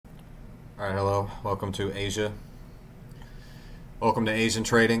Alright, hello. Welcome to Asia. Welcome to Asian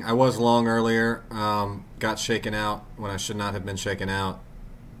trading. I was long earlier, got shaken out when I should not have been shaken out.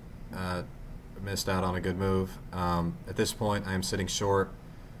 Missed out on a good move. At this point, I am sitting short.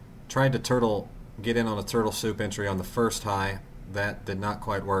 Tried to get in on a turtle soup entry on the first high. That did not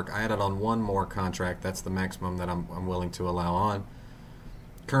quite work. I added on one more contract. That's the maximum that I'm willing to allow on.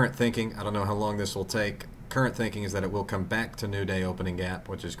 Current thinking, I don't know how long this will take. Current thinking is that it will come back to new day opening gap,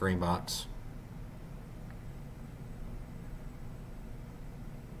 which is green box.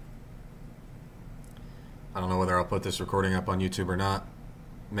 I don't know whether I'll put this recording up on YouTube or not.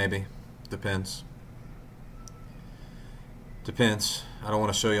 Maybe. Depends. Depends. I don't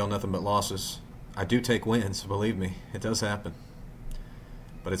want to show y'all nothing but losses. I do take wins, believe me. It does happen.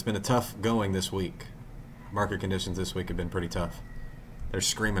 But it's been a tough going this week. Market conditions this week have been pretty tough. They're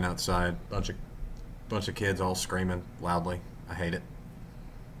screaming outside. Bunch of kids all screaming loudly. I hate it.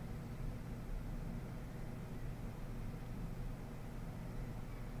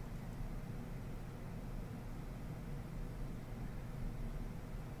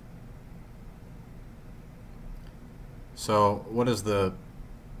 So what is the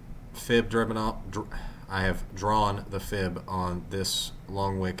fib driven off? I have drawn the fib on this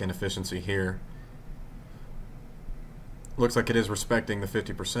long wick inefficiency here. Looks like it is respecting the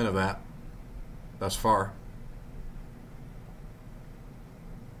 50% of that thus far.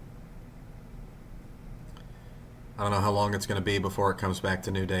 I don't know how long it's going to be before it comes back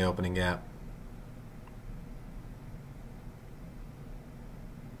to new day opening gap.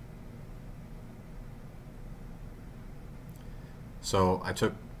 So I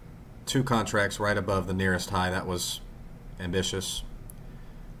took two contracts right above the nearest high. That was ambitious.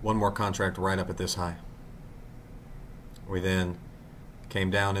 One more contract right up at this high. We then came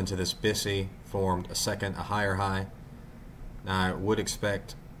down into this BISI, formed a higher high. Now I would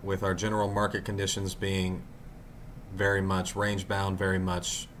expect, with our general market conditions being very much range bound, very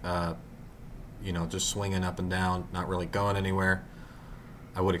much just swinging up and down, not really going anywhere,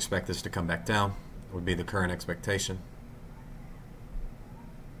 I would expect this to come back down. Would be the current expectation.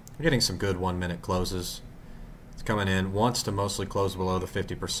 We're getting some good 1 minute closes. It's coming in, wants to mostly close below the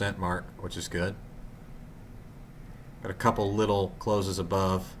 50% mark, which is good. Got a couple little closes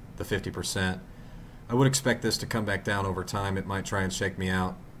above the 50%. I would expect this to come back down over time. It might try and shake me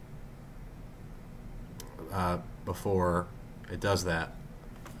out before it does that.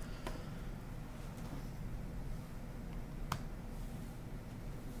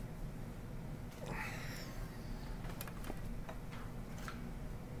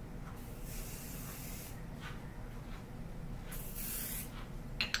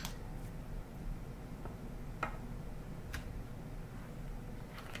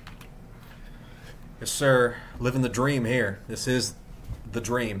 Yes, sir. Living the dream here. This is the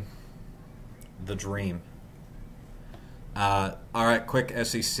dream. The dream. All right, quick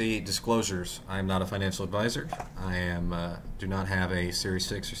SEC disclosures. I am not a financial advisor. I do not have a Series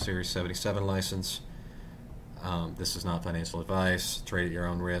 6 or Series 77 license. This is not financial advice. Trade at your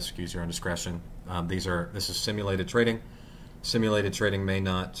own risk. Use your own discretion. This is simulated trading. Simulated trading may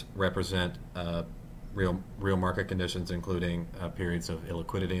not represent real market conditions, including periods of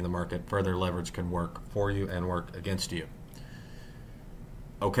illiquidity in the market. Further leverage can work for you and work against you.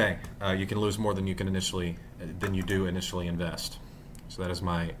 Okay, you can lose more than you do initially invest. So that is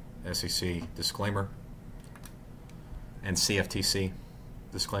my SEC disclaimer and CFTC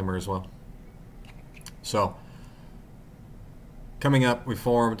disclaimer as well. So coming up, we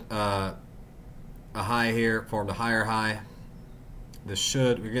formed a high here, formed a higher high.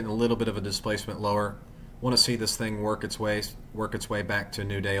 We're getting a little bit of a displacement lower. Want to see this thing work its way back to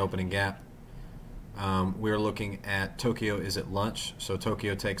new day opening gap. We're looking at Tokyo is at lunch. So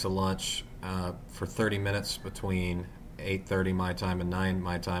Tokyo takes a lunch for 30 minutes between 8:30 my time and 9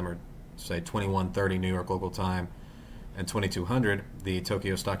 my time, or say 21:30 New York local time, and 2200. The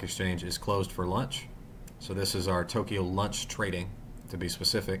Tokyo Stock Exchange is closed for lunch. So this is our Tokyo lunch trading, to be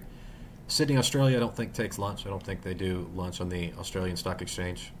specific. Sydney, Australia, I don't think takes lunch. I don't think they do lunch on the Australian Stock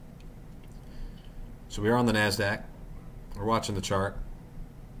Exchange. So we are on the NASDAQ. We're watching the chart.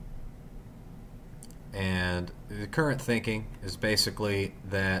 And the current thinking is basically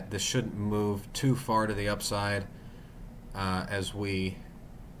that this shouldn't move too far to the upside, as we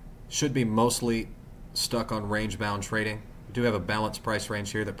should be mostly stuck on range-bound trading. We do have a balanced price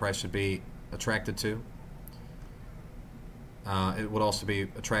range here that price should be attracted to. It would also be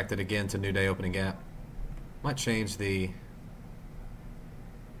attracted again to new day opening gap. Might change the...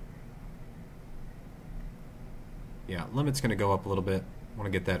 Yeah, limit's going to go up a little bit. Want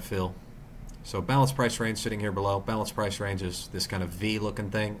to get that fill. So balance price range sitting here below. Balance price range is this kind of V looking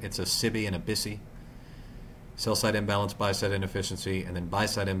thing. It's a SIBI and a BISI. Sell side imbalance, buy side inefficiency, and then buy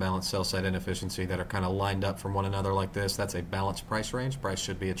side imbalance, sell side inefficiency that are kind of lined up from one another like this. That's a balanced price range. Price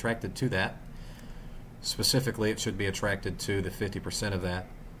should be attracted to that. Specifically, it should be attracted to the 50% of that,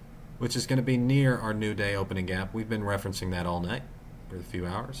 which is going to be near our new day opening gap. We've been referencing that all night for a few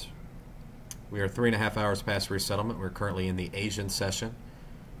hours. We are 3.5 hours past resettlement. We're currently in the Asian session.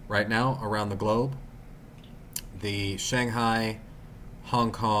 Right now, around the globe, the Shanghai,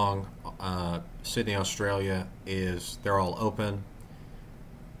 Hong Kong, Sydney, Australia they're all open.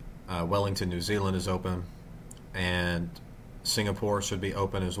 Wellington, New Zealand is open, and Singapore should be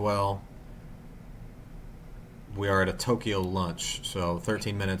open as well. We are at a Tokyo lunch, so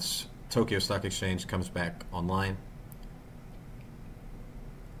 13 minutes, Tokyo Stock Exchange comes back online.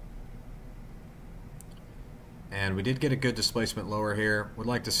 And we did get a good displacement lower here. Would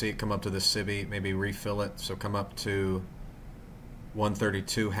like to see it come up to the SIBI, maybe refill it, so come up to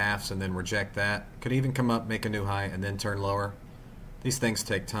 132 halves and then reject that. Could even come up, make a new high, and then turn lower. These things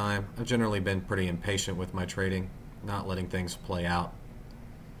take time. I've generally been pretty impatient with my trading, not letting things play out.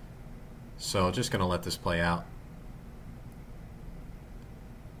 So just going to let this play out.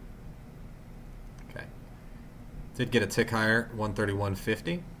 Okay. Did get a tick higher,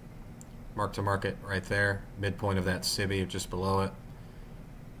 131.50. Mark to market right there, midpoint of that SIBI, just below it.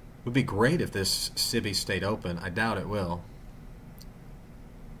 Would be great if this SIBI stayed open. I doubt it will.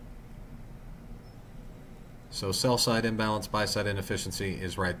 So sell side imbalance, buy side inefficiency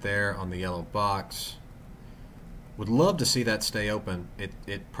is right there on the yellow box. Would love to see that stay open.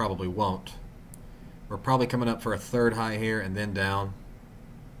 It probably won't. We're probably coming up for a third high here and then down.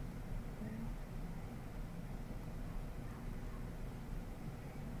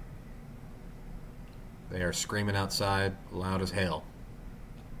 They are screaming outside loud as hell.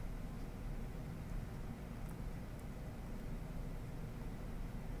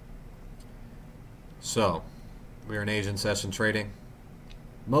 So, we're in Asian session trading.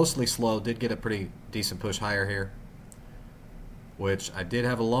 Mostly slow, did get a pretty decent push higher here, which I did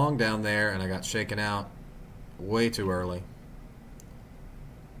have a long down there and I got shaken out way too early.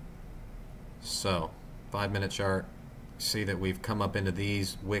 So, 5-minute chart. See that we've come up into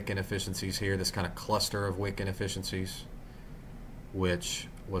these wick inefficiencies here, this kind of cluster of wick inefficiencies, which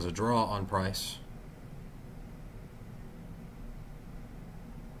was a draw on price.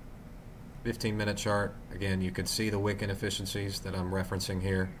 15-minute chart, again, you can see the wick inefficiencies that I'm referencing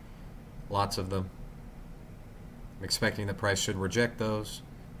here, lots of them. I'm expecting the price should reject those,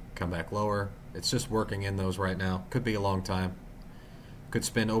 come back lower. It's just working in those right now. Could be a long time. Could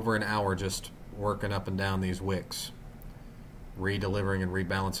spend over an hour just working up and down these wicks, redelivering and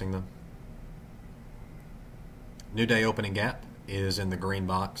rebalancing them. New day opening gap is in the green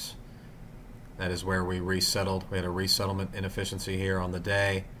box. That is where we resettled. We had a resettlement inefficiency here on the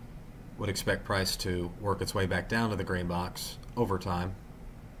day. Would expect price to work its way back down to the green box over time.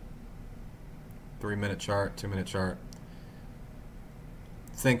 3-minute chart, 2-minute chart.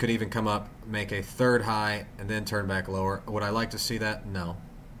 Thing could even come up, make a third high, and then turn back lower. Would I like to see that? No.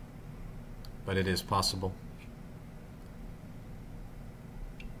 But it is possible.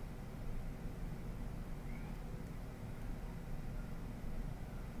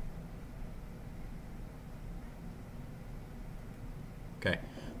 Okay,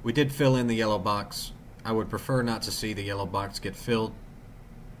 we did fill in the yellow box. I would prefer not to see the yellow box get filled,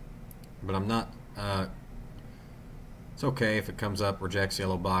 but I'm not. It's okay if it comes up, rejects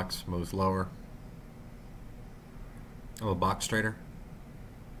yellow box, moves lower. I'm a box trader.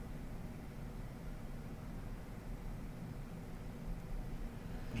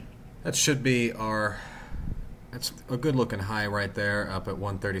 That should be our. That's a good looking high right there, up at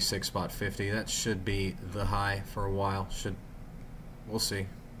 136.50. That should be the high for a while. We'll see.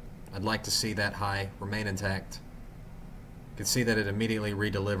 I'd like to see that high remain intact. You can see that it immediately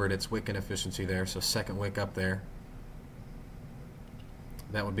redelivered its wick inefficiency there, so second wick up there.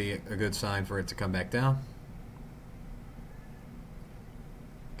 That would be a good sign for it to come back down.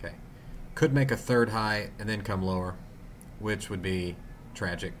 Okay. Could make a third high and then come lower, which would be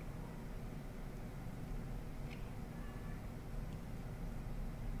tragic.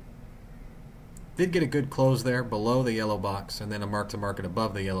 Did get a good close there below the yellow box and then a mark to market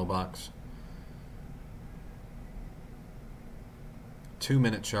above the yellow box.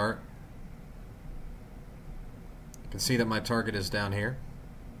 2-minute chart. You can see that my target is down here.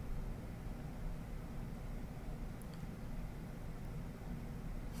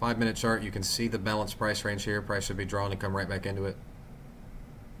 Five-minute chart, you can see the balanced price range here. Price should be drawn to come right back into it.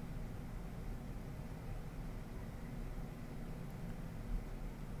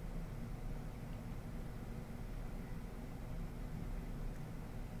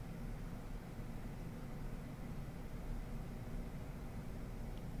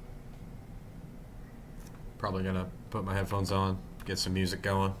 Probably gonna put my headphones on, get some music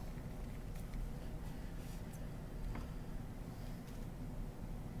going.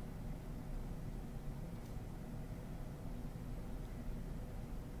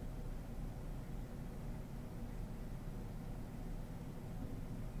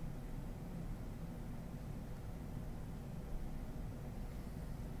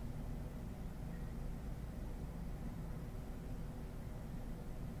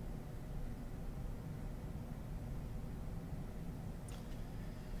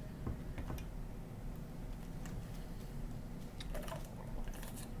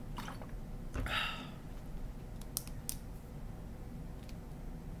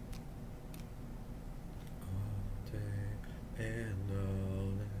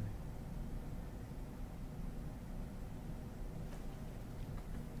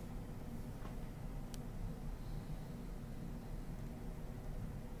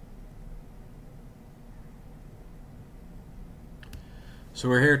 So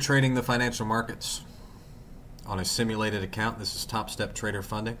we're here trading the financial markets on a simulated account. This is TOPSTEP trader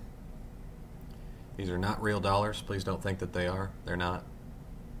funding. These are not real dollars. Please don't think that they are. They're not.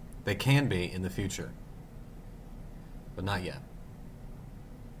 They can be in the future, but not yet.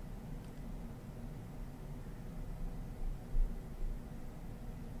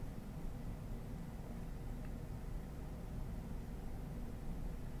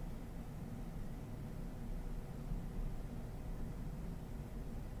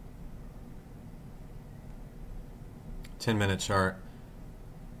 Ten-minute chart.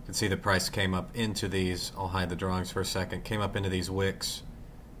 You can see the price came up into these. I'll hide the drawings for a second. Came up into these wicks.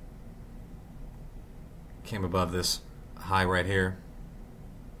 Came above this high right here.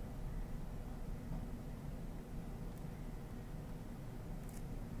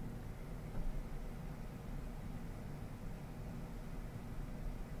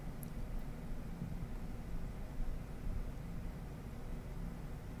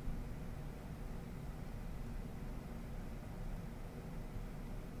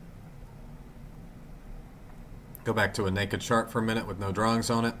 Go back to a naked chart for a minute with no drawings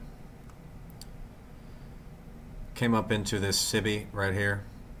on it. Came up into this SIBI right here,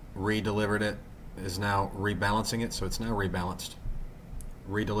 redelivered it, is now rebalancing it, so it's now rebalanced.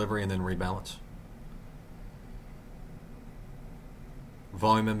 Redelivery and then rebalance.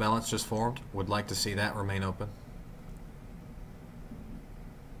 Volume imbalance just formed. Would like to see that remain open.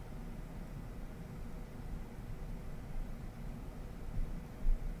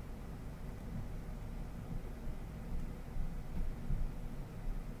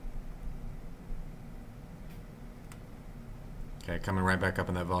 Okay, coming right back up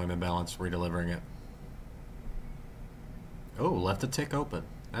in that volume imbalance, redelivering it. Oh, left a tick open.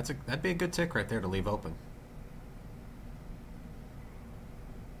 That'd be a good tick right there to leave open.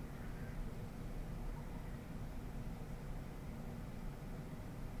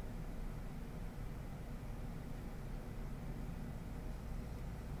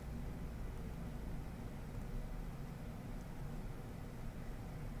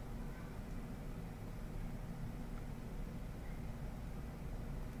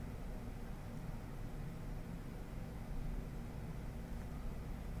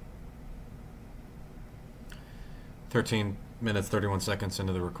 "13 minutes, 31 seconds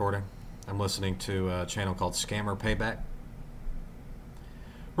into the recording. I'm listening to a channel called Scammer Payback.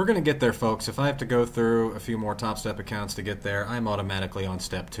 We're going to get there, folks. If I have to go through a few more TOPSTEP accounts to get there, I'm automatically on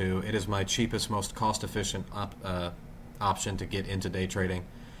step 2. It is my cheapest, most cost-efficient option to get into day trading.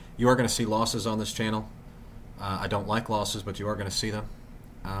 You are going to see losses on this channel. I don't like losses, but you are going to see them.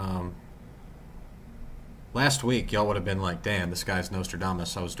 Last week, y'all would have been like, damn, this guy's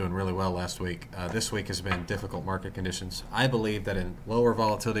Nostradamus. I was doing really well last week. This week has been difficult market conditions. I believe that in lower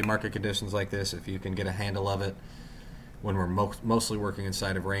volatility market conditions like this, if you can get a handle of it, when we're mostly working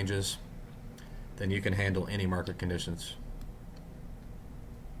inside of ranges, then you can handle any market conditions.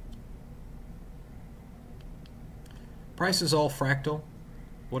 Price is all fractal.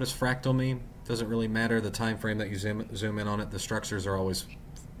 What does fractal mean? Doesn't really matter the time frame that you zoom in on it. The structures are always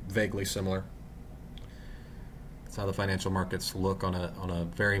vaguely similar. That's how the financial markets look on a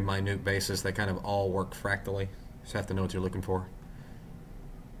very minute basis. They kind of all work fractally. You just have to know what you're looking for.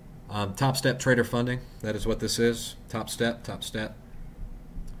 TOPSTEP trader funding. That is what this is. TOPSTEP.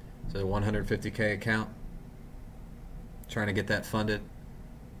 It's a 150K account. Trying to get that funded.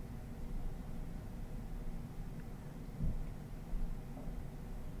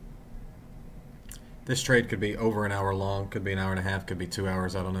 This trade could be over an hour long, could be an hour and a half, could be 2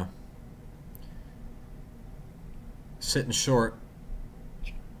 hours, I don't know. Sitting short.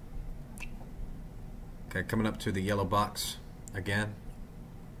 Okay, coming up to the yellow box again.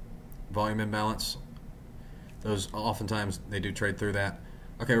 Volume imbalance. Those oftentimes they do trade through that.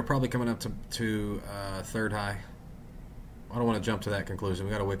 Okay, we're probably coming up to third high. I don't want to jump to that conclusion.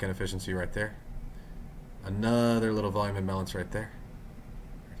 We got a wick inefficiency right there. Another little volume imbalance right there.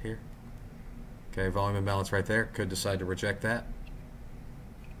 Right here. Okay, volume imbalance right there. Could decide to reject that.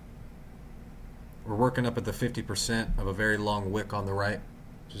 We're working up at the 50% of a very long wick on the right,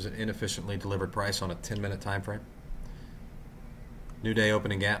 which is an inefficiently delivered price on a 10-minute time frame. New day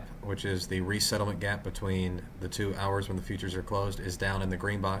opening gap, which is the resettlement gap between the 2 hours when the futures are closed, is down in the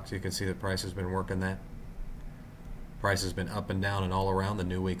green box. You can see that price has been working that. Price has been up and down and all around the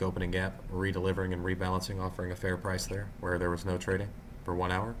new week opening gap, redelivering and rebalancing, offering a fair price there where there was no trading for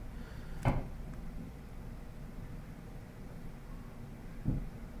 1 hour.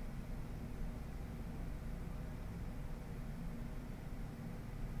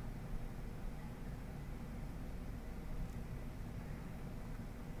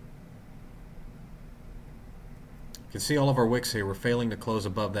 You can see all of our wicks here. We're failing to close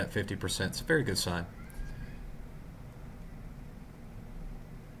above that 50%. It's a very good sign.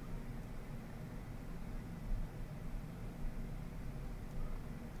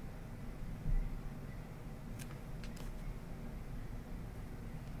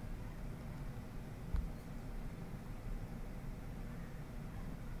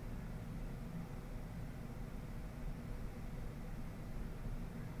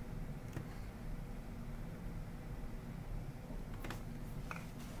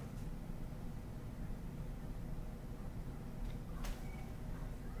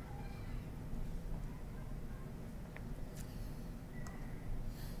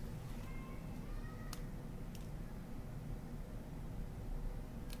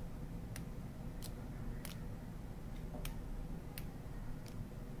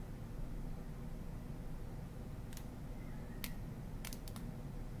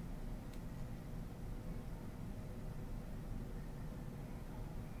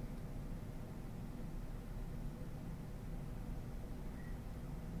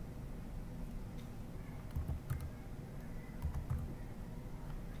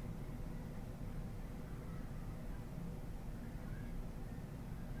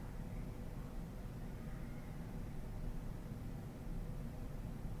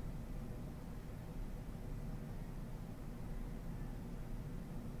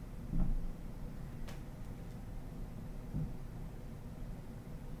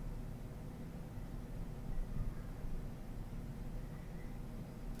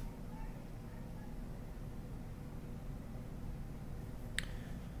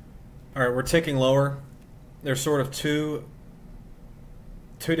 All right, we're ticking lower. There's sort of two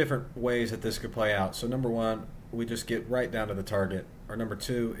different ways that this could play out. So number one, we just get right down to the target. Or number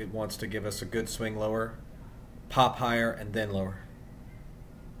two, it wants to give us a good swing lower, pop higher, and then lower.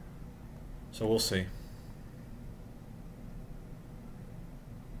 So we'll see.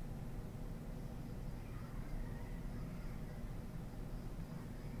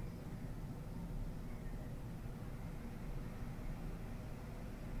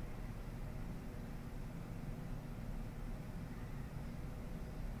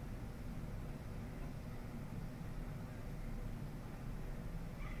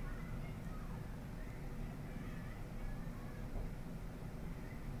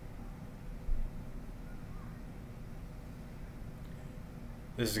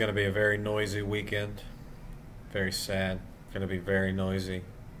 This is going to be a very noisy weekend. Very sad. Going to be very noisy.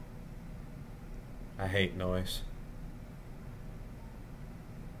 I hate noise.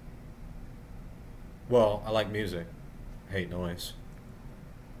 Well, I like music. I hate noise.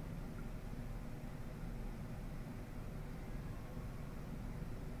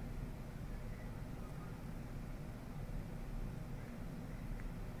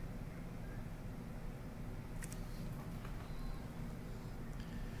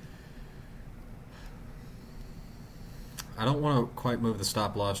 I don't want to quite move the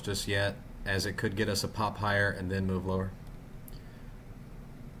stop loss just yet, as it could get us a pop higher and then move lower.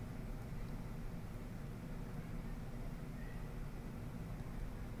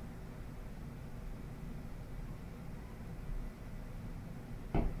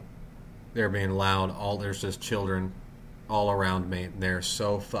 They're being loud. There's just children all around me. They're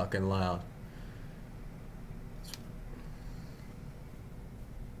so fucking loud.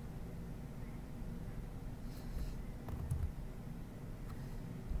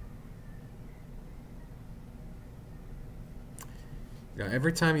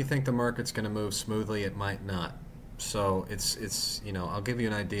 Every time you think the market's going to move smoothly, it might not. So it's I'll give you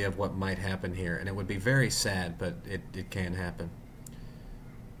an idea of what might happen here, and it would be very sad, but it can happen.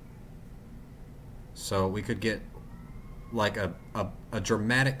 So we could get like a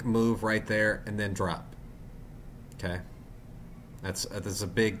dramatic move right there and then drop. Okay, that's a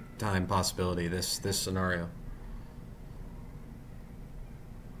big time possibility. This scenario.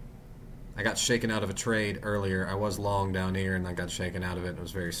 I got shaken out of a trade earlier. I was long down here and I got shaken out of it. It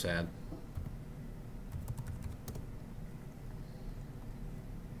was very sad.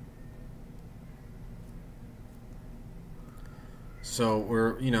 So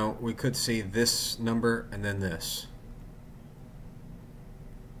we're, we could see this number and then this.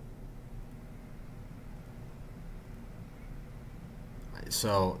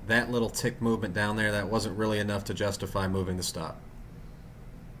 So that little tick movement down there, that wasn't really enough to justify moving the stop.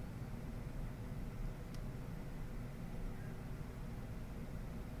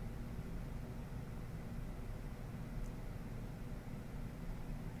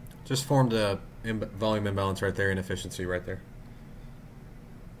 Just formed a volume imbalance right there, inefficiency right there.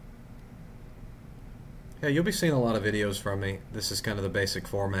 Yeah, you'll be seeing a lot of videos from me. This is kind of the basic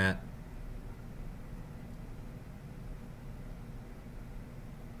format.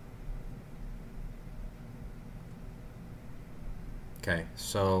 Okay,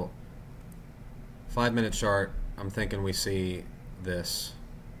 so 5-minute chart, I'm thinking we see this.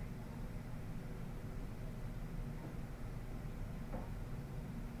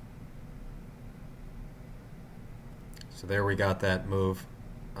 So there we got that move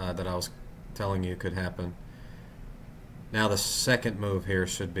that I was telling you could happen. Now the second move here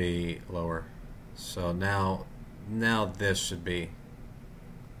should be lower. So now this should be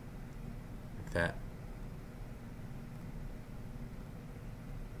like that.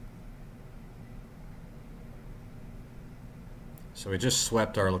 So we just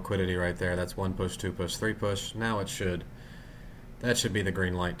swept our liquidity right there. That's 1 push, 2 push, 3 push. Now that should be the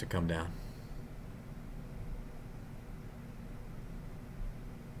green light to come down.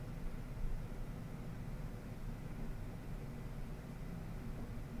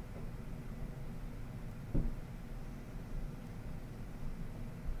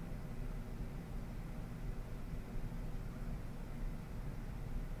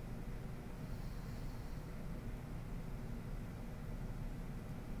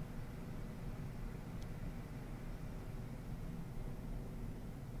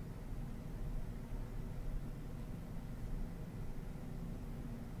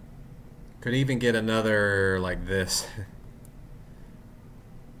 Could even get another like this.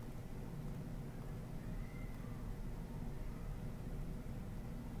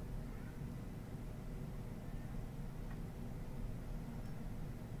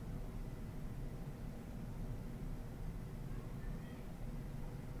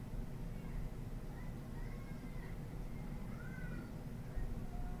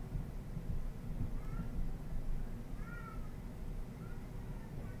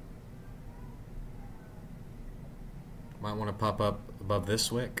 Might want to pop up above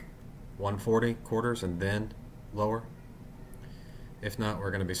this wick, 140 quarters, and then lower. If not, we're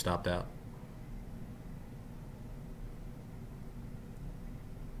going to be stopped out.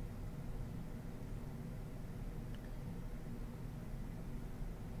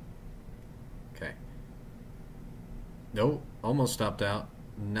 Okay. Nope, almost stopped out.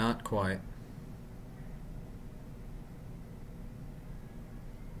 Not quite.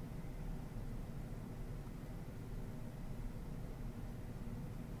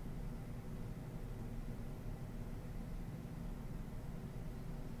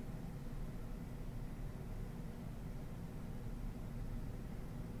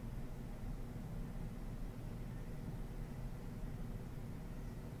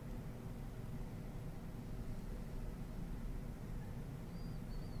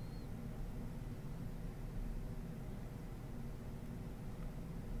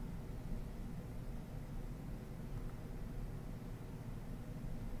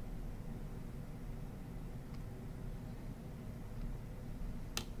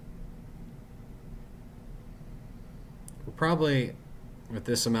 Probably with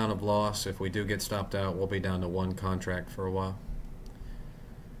this amount of loss, if we do get stopped out, we'll be down to 1 contract for a while.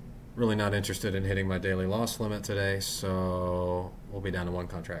 Really not interested in hitting my daily loss limit today, so we'll be down to 1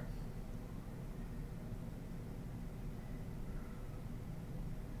 contract.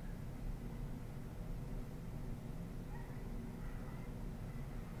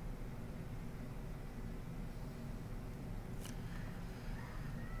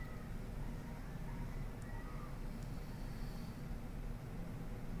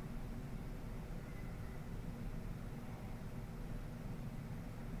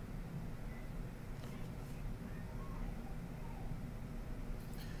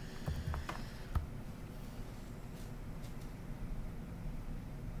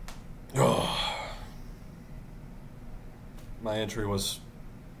 My entry was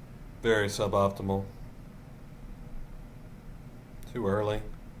very suboptimal. Too early.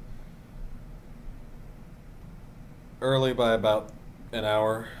 Early by about an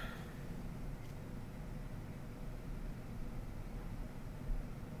hour.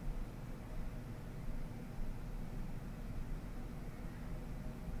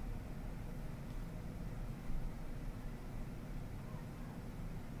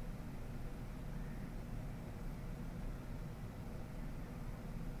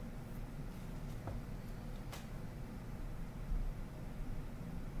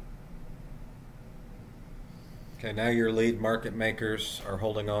 Okay, now your lead market makers are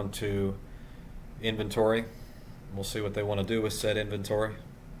holding on to inventory. We'll see what they want to do with said inventory.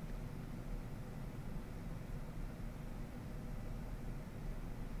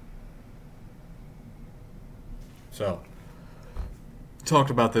 So,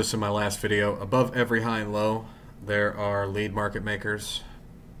 talked about this in my last video. Above every high and low, there are lead market makers,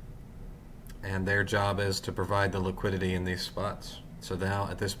 and their job is to provide the liquidity in these spots. So now,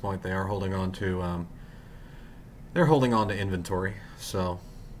 at this point, they are holding on to inventory. So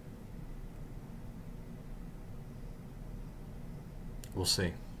we'll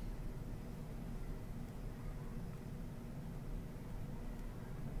see.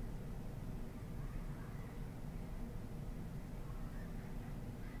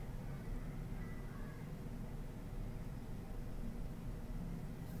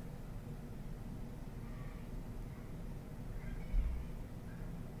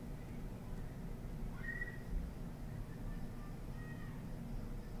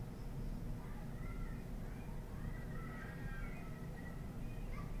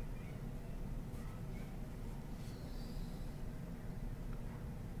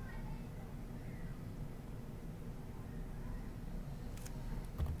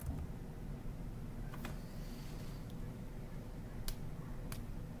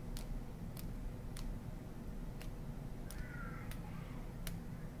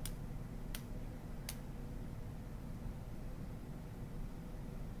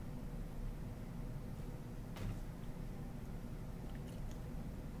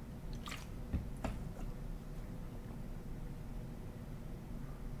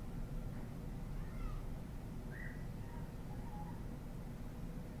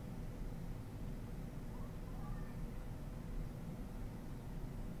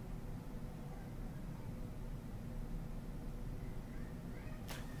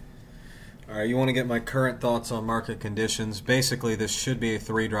 Alright, you want to get my current thoughts on market conditions. Basically, this should be a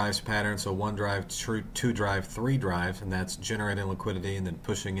 3 drives pattern, so 1 drive, 2 drive, 3 drives, and that's generating liquidity and then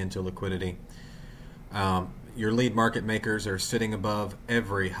pushing into liquidity. Your lead market makers are sitting above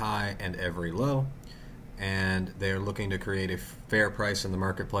every high and every low, and they're looking to create a fair price in the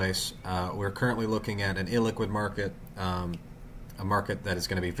marketplace. We're currently looking at an illiquid market, a market that is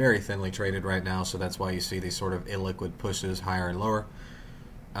going to be very thinly traded right now, so that's why you see these sort of illiquid pushes higher and lower.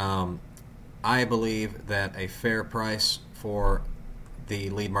 I believe that a fair price for the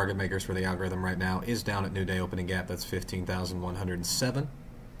lead market makers for the algorithm right now is down at new day opening gap. That's 15,107.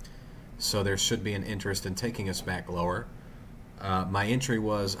 So there should be an interest in taking us back lower. My entry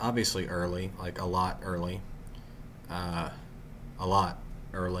was obviously early, like a lot early,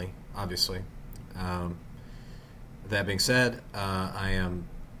 obviously. That being said, I am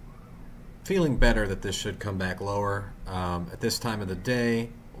feeling better that this should come back lower at this time of the day,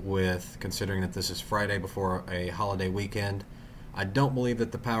 with considering that this is Friday before a holiday weekend. I don't believe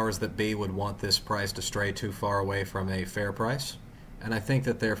that the powers that be would want this price to stray too far away from a fair price, and I think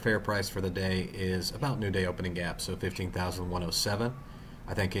that their fair price for the day is about new day opening gap, so 15,107.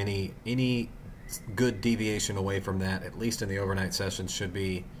 I think any good deviation away from that, at least in the overnight session, should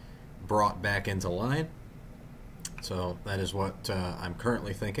be brought back into line. So that is what I'm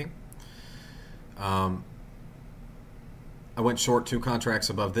currently thinking. I went short 2 contracts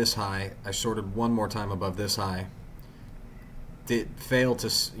above this high. I shorted 1 more time above this high. Did fail to,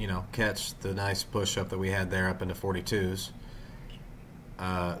 catch the nice push up that we had there up into 42s.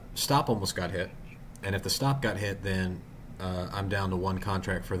 Stop almost got hit, and if the stop got hit, then I'm down to 1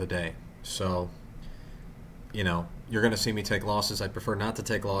 contract for the day. So, you're going to see me take losses. I prefer not to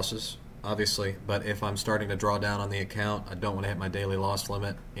take losses, obviously, but if I'm starting to draw down on the account, I don't want to hit my daily loss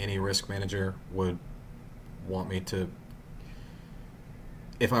limit. Any risk manager would want me to.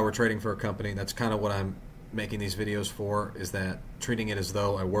 If I were trading for a company, that's kind of what I'm making these videos for, is that treating it as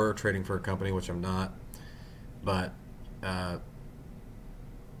though I were trading for a company, which I'm not. But at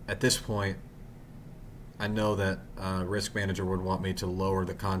this point, I know that a risk manager would want me to lower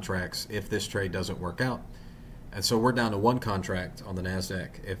the contracts if this trade doesn't work out. And so we're down to 1 contract on the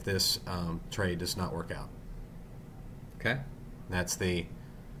NASDAQ if this trade does not work out. Okay? That's the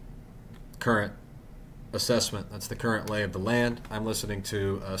current assessment. That's the current lay of the land. I'm listening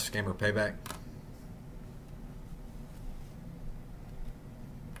to Scammer Payback.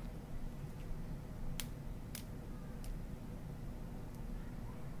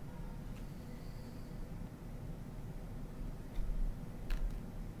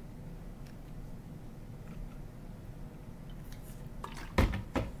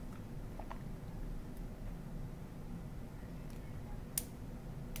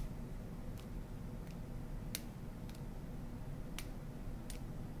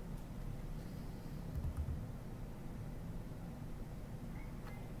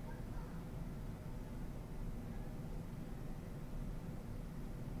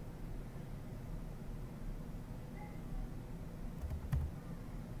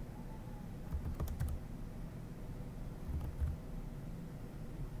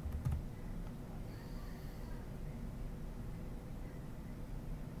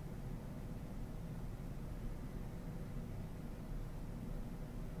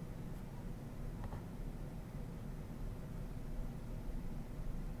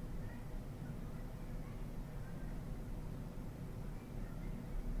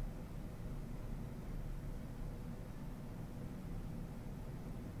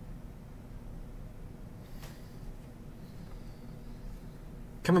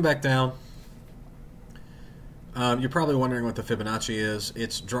 Coming back down, you're probably wondering what the Fibonacci is.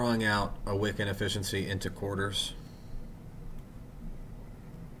 It's drawing out a wick inefficiency into quarters.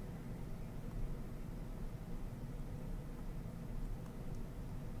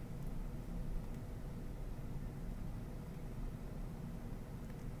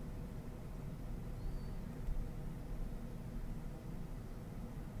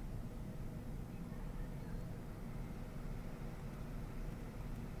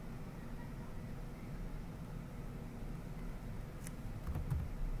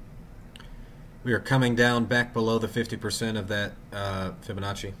 We are coming down back below the 50% of that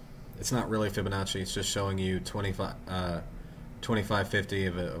Fibonacci. It's not really Fibonacci. It's just showing you 2550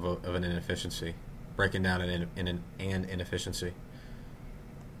 of an inefficiency, breaking down an inefficiency.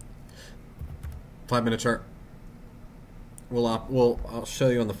 5-minute chart. I'll show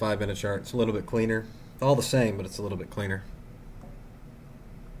you on the 5-minute chart. It's a little bit cleaner. All the same, but it's a little bit cleaner.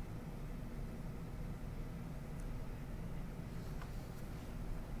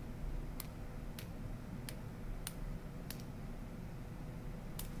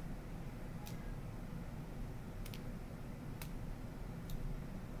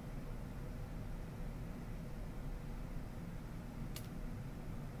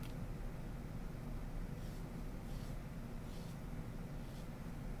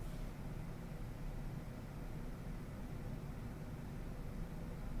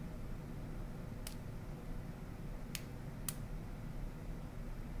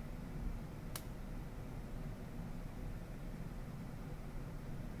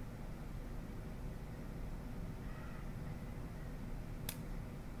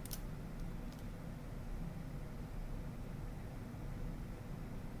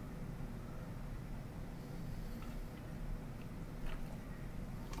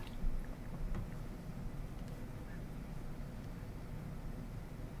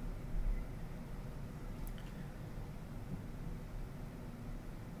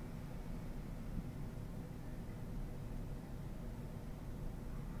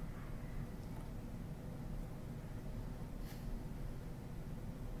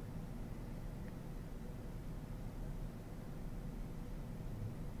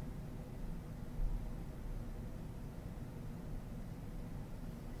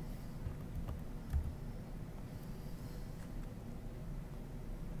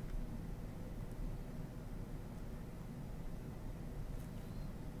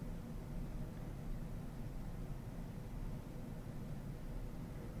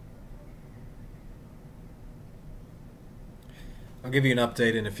 I'll give you an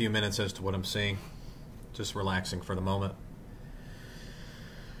update in a few minutes as to what I'm seeing. Just relaxing for the moment.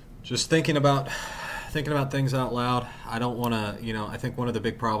 Just thinking about things out loud. I don't want to, I think one of the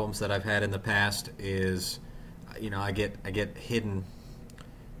big problems that I've had in the past is, I get hidden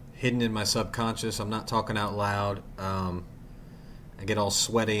in my subconscious. I'm not talking out loud. I get all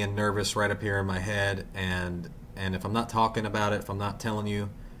sweaty and nervous right up here in my head, and if I'm not talking about it, if I'm not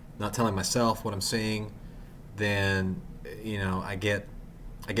telling myself what I'm seeing, then I get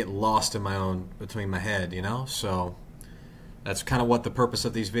lost in my own, between my head, so that's kind of what the purpose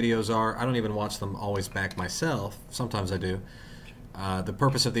of these videos are. I don't even watch them always back myself. Sometimes I do. The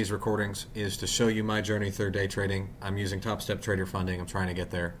purpose of these recordings is to show you my journey through day trading. I'm using TOPSTEP trader funding. I'm trying to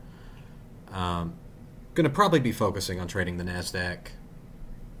get there. Going to probably be focusing on trading the NASDAQ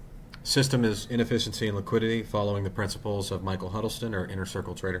System is inefficiency and liquidity, following the principles of Michael Huddleston or Inner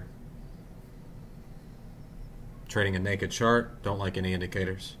Circle Trader. Trading a naked chart, don't like any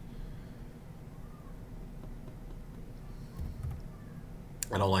indicators.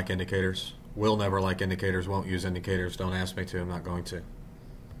 I don't like indicators. Will never like indicators, won't use indicators. Don't ask me to, I'm not going to.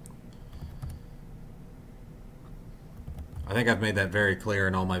 I think I've made that very clear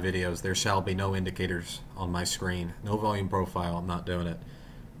in all my videos. There shall be no indicators on my screen. No volume profile, I'm not doing it.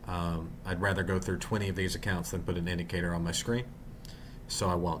 I'd rather go through 20 of these accounts than put an indicator on my screen. So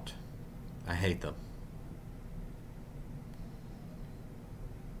I won't. I hate them.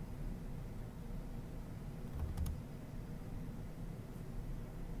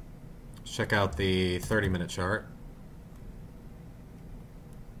 Check out the 30-minute chart.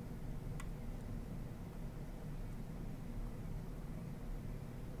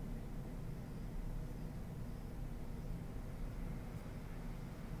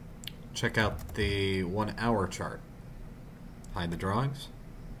 Check out the 1 hour chart. Hide the drawings.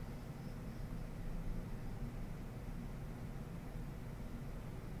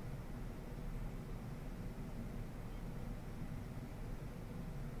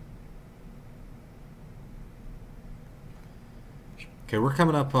 Okay, we're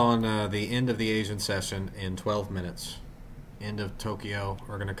coming up on the end of the Asian session in 12 minutes. End of Tokyo.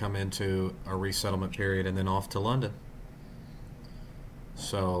 We're going to come into a resettlement period and then off to London.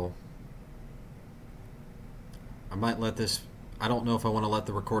 So I might let this, I don't know if I want to let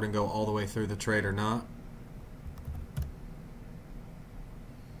the recording go all the way through the trade or not.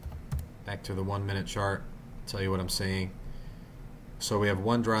 Back to the 1 minute chart, tell you what I'm seeing. So we have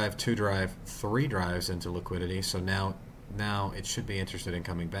 1 drive, 2 drive, 3 drives into liquidity. So now it should be interested in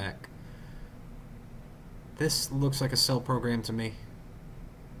coming back. This looks like a sell program to me.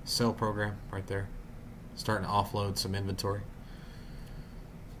 Sell program right there. Starting to offload some inventory.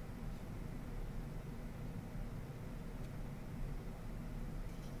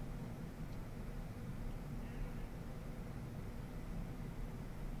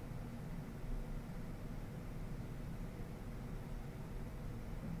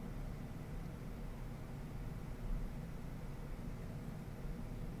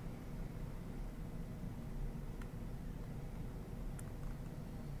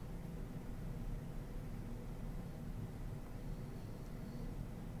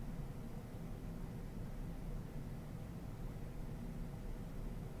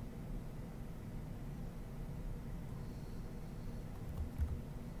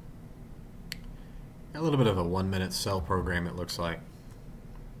 A little bit of a 1 minute sell program, it looks like.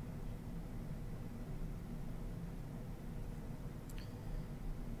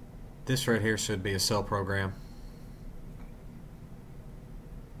 This right here should be a sell program.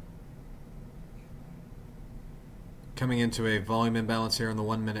 Coming into a volume imbalance here on the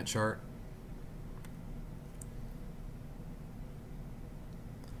 1 minute chart.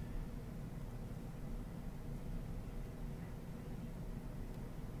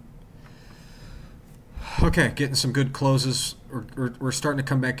 Okay, getting some good closes. We're starting to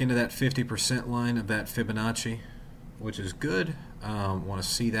come back into that 50% line of that Fibonacci, which is good. Want to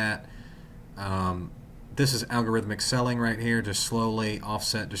see that. This is algorithmic selling right here, just slowly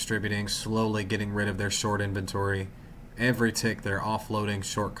offset distributing, slowly getting rid of their short inventory. Every tick they're offloading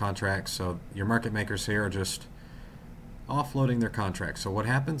short contracts, so your market makers here are just offloading their contracts. So what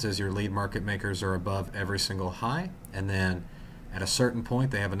happens is your lead market makers are above every single high, and then at a certain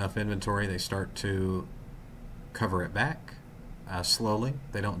point they have enough inventory, they start to cover it back slowly.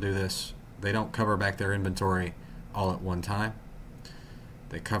 They don't do this. They don't cover back their inventory all at one time.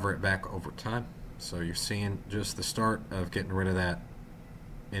 They cover it back over time. So you're seeing just the start of getting rid of that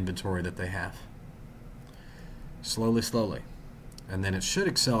inventory that they have. Slowly, slowly. And then it should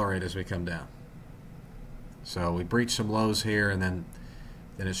accelerate as we come down. So we breach some lows here, and then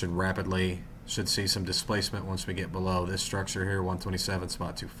it should see some displacement once we get below this structure here,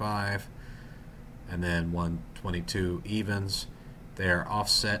 127.25, and then 122 evens. They're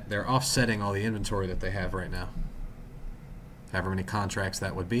offsetting all the inventory that they have right now. However many contracts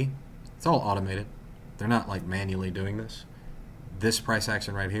that would be. It's all automated. They're not like manually doing this. This price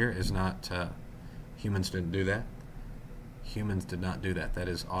action right here is not, humans didn't do that. Humans did not do that. That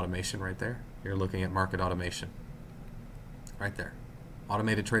is automation right there. You're looking at market automation. Right there.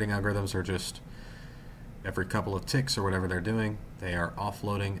 Automated trading algorithms are just every couple of ticks or whatever they're doing, they are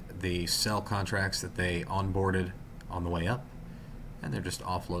offloading the sell contracts that they onboarded on the way up, and they're just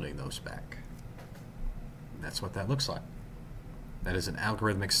offloading those back. And that's what that looks like. That is an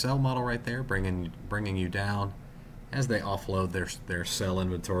algorithmic sell model right there, bringing you down as they offload their sell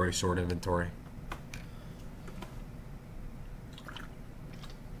inventory, short inventory.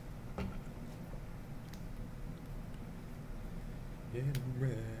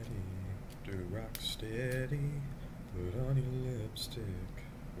 steady. Put on your lipstick,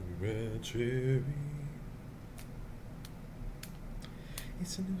 red cherry.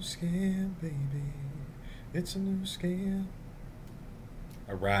 It's a new scam, baby. It's a new scam.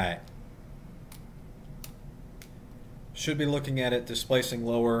 All right. Should be looking at it displacing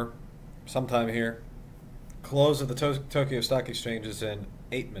lower sometime here. Close of the Tokyo Stock Exchange is in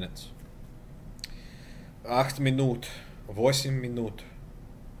 8 minutes. 8 minut. 8 minut.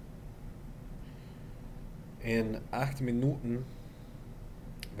 In 8 Minuten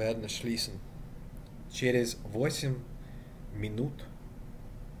werden schließen. Через 8 минут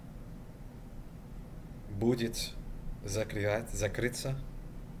будет закрыться.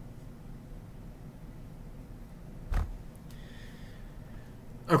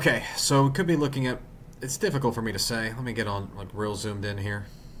 Okay, so we could be looking at, it's difficult for me to say. Let me get on like real zoomed in here.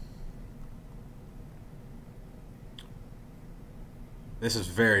 This is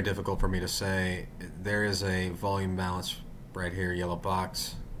very difficult for me to say. There is a volume balance right here, yellow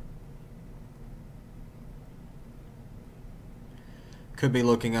box. Could be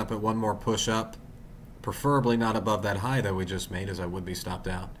looking up at one more push up, preferably not above that high that we just made, as I would be stopped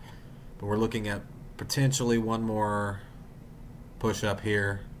out. But we're looking at potentially one more push up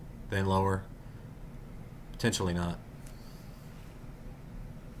here, then lower. Potentially not.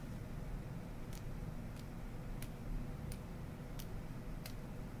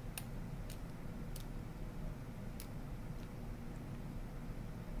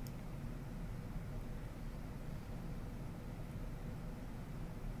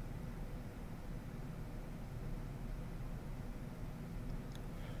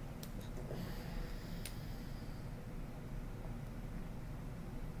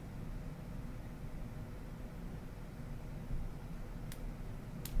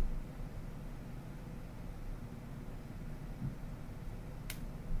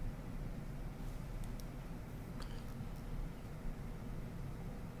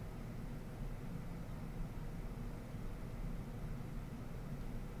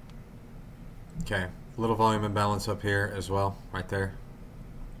 Okay, a little volume imbalance up here as well, right there.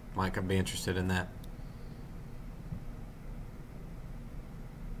 Might be interested in that.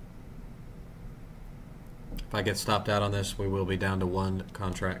 If I get stopped out on this, we will be down to one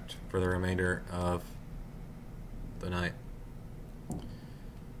contract for the remainder of the night.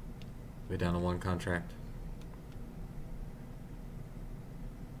 Be down to one contract.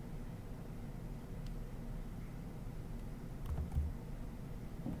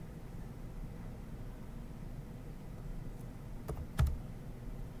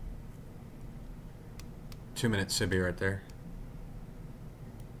 Two-minute Sibi right there.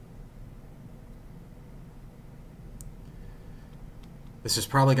 This is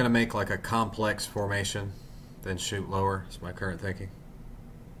probably going to make like a complex formation, then shoot lower. Is my current thinking.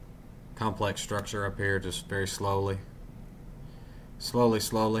 Complex structure up here, just very slowly.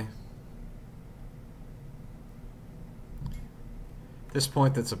 Slowly. At this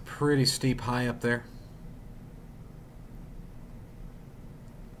point, that's a pretty steep high up there.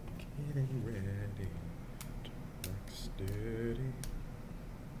 Getting ready to rock steady.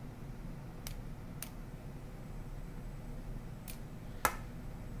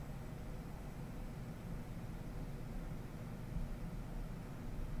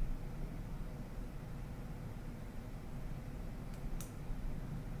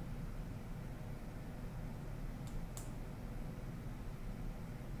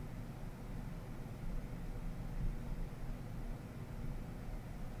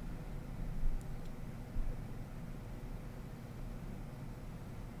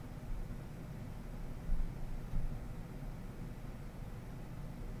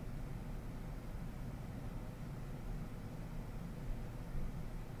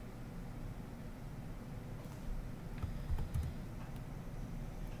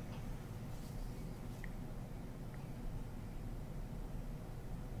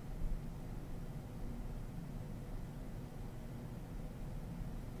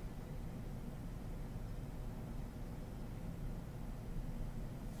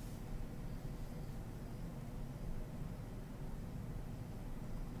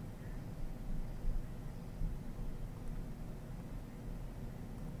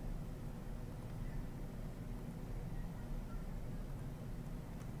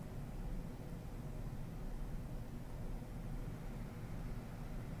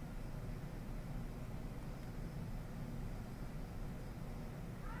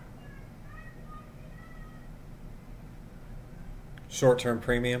 Short-term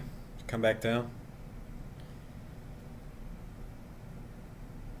premium, come back down.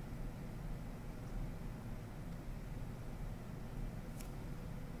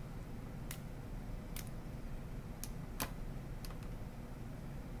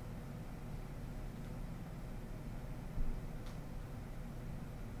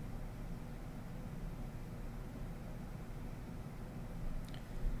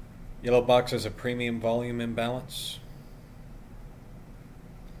 Yellow box has a premium volume imbalance.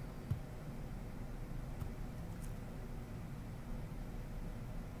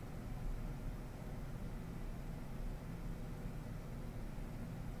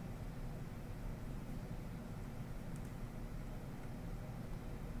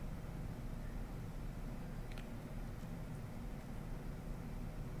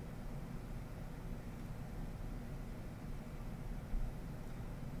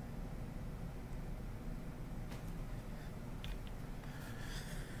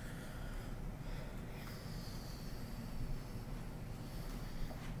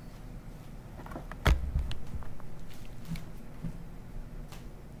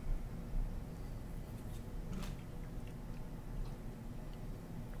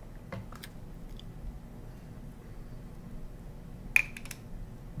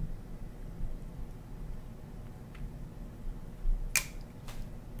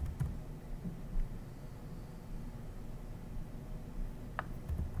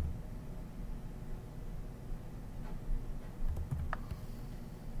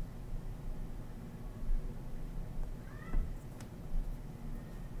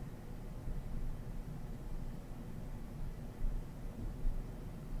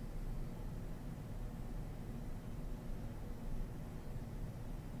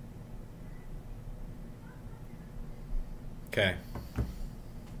 Okay.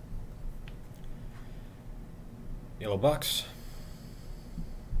 Yellow box.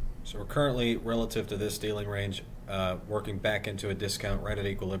 So we're currently, relative to this dealing range, working back into a discount right at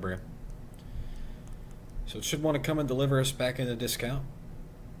equilibrium. So it should want to come and deliver us back into discount.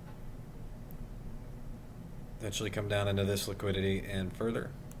 Eventually come down into this liquidity and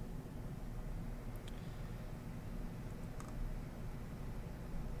further.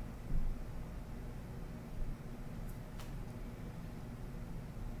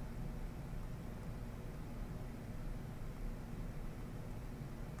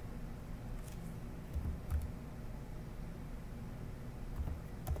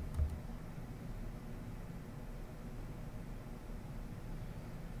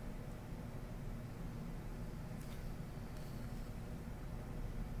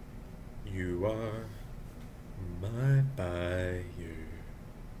 You are my buyer,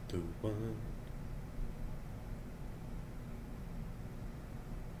 the one.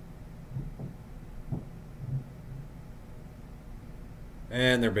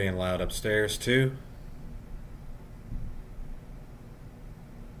 And they're being loud upstairs too.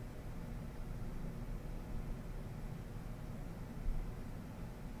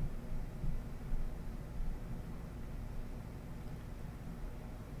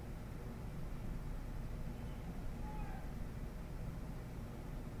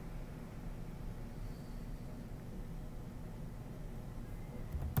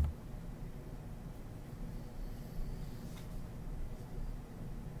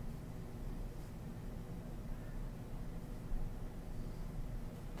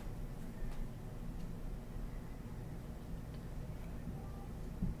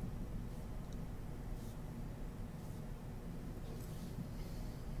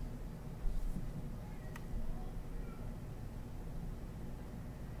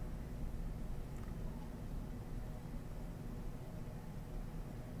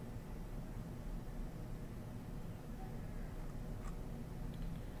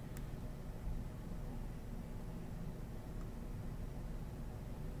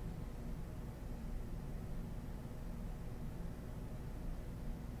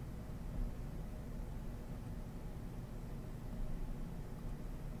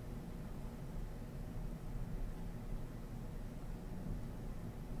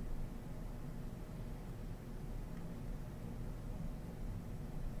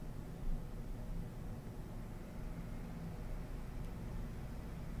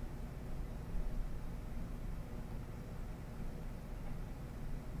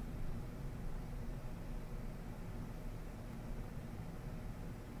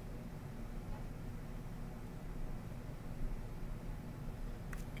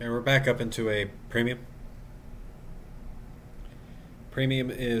 Okay, we're back up into a premium.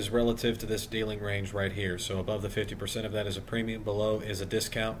 Premium is relative to this dealing range right here. So above the 50% of that is a premium. Below is a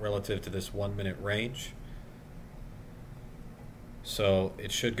discount relative to this 1 minute range. So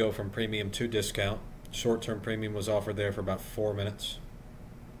it should go from premium to discount. Short-term premium was offered there for about 4 minutes.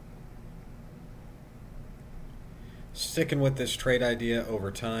 Sticking with this trade idea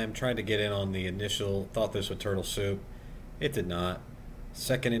over time, tried to get in on the initial, thought this would turtle soup. It did not.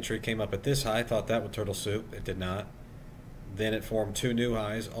 Second entry came up at this high, thought that would turtle soup. It did not. Then it formed two new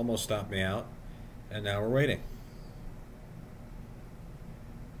highs, almost stopped me out, and now we're waiting.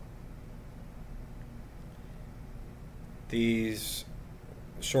 These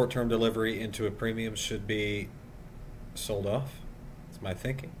short-term delivery into a premium should be sold off. That's my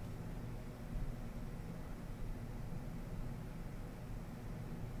thinking.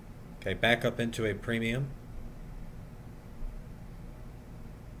 Okay, back up into a premium.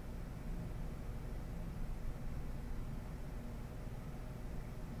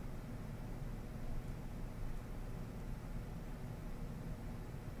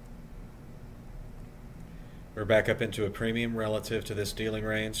 We're back up into a premium relative to this dealing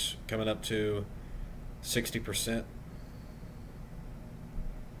range, coming up to 60%.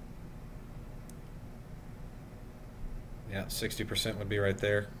 Yeah, 60% would be right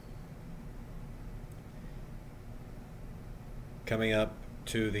there. Coming up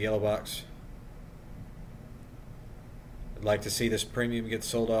to the yellow box. I'd like to see this premium get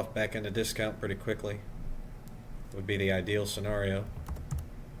sold off back into discount pretty quickly. Would be the ideal scenario.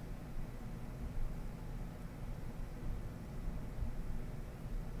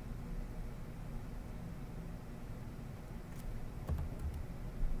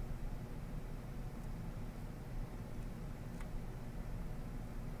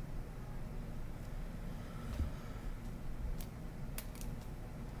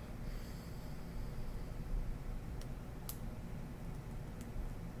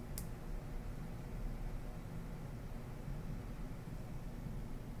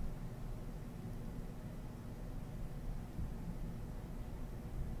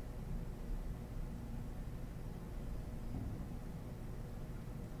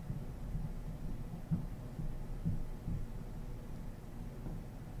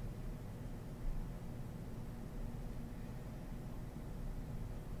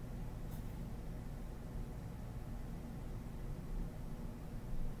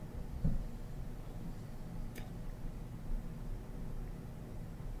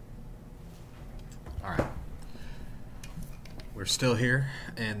 All right. We're still here,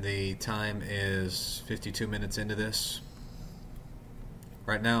 and the time is 52 minutes into this.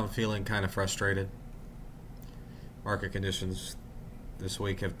 Right now I'm feeling kind of frustrated. Market conditions this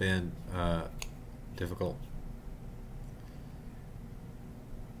week have been difficult.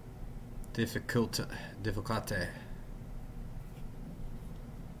 Difficulty.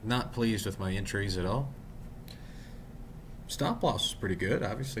 Not pleased with my entries at all. Stop loss was pretty good.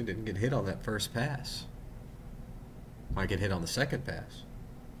 Obviously didn't get hit on that first pass. Might get hit on the second pass.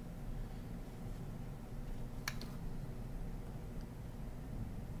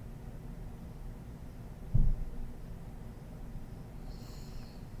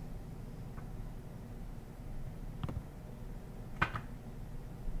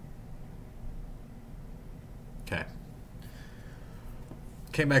 Okay.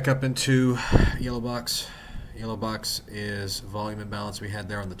 Came back up into yellow box. Yellow box is volume imbalance we had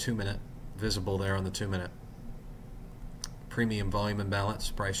there on the 2-minute, visible there on the 2-minute. Premium volume imbalance,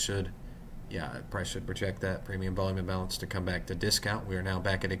 price should project that premium volume imbalance to come back to discount. We are now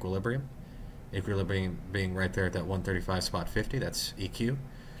back at equilibrium. Equilibrium being right there at that 135.50. That's EQ.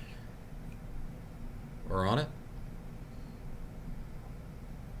 We're on it.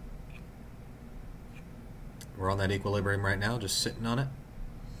 We're on that equilibrium right now, just sitting on it.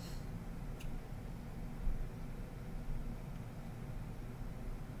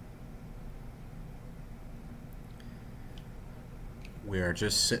 We are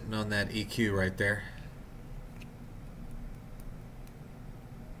just sitting on that EQ right there.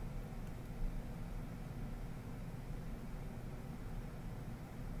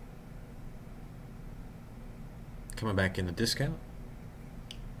 Coming back into discount.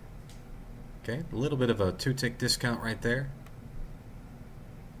 Okay, a little bit of a 2-tick discount right there.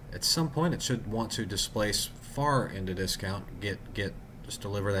 At some point it should want to displace far into discount, just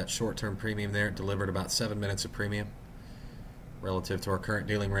deliver that short-term premium there. It delivered about 7 minutes of premium. Relative to our current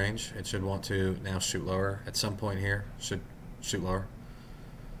dealing range, it should want to now shoot lower at some point here. Should shoot lower.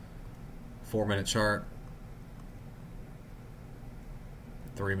 4-minute chart,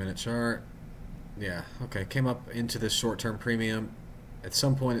 3-minute chart. Yeah, okay, came up into this short-term premium. At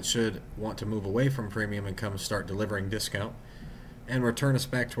some point it should want to move away from premium and come start delivering discount and return us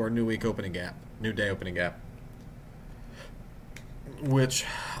back to our new week opening gap, new day opening gap, which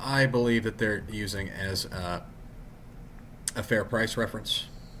I believe that they're using as a fair price reference.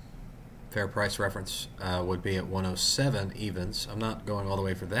 Fair price reference would be at 107 evens. I'm not going all the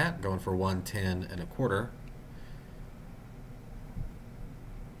way for that. I'm going for 110.25.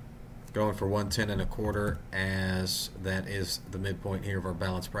 Going for 110.25 as that is the midpoint here of our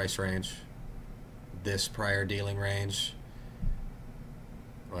balanced price range. This prior dealing range,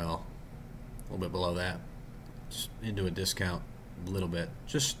 well, a little bit below that. Just into a discount a little bit,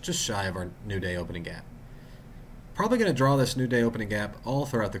 just shy of our new day opening gap. Probably going to draw this new day opening gap all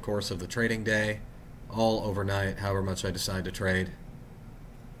throughout the course of the trading day, all overnight, however much I decide to trade.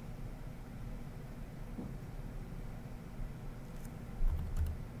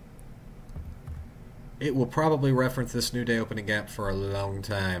 It will probably reference this new day opening gap for a long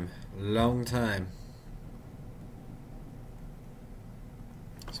time. Long time.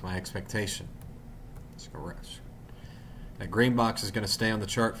 That's my expectation. Let's go rest. That green box is going to stay on the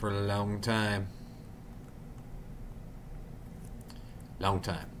chart for a long time. Long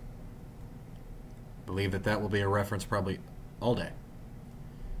time. Believe that that will be a reference probably all day.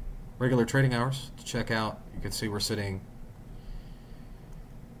 Regular trading hours to check out. You can see we're sitting.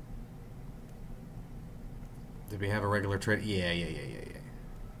 Did we have a regular trade? Yeah.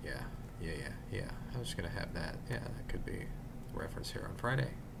 I was going to have that. Yeah, that could be a reference here on Friday.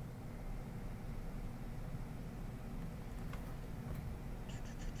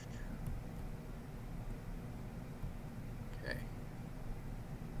 Okay.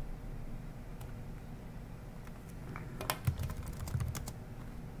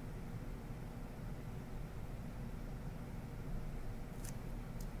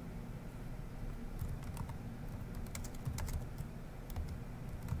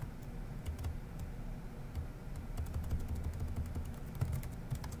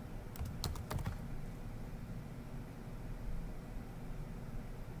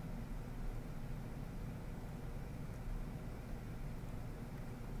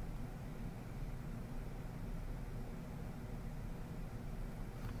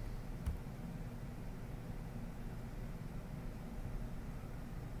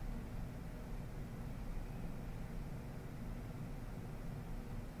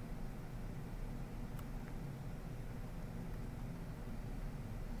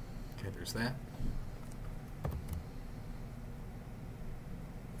 Okay, there's that.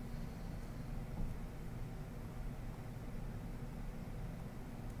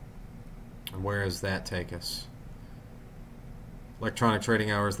 And where does that take us? Electronic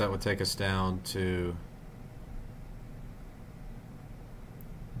trading hours, that would take us down to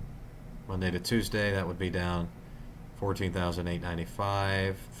Monday to Tuesday. That would be down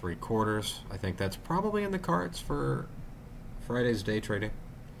 14,895, 3/4. I think that's probably in the cards for Friday's day trading.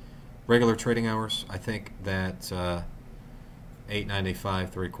 Regular trading hours, I think that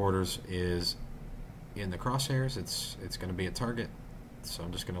 895, 3/4 is in the crosshairs. It's going to be a target, so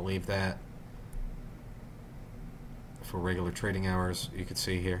I'm just going to leave that for regular trading hours. You can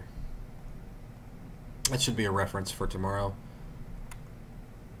see here. That should be a reference for tomorrow.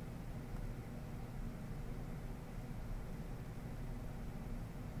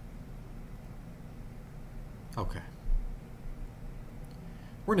 Okay.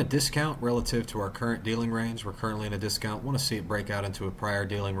 We're in a discount relative to our current dealing range. We're currently in a discount. Want to see it break out into a prior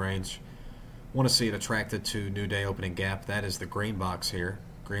dealing range. Want to see it attracted to new day opening gap. That is the green box here.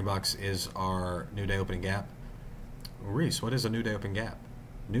 Green box is our new day opening gap. Reese, what is a new day opening gap?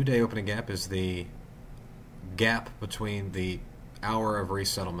 New day opening gap is the gap between the hour of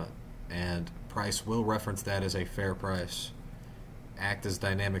resettlement, and price will reference that as a fair price. Act as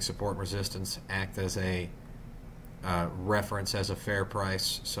dynamic support and resistance. Act as a reference as a fair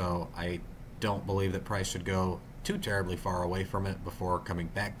price, so I don't believe that price should go too terribly far away from it before coming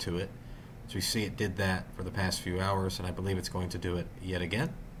back to it. So we see it did that for the past few hours, and I believe it's going to do it yet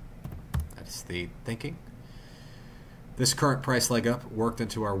again. That's the thinking. This current price leg up worked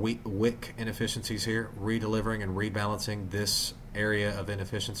into our wick inefficiencies here, redelivering and rebalancing this area of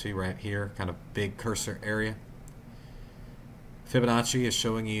inefficiency right here, kind of big cursor area. Fibonacci is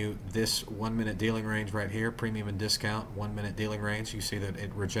showing you this 1 minute dealing range right here, premium and discount 1 minute dealing range. You see that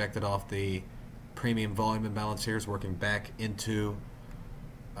it rejected off the premium volume imbalance here, is working back into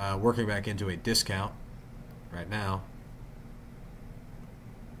a discount right now.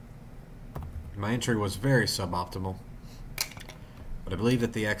 My entry was very suboptimal, but I believe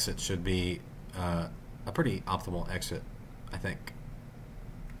that the exit should be a pretty optimal exit, I think.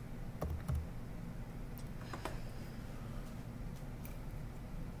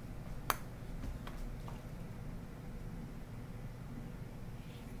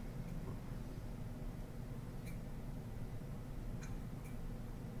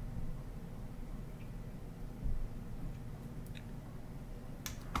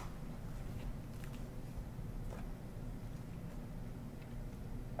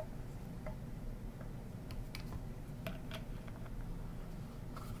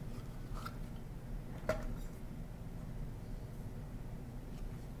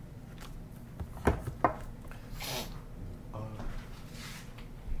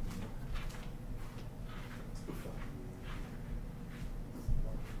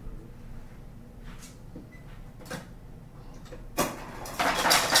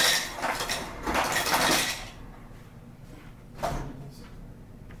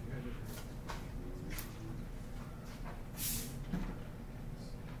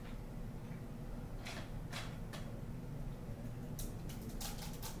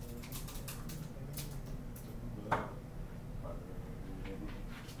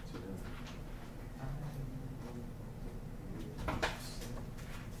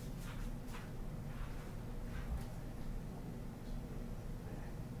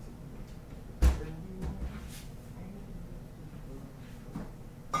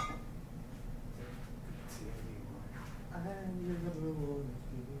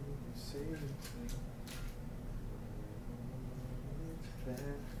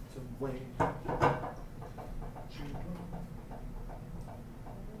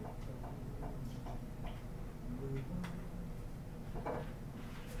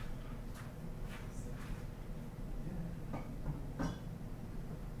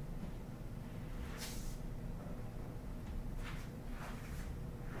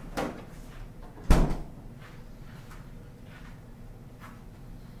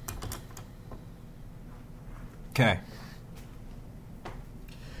 Okay.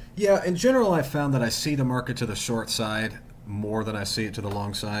 Yeah, in general, I found that I see the market to the short side more than I see it to the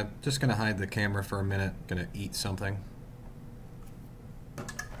long side. Just going to hide the camera for a minute. Going to eat something.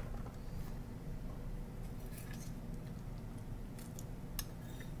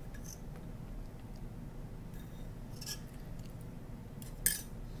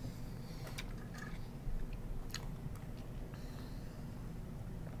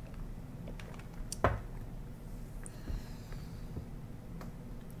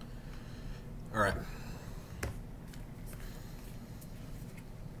 All right.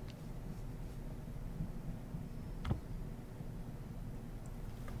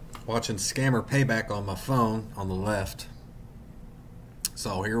 Watching Scammer Payback on my phone on the left.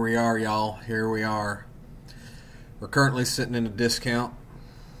 So here we are, y'all. Here we are. We're currently sitting in a discount.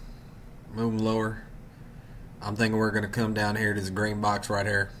 Moving lower. I'm thinking we're going to come down here to this green box right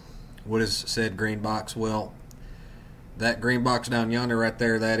here. What is said green box? Well, that green box down yonder right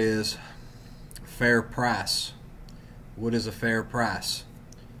there, that is fair price. What is a fair price?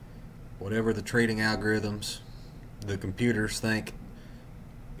 Whatever the trading algorithms, the computers think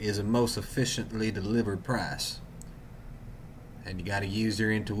is a most efficiently delivered price. And you got to use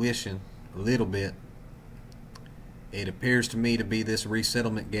your intuition a little bit. It appears to me to be this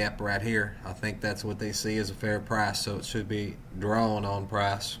resettlement gap right here. I think that's what they see as a fair price, so it should be drawing on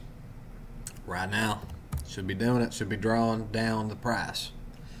price right now. Should be doing it, should be drawing down the price.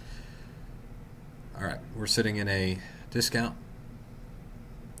 Alright, we're sitting in a discount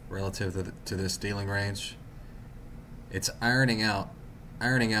relative to this dealing range. It's ironing out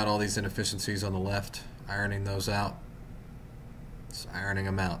all these inefficiencies on the left, ironing those out. It's ironing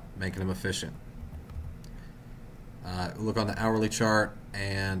them out, making them efficient. Look on the hourly chart,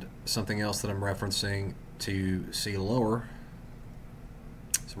 and something else that I'm referencing to see lower.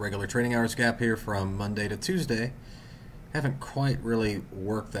 It's a regular trading hours gap here from Monday to Tuesday. Haven't quite really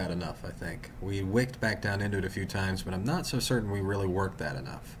worked that enough, I think. We wicked back down into it a few times, but I'm not so certain we really worked that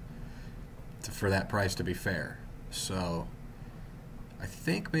enough for that price to be fair. So I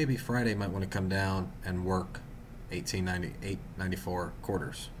think maybe Friday might want to come down and work 18.94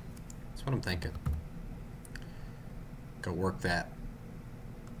 quarters. That's what I'm thinking. Go work that.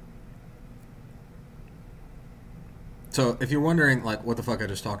 So if you're wondering like what the fuck I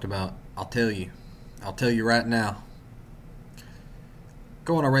just talked about, I'll tell you. I'll tell you right now.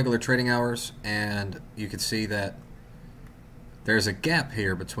 Go on our regular trading hours and you can see that there's a gap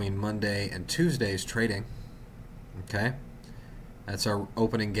here between Monday and Tuesday's trading. Okay? That's our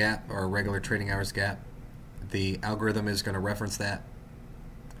opening gap, our regular trading hours gap. The algorithm is going to reference that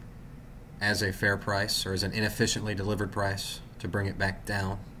as a fair price or as an inefficiently delivered price to bring it back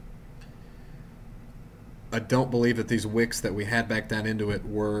down. I don't believe that these wicks that we had back down into it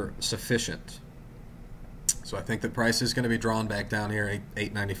were sufficient. So I think the price is going to be drawn back down here,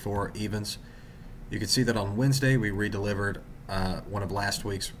 894 evens. You can see that on Wednesday we redelivered one of last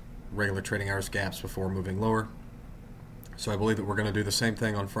week's regular trading hours gaps before moving lower. So I believe that we're going to do the same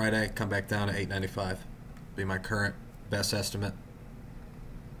thing on Friday, come back down to 895. Be my current best estimate.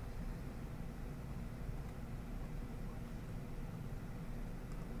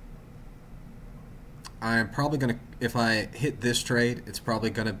 I'm probably going to, if I hit this trade, it's probably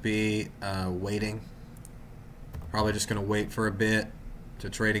going to be waiting. Probably just going to wait for a bit to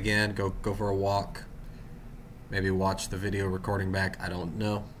trade again, go for a walk, maybe watch the video recording back. I don't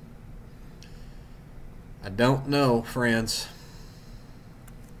know. I don't know, friends.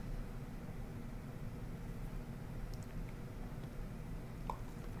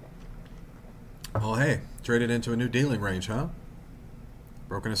 Oh, hey, traded into a new dealing range, huh?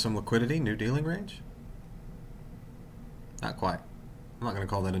 Broken into some liquidity, new dealing range? Not quite. I'm not going to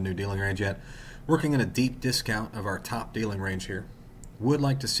call that a new dealing range yet. Working in a deep discount of our top dealing range here. Would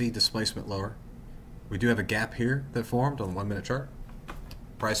like to see displacement lower. We do have a gap here that formed on the 1 minute chart.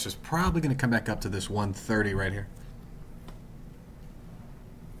 Price is probably going to come back up to this 130 right here.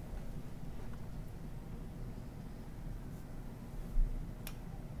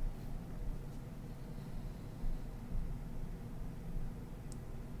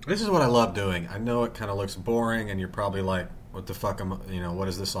 This is what I love doing. I know it kind of looks boring and you're probably like, what the fuck what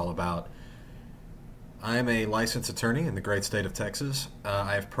is this all about? I am a licensed attorney in the great state of Texas.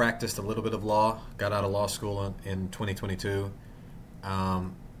 I have practiced a little bit of law, got out of law school in 2022,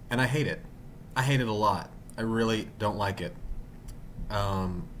 and I hate it. I hate it a lot. I really don't like it. I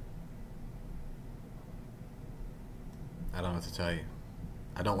don't know what to tell you.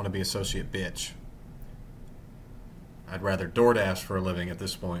 I don't want to be associate bitch. I'd rather DoorDash for a living at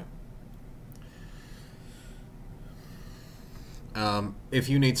this point. If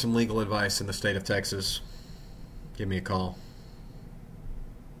you need some legal advice in the state of Texas, give me a call.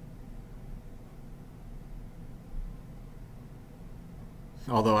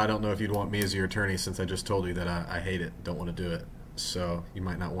 Although I don't know if you'd want me as your attorney, since I just told you that I hate it, don't want to do it. So you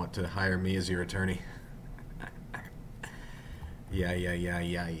might not want to hire me as your attorney. Yeah.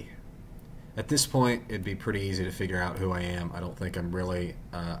 At this point, it'd be pretty easy to figure out who I am. I don't think I'm really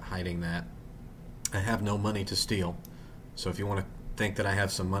hiding that. I have no money to steal. So if you want to think that I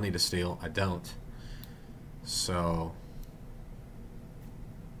have some money to steal, I don't. So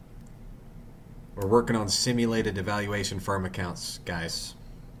we're working on simulated evaluation firm accounts, guys.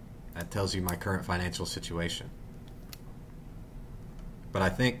 That tells you my current financial situation. But I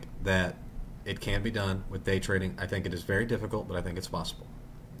think that it can be done with day trading. I think it is very difficult, but I think it's possible.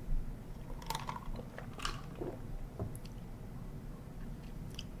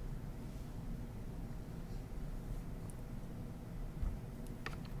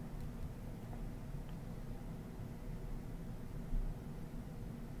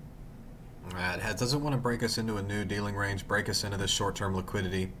 It doesn't want to break us into a new dealing range, break us into this short-term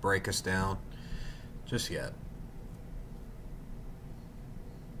liquidity, break us down just yet.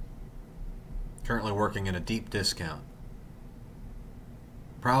 Currently working in a deep discount.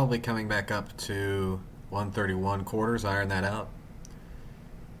 Probably coming back up to 131 quarters, iron that out.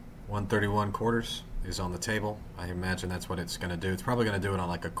 131 quarters is on the table. I imagine that's what it's going to do. It's probably going to do it on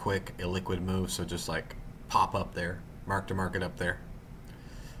like a quick illiquid move, so just like pop up there, mark to market up there.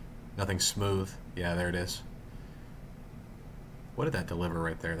 Nothing smooth. Yeah, there it is. What did that deliver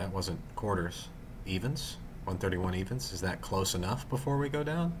right there? That wasn't quarters. Evens? 131 evens? Is that close enough before we go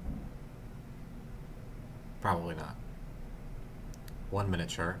down? Probably not. 1 minute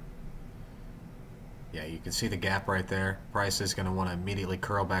chart. Yeah, you can see the gap right there. Price is going to want to immediately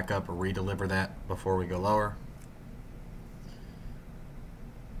curl back up or redeliver that before we go lower.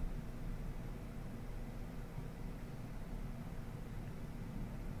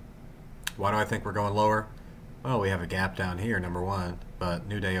 Why do I think we're going lower? Well, we have a gap down here, number one, but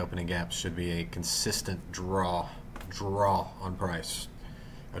new day opening gaps should be a consistent draw on price.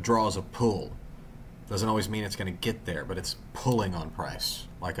 A draw is a pull. Doesn't always mean it's going to get there, but it's pulling on price,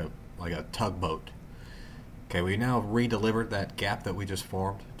 like a tugboat. Okay, we now redelivered that gap that we just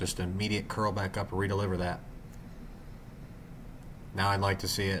formed. Just an immediate curl back up, redeliver that. Now I'd like to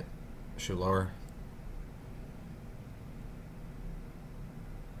see it shoot lower.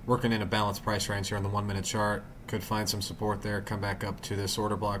 Working in a balanced price range here on the 1 minute chart. Could find some support there, come back up to this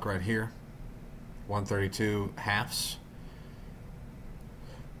order block right here. 132 halves.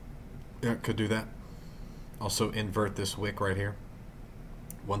 Yeah, could do that. Also invert this wick right here.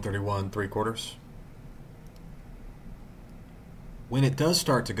 131 3/4. When it does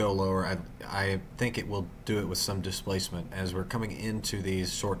start to go lower, I think it will do it with some displacement as we're coming into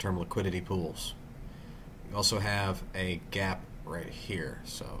these short-term liquidity pools. You also have a gap right here.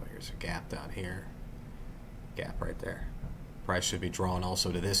 So here's a gap down here. Gap right there. Price should be drawn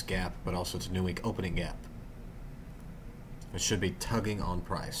also to this gap, but also to new week opening gap. It should be tugging on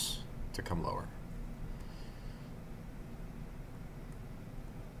price to come lower.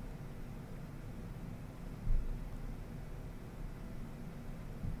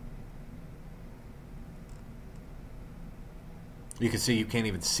 You can see you can't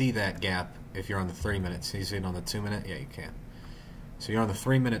even see that gap if you're on the 3 minutes. You see it on the 2 minute? Yeah, you can. So you're on the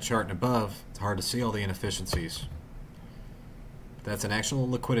 3 minute chart and above. It's hard to see all the inefficiencies. That's an actual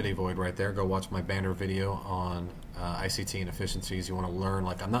liquidity void right there. Go watch my banner video on ICT inefficiencies. You want to learn,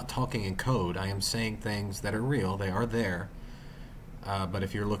 like, I'm not talking in code. I am saying things that are real. They are there. But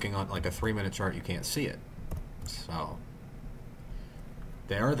if you're looking on like a 3 minute chart, you can't see it. So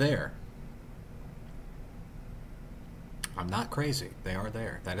they are there. I'm not crazy. They are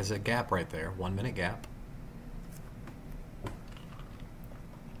there. That is a gap right there. 1 minute gap.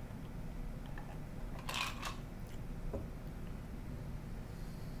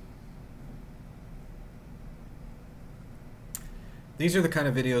 These are the kind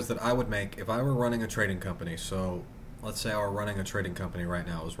of videos that I would make if I were running a trading company. So let's say I were running a trading company right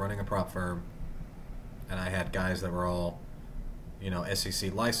now. I was running a prop firm, and I had guys that were all, you know,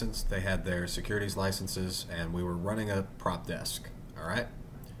 SEC licensed. They had their securities licenses, and we were running a prop desk. All right.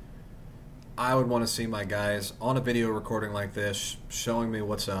 I would want to see my guys on a video recording like this showing me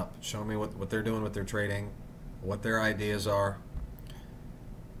what's up, showing me what they're doing with their trading, what their ideas are.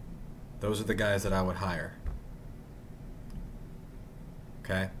 Those are the guys that I would hire.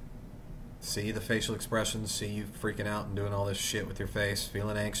 Okay? See the facial expressions, see you freaking out and doing all this shit with your face,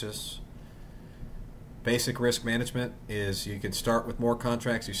 feeling anxious. Basic risk management is you can start with more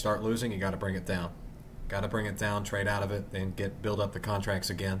contracts, you start losing, you got to bring it down. Got to bring it down, trade out of it, then build up the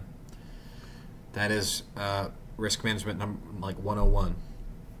contracts again. That is risk management like 101.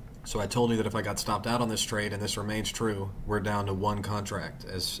 So I told you that if I got stopped out on this trade and this remains true, we're down to one contract.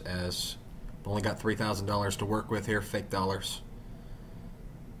 As I've only got $3,000 to work with here, fake dollars.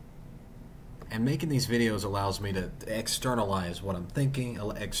 And making these videos allows me to externalize what I'm thinking,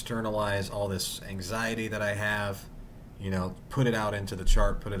 externalize all this anxiety that I have, you know, put it out into the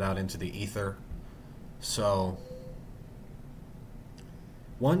chart, put it out into the ether. So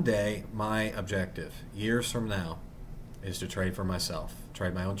one day, my objective, years from now, is to trade for myself.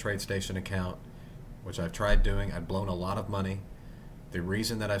 Trade my own TradeStation account, which I've tried doing. I've blown a lot of money. The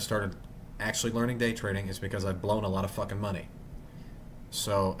reason that I've started actually learning day trading is because I've blown a lot of fucking money.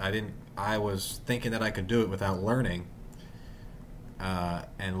 So I was thinking that I could do it without learning,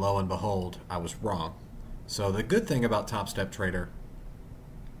 and lo and behold, I was wrong. So the good thing about TOPSTEP Trader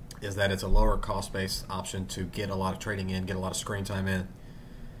is that it's a lower cost-based option to get a lot of trading in, get a lot of screen time in,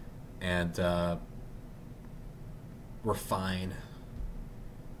 and refine.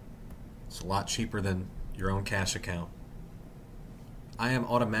 It's a lot cheaper than your own cash account. I am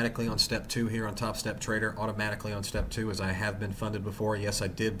automatically on step 2 here on TOPSTEP Trader, automatically on step 2 as I have been funded before. Yes, I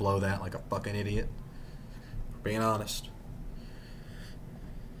did blow that like a fucking idiot, for being honest.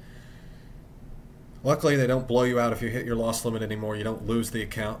 Luckily, they don't blow you out if you hit your loss limit anymore. You don't lose the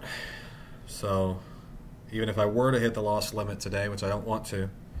account. So even if I were to hit the loss limit today, which I don't want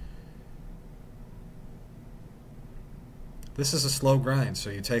to, this is a slow grind. So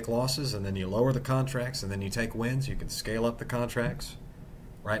you take losses and then you lower the contracts and then you take wins. You can scale up the contracts.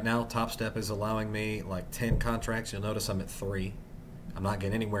 Right now, TOPSTEP is allowing me like 10 contracts. You'll notice I'm at 3. I'm not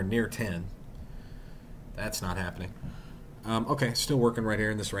getting anywhere near 10. That's not happening. Okay, still working right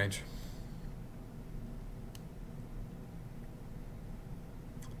here in this range.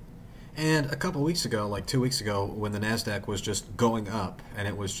 And a couple weeks ago, like 2 weeks ago, when the NASDAQ was just going up, and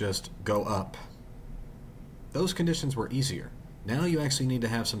it was just go up, those conditions were easier. Now you actually need to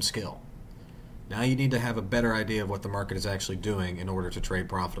have some skill. Now you need to have a better idea of what the market is actually doing in order to trade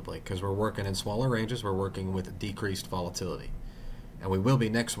profitably, because we're working in smaller ranges, we're working with decreased volatility. And we will be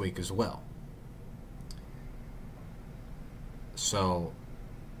next week as well. So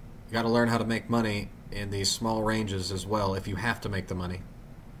you got to learn how to make money in these small ranges as well if you have to make the money.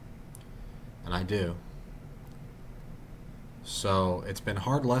 And I do. So it's been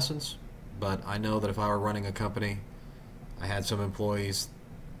hard lessons, but I know that if I were running a company, I had some employees,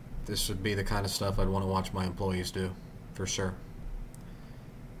 this would be the kind of stuff I'd want to watch my employees do, for sure.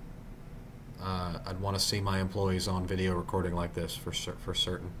 I'd want to see my employees on video recording like this, for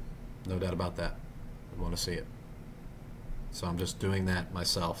certain. No doubt about that. I'd want to see it. So I'm just doing that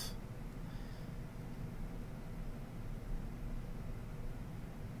myself.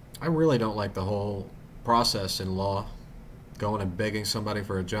 I really don't like the whole process in law. Going and begging somebody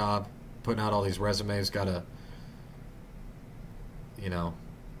for a job, putting out all these resumes, gotta, you know,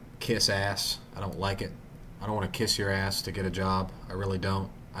 kiss ass. I don't like it. I don't want to kiss your ass to get a job. I really don't.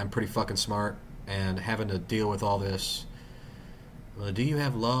 I'm pretty fucking smart, and having to deal with all this. Well, do you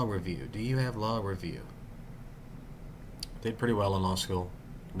have law review? Do you have law review? Did pretty well in law school.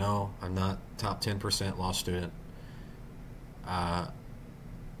 No, I'm not top 10% law student.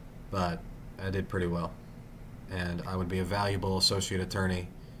 But I did pretty well. And I would be a valuable associate attorney.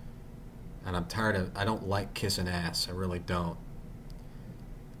 And I'm tired of, I don't like kissing ass. I really don't.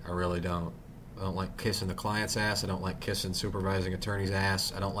 I really don't. I don't like kissing the client's ass. I don't like kissing supervising attorney's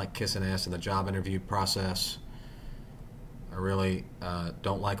ass. I don't like kissing ass in the job interview process. I really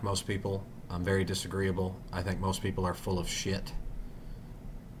don't like most people. I'm very disagreeable. I think most people are full of shit.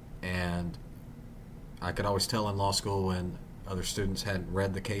 And I could always tell in law school when other students hadn't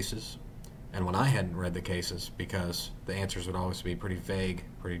read the cases, and when I hadn't read the cases, because the answers would always be pretty vague,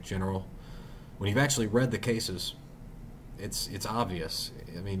 pretty general. When you've actually read the cases, it's obvious.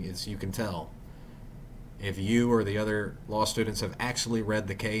 I mean, you can tell. If you or the other law students have actually read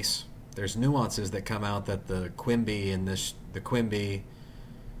the case, there's nuances that come out that the Quimby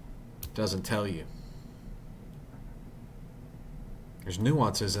doesn't tell you. There's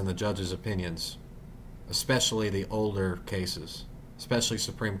nuances in the judge's opinions, especially the older cases, especially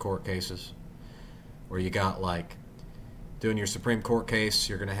Supreme Court cases, where you got like, doing your Supreme Court case,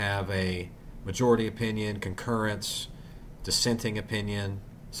 you're going to have a majority opinion, concurrence, dissenting opinion.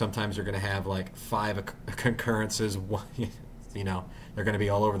 Sometimes you're going to have like 5 concurrences. You know, they're going to be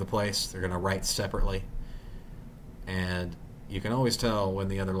all over the place. They're going to write separately. And you can always tell when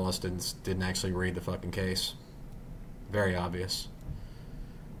the other law students didn't actually read the fucking case. Very obvious.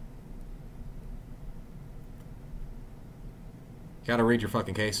 You got to read your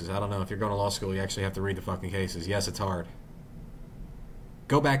fucking cases. I don't know. If you're going to law school, you actually have to read the fucking cases. Yes, it's hard.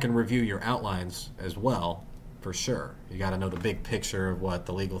 Go back and review your outlines as well, for sure. You got to know the big picture of what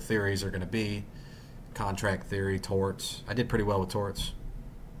the legal theories are going to be. Contract theory, torts. I did pretty well with torts.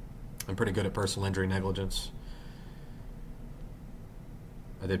 I'm pretty good at personal injury negligence.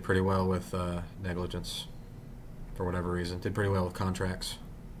 I did pretty well with negligence, for whatever reason. Did pretty well with contracts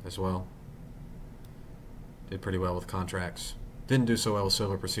as well. Did pretty well with contracts. Didn't do so well with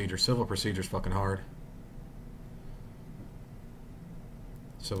civil procedure. Civil procedure's fucking hard.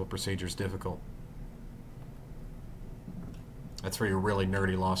 Civil procedure's difficult. That's for your really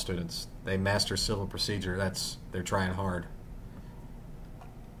nerdy law students. They master civil procedure. They're trying hard.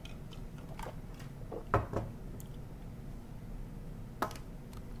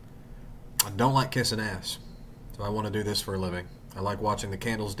 I don't like kissing ass, so I want to do this for a living. I like watching the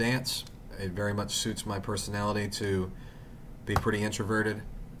candles dance. It very much suits my personality to be pretty introverted.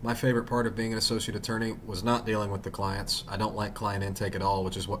 My favorite part of being an associate attorney was not dealing with the clients. I don't like client intake at all,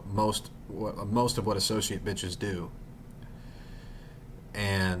 which is what most of what associate bitches do.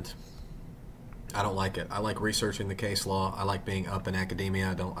 And I don't like it. I like researching the case law. I like being up in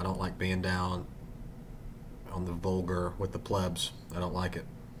academia. I don't like being down on the vulgar with the plebs. I don't like it.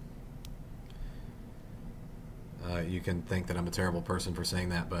 You can think that I'm a terrible person for saying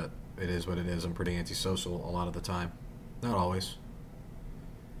that, but it is what it is. I'm pretty antisocial a lot of the time. Not always.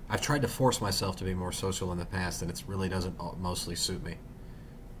 I've tried to force myself to be more social in the past, and it really doesn't mostly suit me.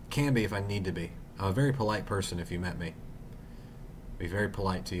 Can be if I need to be. I'm a very polite person if you met me. Be very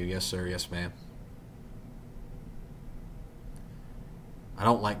polite to you. Yes, sir. Yes, ma'am. I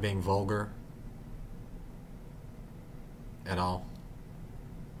don't like being vulgar at all.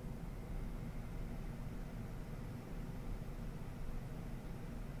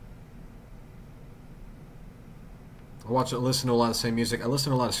 Listen to a lot of the same music. I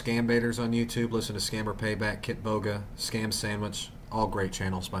listen to a lot of scam baiters on YouTube. Listen to Scammer Payback, Kit Boga, Scam Sandwich. All great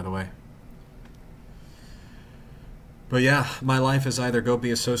channels, by the way. But yeah, my life is either go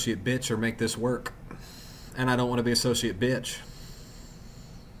be associate bitch or make this work. And I don't want to be associate bitch.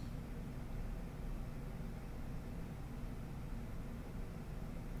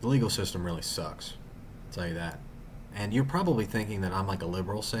 The legal system really sucks. I'll tell you that. And you're probably thinking that I'm like a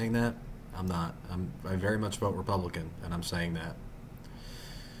liberal saying that. I'm not. I very much vote Republican, and I'm saying that.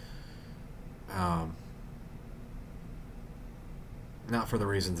 Not for the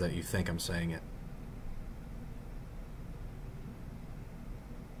reasons that you think I'm saying it.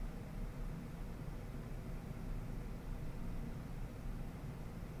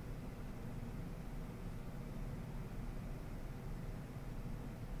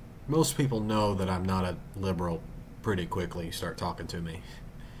 Most people know that I'm not a liberal pretty quickly. You start talking to me.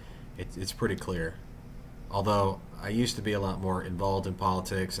 It's pretty clear. Although I used to be a lot more involved in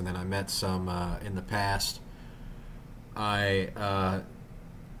politics, and then I met some in the past. When I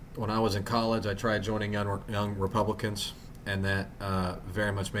was in college, I tried joining young Republicans, and that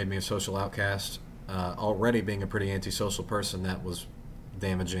very much made me a social outcast. Already being a pretty antisocial person, that was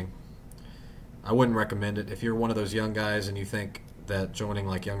damaging. I wouldn't recommend it. If you're one of those young guys and you think that joining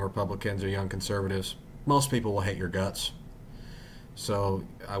like young Republicans or young conservatives, most people will hate your guts. So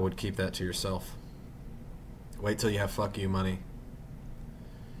I would keep that to yourself. Wait till you have fuck you money.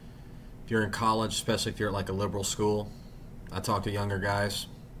 If you're in college, especially if you're at like a liberal school, I talk to younger guys.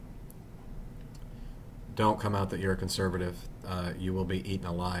 Don't come out that you're a conservative. You will be eaten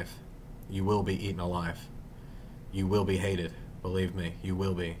alive. You will be eaten alive. You will be hated. Believe me, you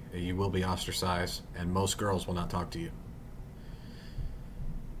will be. You will be ostracized, and most girls will not talk to you.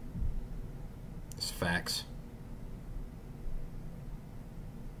 It's facts.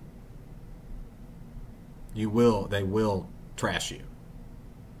 They will trash you.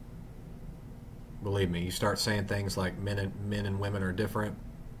 Believe me, you start saying things like men and women are different,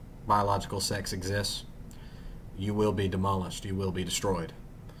 biological sex exists, you will be demolished, you will be destroyed.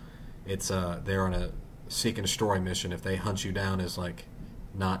 They're on a seek and destroy mission. If they hunt you down as like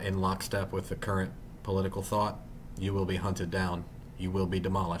not in lockstep with the current political thought, you will be hunted down, you will be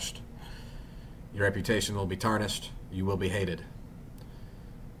demolished. Your reputation will be tarnished, you will be hated.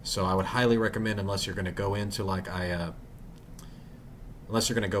 So I would highly recommend, unless you're going to go into like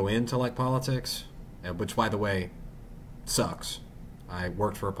politics, which by the way sucks. I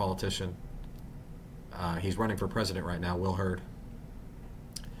worked for a politician He's running for president right now, Will Hurd.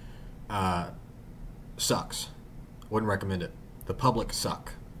 Sucks. Wouldn't recommend it. The public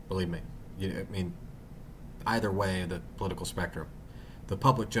suck, believe me. I mean, either way of the political spectrum, the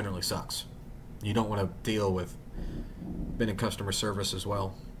public generally sucks. You don't want to deal with, been in customer service as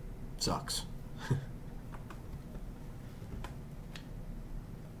well, sucks.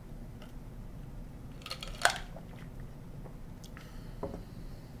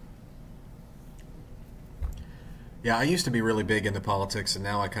 Yeah, I used to be really big into politics, and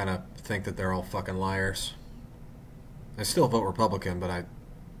now I kind of think that they're all fucking liars. I still vote Republican, but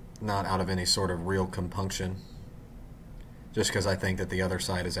not out of any sort of real compunction. Just because I think that the other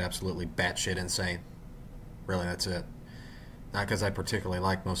side is absolutely batshit insane. Really, that's it. Not because I particularly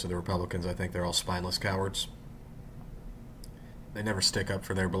like most of the Republicans. I think they're all spineless cowards. They never stick up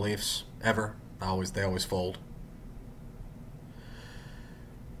for their beliefs, ever. They always fold.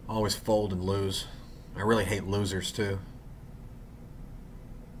 Always fold and lose. I really hate losers, too.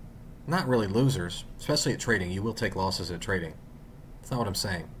 Not really losers, especially at trading. You will take losses at trading. That's not what I'm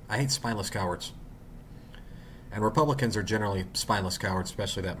saying. I hate spineless cowards. And Republicans are generally spineless cowards,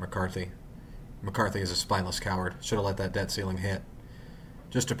 especially that McCarthy. McCarthy is a spineless coward. Should have let that debt ceiling hit.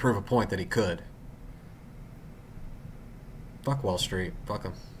 Just to prove a point that he could. Fuck Wall Street. Fuck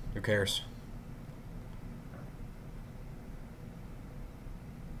them. Who cares?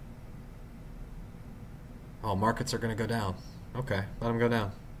 Oh, markets are going to go down. Okay, let them go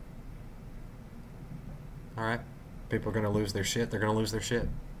down. Alright. People are going to lose their shit. They're going to lose their shit.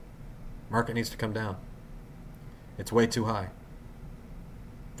 Market needs to come down. It's way too high.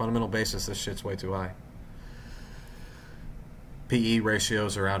 Fundamental basis, this shit's way too high. PE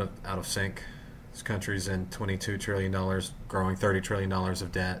ratios are out of sync. This country's in $22 trillion, growing $30 trillion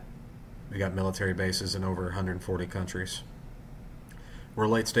of debt. We got military bases in over 140 countries. We're a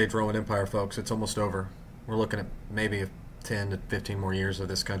late-stage Roman Empire, folks. It's almost over. We're looking at maybe 10 to 15 more years of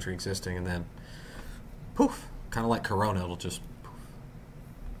this country existing, and then poof, kind of like Corona, it'll just poof.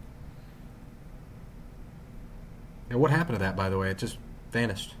 And what happened to that, by the way? It just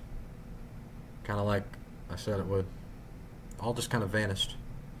vanished. Kind of like I said it would. All just kind of vanished.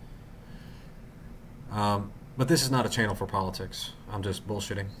 But this is not a channel for politics. I'm just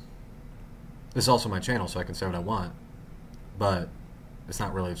bullshitting. This is also my channel, so I can say what I want. But it's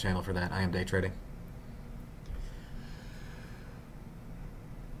not really a channel for that. I am day trading.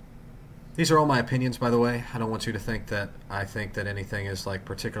 These are all my opinions, by the way. I don't want you to think that I think that anything is like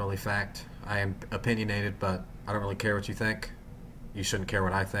particularly fact. I am opinionated, but I don't really care what you think. You shouldn't care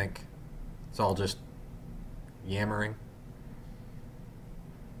what I think. It's all just yammering.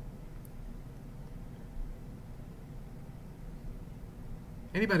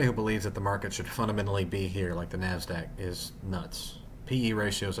 Anybody who believes that the market should fundamentally be here like the NASDAQ is nuts. PE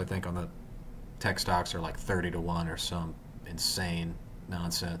ratios, I think, on the tech stocks are like 30 to 1 or some insane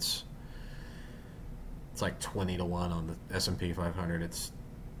nonsense. It's like 20 to 1 on the S&P 500. The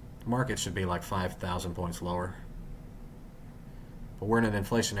market should be like 5,000 points lower. But we're in an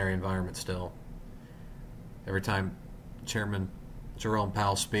inflationary environment still. Every time Chairman Jerome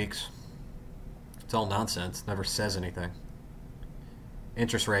Powell speaks, it's all nonsense, never says anything.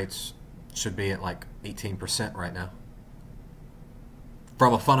 Interest rates should be at like 18% right now.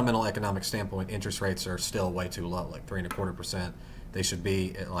 From a fundamental economic standpoint, interest rates are still way too low, like 3.25%. They should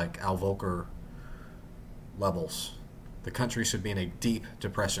be at like Al Volcker levels. The country should be in a deep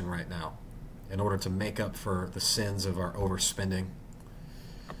depression right now in order to make up for the sins of our overspending.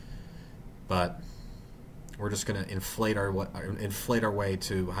 But we're just going to inflate our way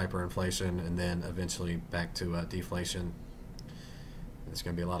to hyperinflation and then eventually back to deflation. There's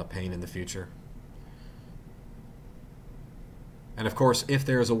going to be a lot of pain in the future. And of course, if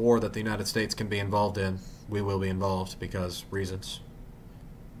there is a war that the United States can be involved in, we will be involved because reasons.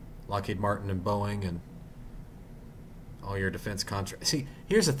 Lockheed Martin and Boeing and all your defense contracts. See,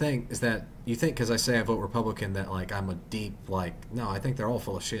 here's the thing, is that you think because I say I vote Republican that like I'm a deep, like, no, I think they're all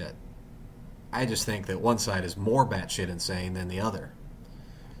full of shit. I just think that one side is more batshit insane than the other.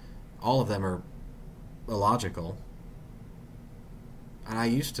 All of them are illogical. And I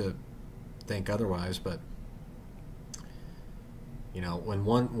used to think otherwise, but you know, when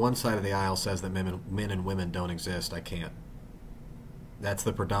one side of the aisle says that men and women don't exist, I can't. That's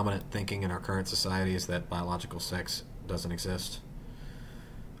the predominant thinking in our current society, is that biological sex doesn't exist.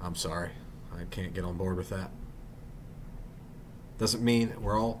 I'm sorry. I can't get on board with that. Doesn't mean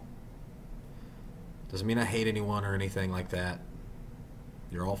doesn't mean I hate anyone or anything like that.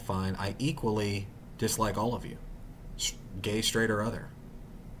 You're all fine. I equally dislike all of you. Gay, straight, or other.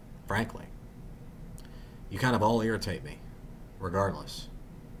 Frankly. You kind of all irritate me. Regardless.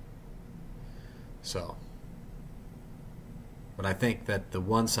 So, but I think that the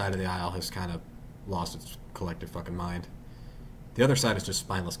one side of the aisle has kind of lost its collective fucking mind. The other side is just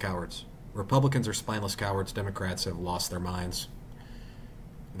spineless cowards. Republicans are spineless cowards. Democrats have lost their minds.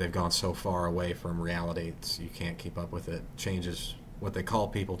 They've gone so far away from reality, you can't keep up with it. Changes, what they call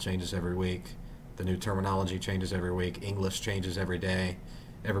people changes every week. The new terminology changes every week. English changes every day.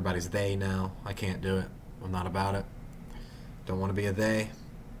 Everybody's they now. I can't do it. I'm not about it. Don't want to be a they.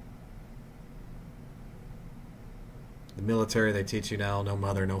 The military, they teach you now, no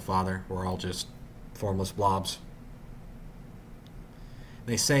mother, no father. We're all just formless blobs.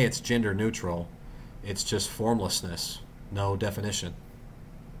 They say it's gender neutral. It's just formlessness, no definition.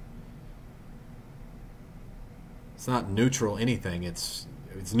 It's not neutral anything. It's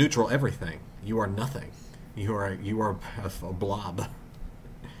neutral everything. You are nothing. You are a blob.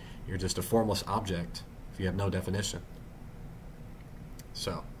 You're just a formless object if you have no definition.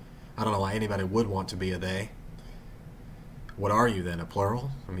 So, I don't know why anybody would want to be a they. What are you then, a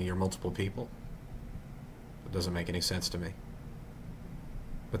plural? I mean, you're multiple people? It doesn't make any sense to me.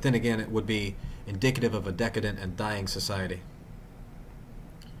 But then again, it would be indicative of a decadent and dying society.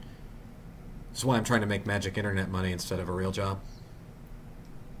 That's why I'm trying to make magic internet money instead of a real job.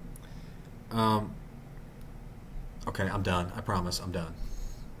 Okay, I'm done. I promise, I'm done.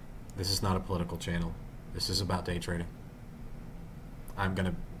 This is not a political channel. This is about day trading. I'm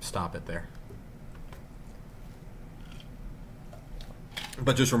going to stop it there.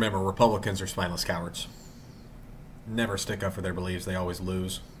 But just remember, Republicans are spineless cowards. Never stick up for their beliefs. They always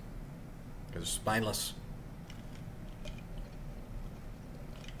lose. Because they're spineless.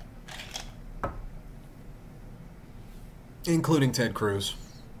 Including Ted Cruz.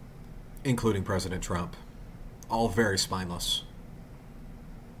 Including President Trump. All very spineless.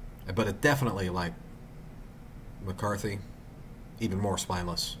 But it definitely, like McCarthy, even more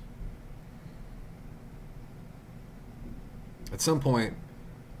spineless. At some point,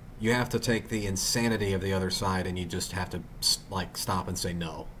 you have to take the insanity of the other side and you just have to, like, stop and say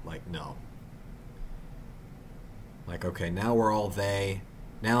no. Like, no. Like, okay, now we're all they.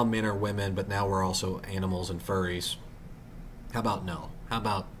 Now men are women, but now we're also animals and furries. How about no? How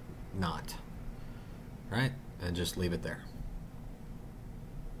about not? Right? And just leave it there.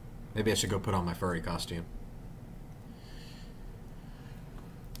 Maybe I should go put on my furry costume.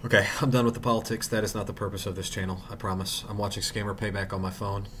 Okay, I'm done with the politics. That is not the purpose of this channel, I promise. I'm watching Scammer Payback on my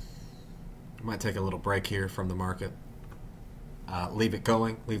phone. I might take a little break here from the market. Leave it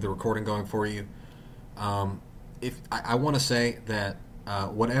going. Leave the recording going for you. If I want to say that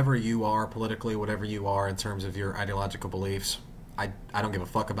whatever you are politically, whatever you are in terms of your ideological beliefs, I don't give a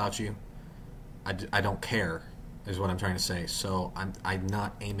fuck about you. I don't care, is what I'm trying to say. So I'm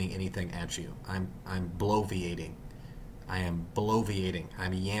not aiming anything at you. I'm bloviating. I am bloviating.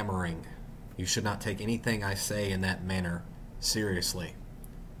 I'm yammering. You should not take anything I say in that manner seriously,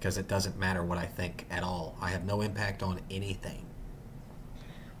 because it doesn't matter what I think at all. I have no impact on anything.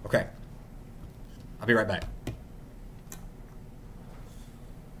 Okay. I'll be right back.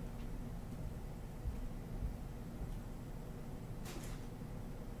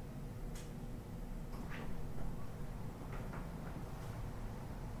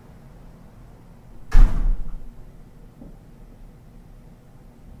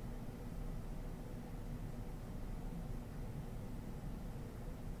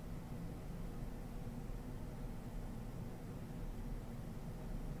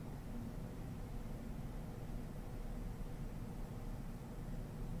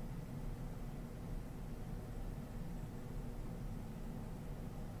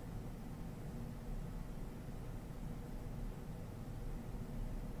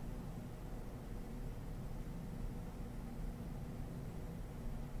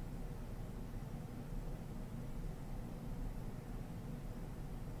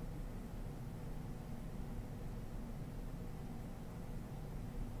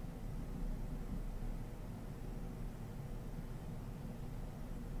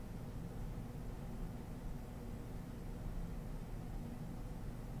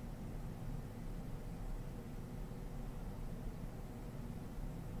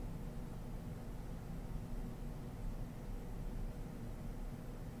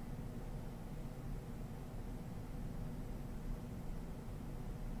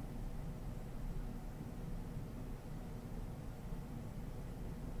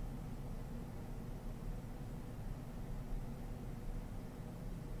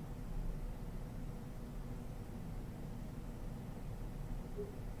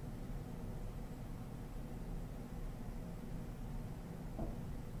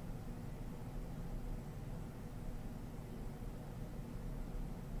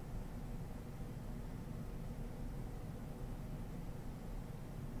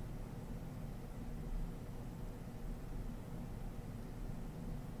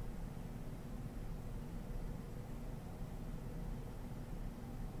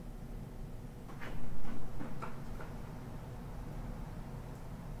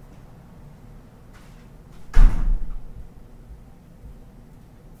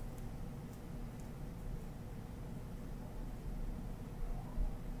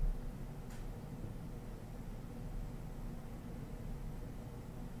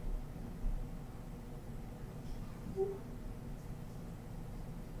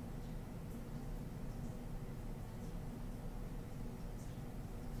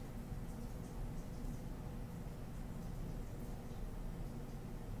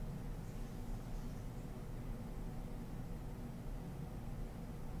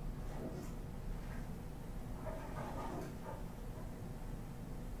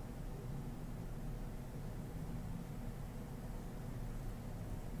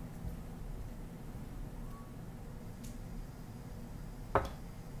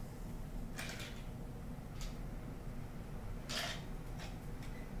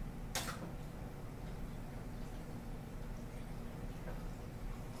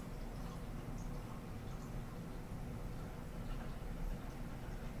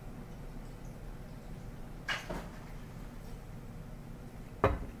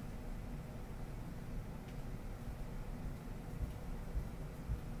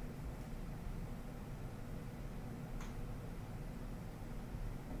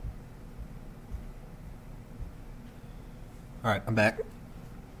 All right, I'm back.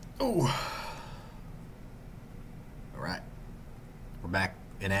 Oh, all right, we're back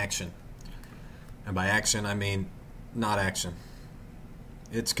in action. And by action, I mean not action.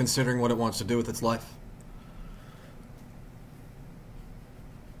 It's considering what it wants to do with its life.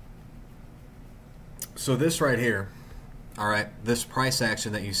 So this right here, all right, this price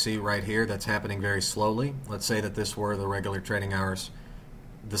action that you see right here that's happening very slowly, let's say that this were the regular trading hours,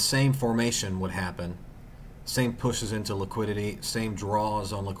 the same formation would happen. Same pushes into liquidity, same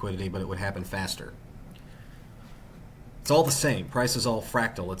draws on liquidity, but it would happen faster. It's all the same. Price is all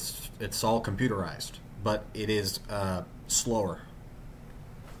fractal. It's all computerized, but it is slower.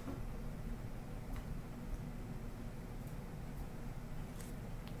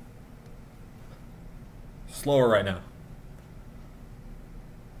 Slower right now.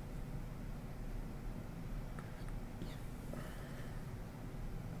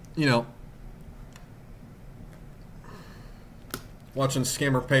 You know, watching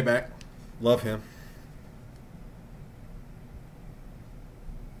Scammer Payback. Love him.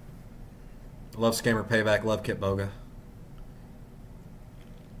 Love Scammer Payback. Love Kit Boga.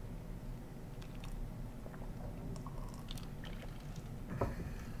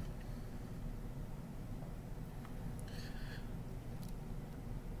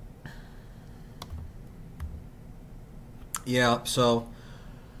 Yeah, so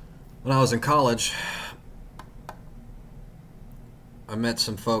when I was in college, I met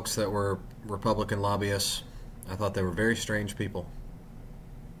some folks that were Republican lobbyists. I thought they were very strange people.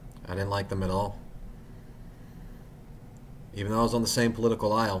 I didn't like them at all. Even though I was on the same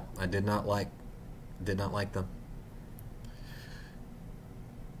political aisle, I did not like them.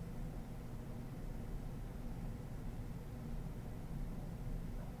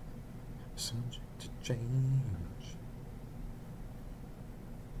 Subject to change.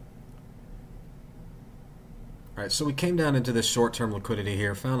 All right, so we came down into this short-term liquidity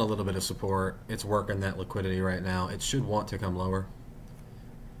here, found a little bit of support. It's working that liquidity right now. It should want to come lower.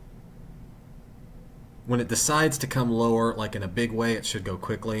 When it decides to come lower, like in a big way, it should go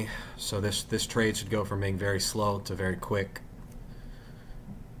quickly. So this trade should go from being very slow to very quick.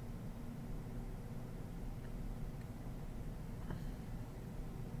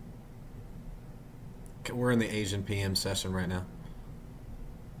 Okay, we're in the Asian PM session right now.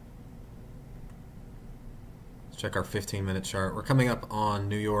 Let's check our 15-minute chart. We're coming up on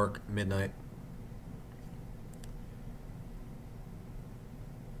New York midnight.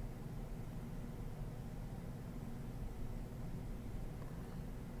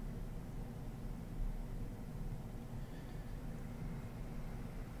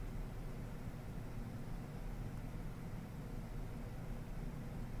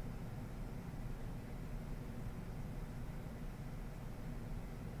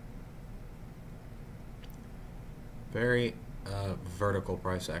 Very vertical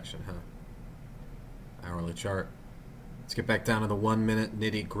price action, huh? Hourly chart. Let's get back down to the 1 minute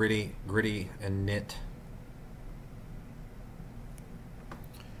nitty gritty and knit.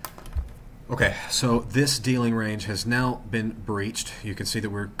 Okay, so this dealing range has now been breached. You can see that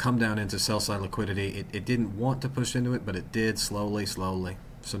we're come down into sell side liquidity. It didn't want to push into it, but it did slowly.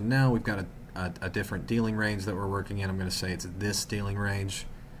 So now we've got a different dealing range that we're working in. I'm going to say it's this dealing range.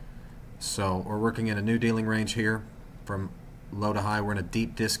 So we're working in a new dealing range here from low to high. We're in a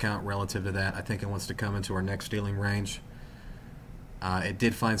deep discount relative to that. I think it wants to come into our next dealing range. It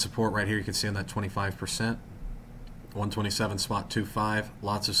did find support right here. You can see on that 25%. 127.25.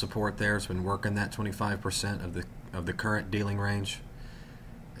 Lots of support there. It's been working that 25% of the current dealing range.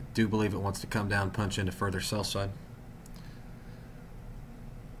 I do believe it wants to come down, punch into further sell side.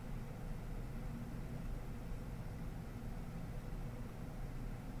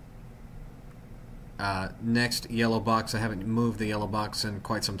 Next yellow box. I haven't moved the yellow box in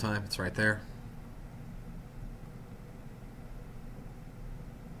quite some time. It's right there.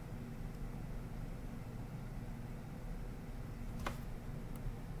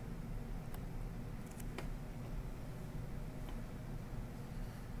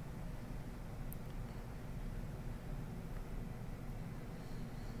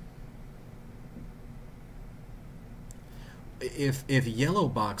 If yellow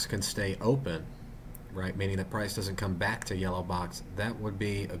box can stay open, right, meaning the price doesn't come back to yellow box, that would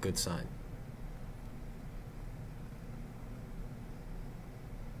be a good sign.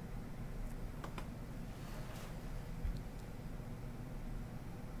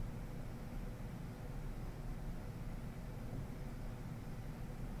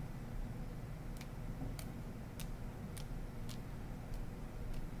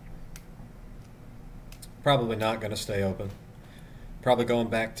 Probably not going to stay open. Probably going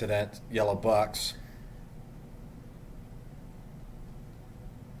back to that yellow box.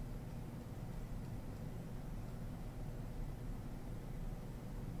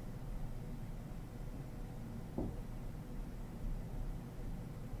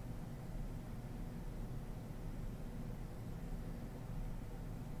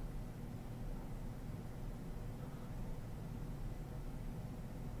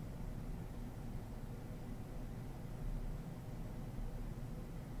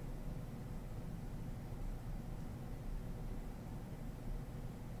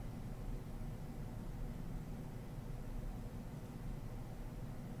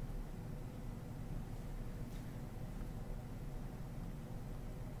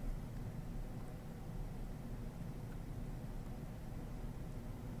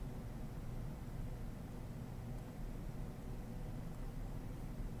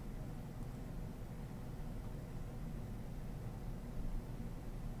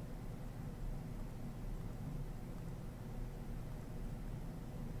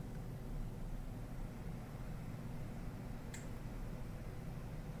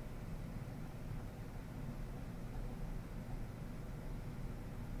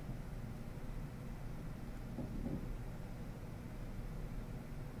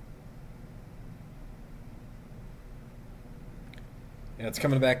 Yeah, it's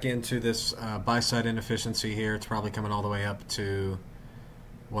coming back into this buy side inefficiency here. It's probably coming all the way up to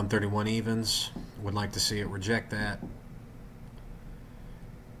 131 evens. Would like to see it reject that.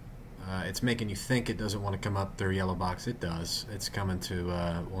 It's making you think it doesn't want to come up through yellow box. It does. It's coming to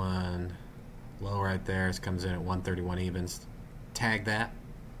one low right there. It comes in at 131 evens. Tag that.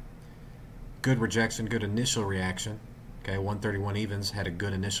 Good rejection, good initial reaction. Okay, 131 evens had a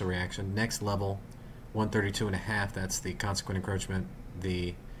good initial reaction. Next level, 132.5. That's the consequent encroachment.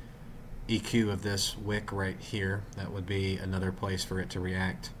 The EQ of this wick right here. That would be another place for it to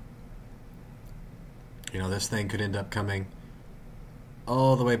react. You know, this thing could end up coming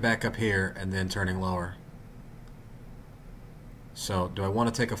all the way back up here and then turning lower. So do I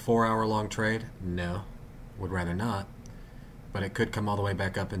want to take a 4-hour long trade? No, would rather not, but it could come all the way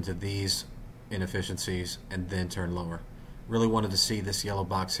back up into these inefficiencies and then turn lower. Really wanted to see this yellow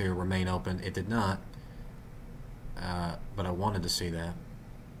box here remain open. It did not, but I wanted to see that.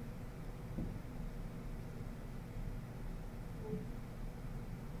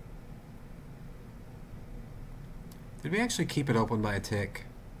 Did we actually keep it open by a tick?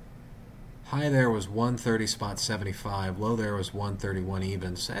 High there was 130.75. Low there was 131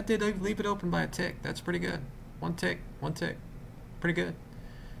 evens. That did leave it open by a tick. That's pretty good. One tick. Pretty good.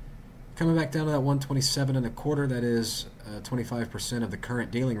 Coming back down to that 127.25. That is 25% of the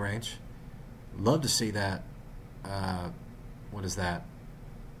current dealing range. Love to see that. What is that?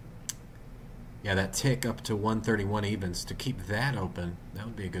 Yeah, that tick up to 131 evens. To keep that open, that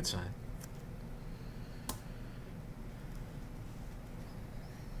would be a good sign.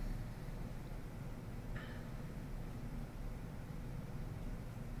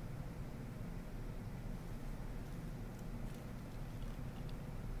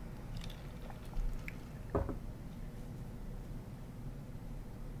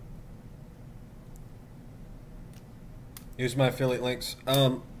 Use my affiliate links.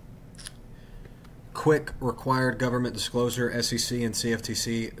 Quick required government disclosure, SEC and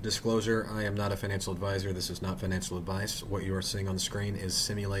CFTC disclosure. I am not a financial advisor. This is not financial advice. What you are seeing on the screen is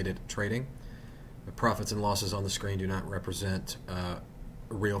simulated trading. The profits and losses on the screen do not represent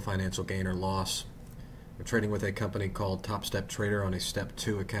real financial gain or loss. We're trading with a company called TOPSTEP Trader on a Step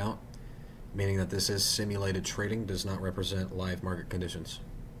 2 account, meaning that this is simulated trading, does not represent live market conditions.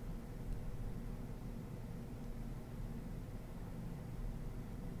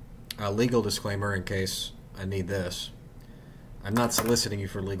 A legal disclaimer in case I need this. I'm not soliciting you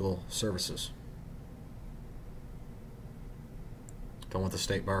for legal services. Don't want the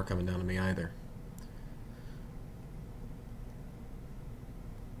state bar coming down to me either.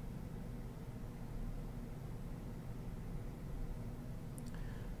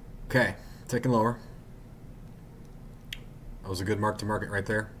 Okay, taking lower. That was a good mark to market right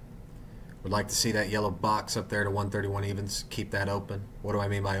there. Would like to see that yellow box up there to 131 evens. Keep that open. What do I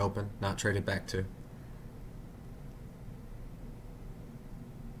mean by open? Not traded back to.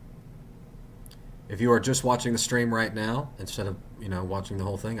 If you are just watching the stream right now, instead of watching the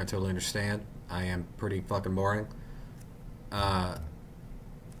whole thing, I totally understand. I am pretty fucking boring. Why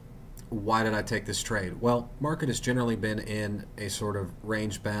did I take this trade? Well, market has generally been in a sort of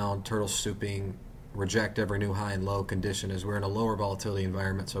range-bound, turtle stooping, reject every new high and low condition, as we're in a lower volatility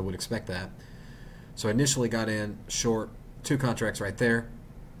environment, so I would expect that. So I initially got in short 2 contracts right there,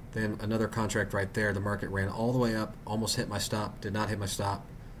 then another contract right there. The market ran all the way up, almost hit my stop, did not hit my stop.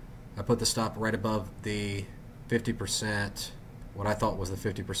 I put the stop right above the 50%, what I thought was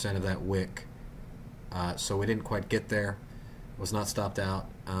the 50% of that wick. So we didn't quite get there, was not stopped out.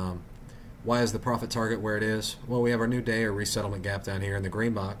 Why is the profit target where it is? Well, we have our new day or resettlement gap down here in the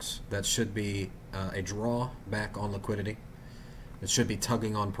green box. That should be a draw back on liquidity. It should be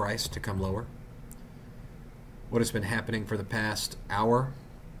tugging on price to come lower. What has been happening for the past hour?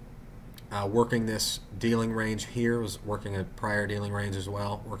 Working this dealing range here, was working a prior dealing range as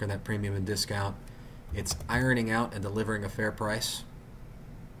well, working that premium and discount. It's ironing out and delivering a fair price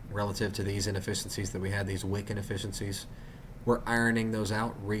relative to these inefficiencies that we had, these wick inefficiencies. We're ironing those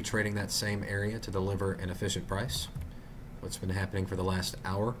out, retrading that same area to deliver an efficient price. What's been happening for the last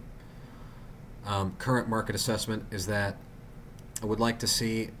hour. Current market assessment is that I would like to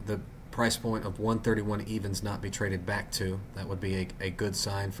see the price point of 131 evens not be traded back to. That would be a good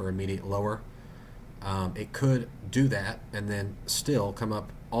sign for immediate lower. It could do that and then still come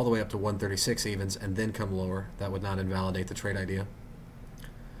up all the way up to 136 evens and then come lower. That would not invalidate the trade idea.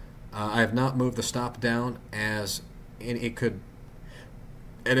 I have not moved the stop down, as it could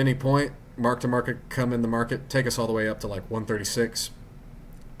at any point mark to market come in the market, take us all the way up to like 136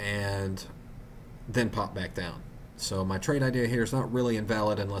 and then pop back down. So my trade idea here is not really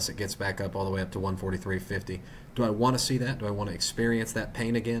invalid unless it gets back up all the way up to 143.50. Do I want to see that? Do I want to experience that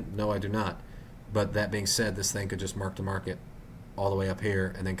pain again? No, I do not. But that being said, this thing could just mark to market all the way up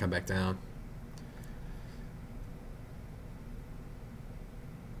here and then come back down.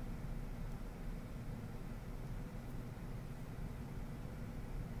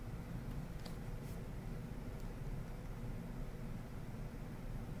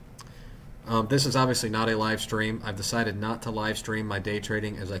 This is obviously not a live stream. I've decided not to live stream my day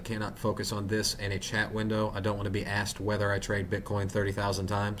trading as I cannot focus on this in a chat window. I don't want to be asked whether I trade Bitcoin 30,000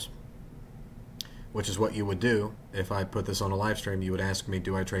 times, which is what you would do if I put this on a live stream. You would ask me,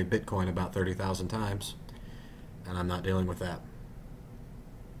 do I trade Bitcoin about 30,000 times? And I'm not dealing with that.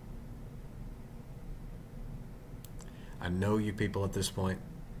 I know you people at this point.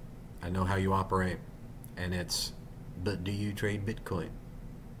 I know how you operate. And it's, but do you trade Bitcoin?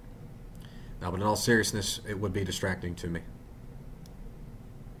 Now, but in all seriousness, it would be distracting to me.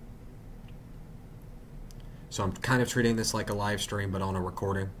 So I'm kind of treating this like a live stream, but on a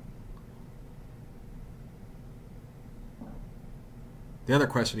recording. The other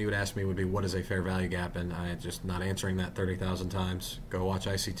question you would ask me would be, what is a fair value gap? And I'm just not answering that 30,000 times. Go watch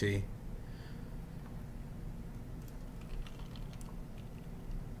ICT.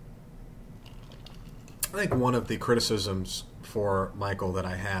 I think one of the criticisms for Michael that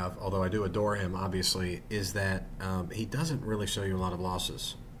I have, although I do adore him, obviously, is that he doesn't really show you a lot of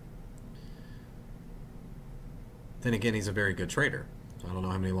losses. Then again, he's a very good trader. I don't know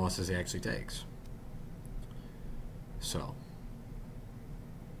how many losses he actually takes. So.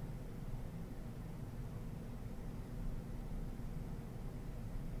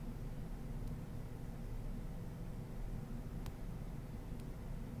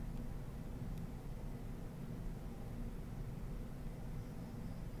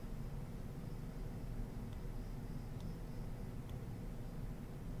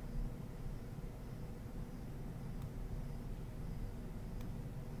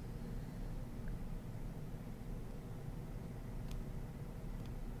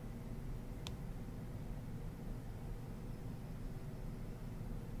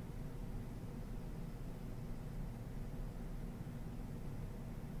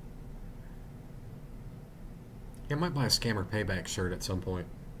 I might buy a Scammer Payback shirt at some point.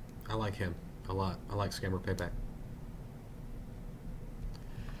 I like him a lot. I like Scammer Payback.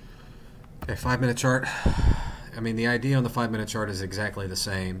 Okay, 5-minute chart. I mean, the idea on the 5-minute chart is exactly the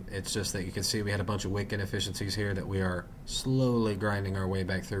same. It's just that you can see we had a bunch of wick inefficiencies here that we are slowly grinding our way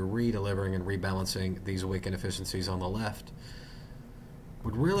back through, re-delivering and rebalancing these wick inefficiencies on the left.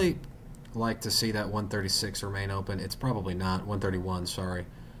 Would really like to see that 136 remain open. It's probably not. 131, sorry.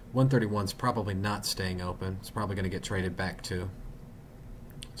 131 is probably not staying open. It's probably going to get traded back to.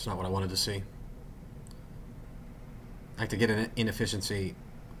 It's not what I wanted to see. I like to get an inefficiency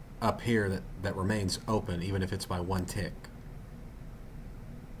up here that remains open, even if it's by one tick.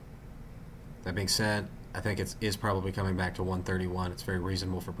 That being said, I think it is probably coming back to 131. It's very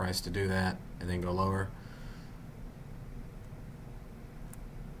reasonable for price to do that and then go lower.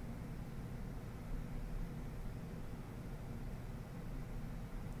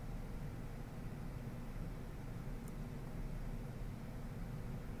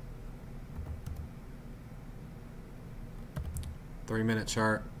 Three-minute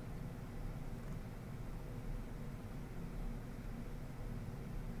chart.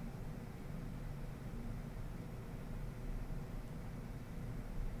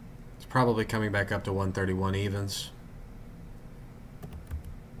 It's probably coming back up to 131 evens.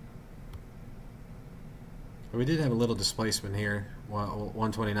 We did have a little displacement here.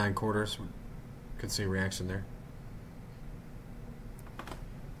 129 quarters. Could see reaction there.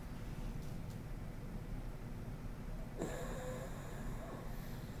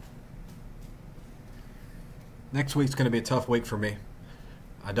 Next week's going to be a tough week for me.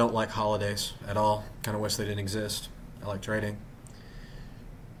 I don't like holidays at all. Kind of wish they didn't exist. I like trading.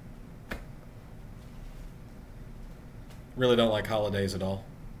 Really don't like holidays at all.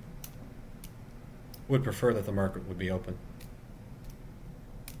 Would prefer that the market would be open.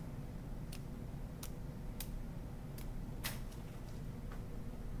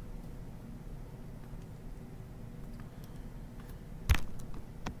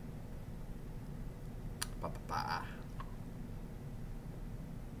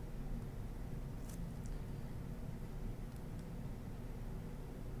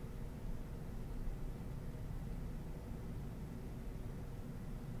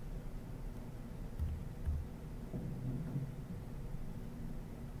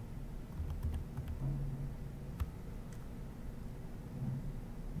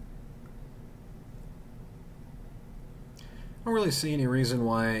 I don't really see any reason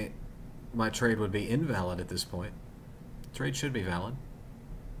why my trade would be invalid at this point. Trade should be valid.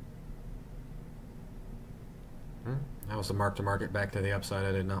 That was the mark-to-market back to the upside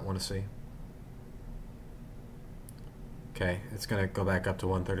I did not want to see. Okay, it's going to go back up to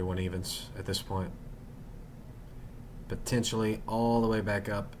 131 evens at this point. Potentially all the way back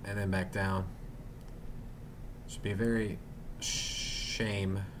up and then back down. Should be a very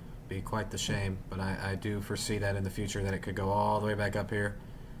shame, be quite the shame, but I do foresee that in the future that it could go all the way back up here,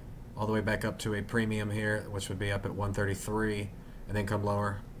 all the way back up to a premium here, which would be up at 133, and then come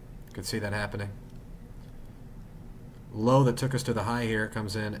lower. Could see that happening. Low that took us to the high here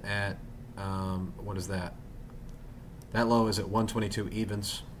comes in at, what is that? That low is at 122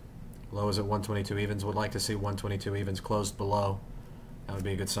 evens. Low is at 122 evens. Would like to see 122 evens closed below. That would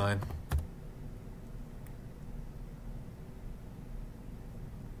be a good sign.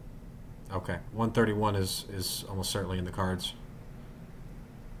 Okay, 131 is almost certainly in the cards.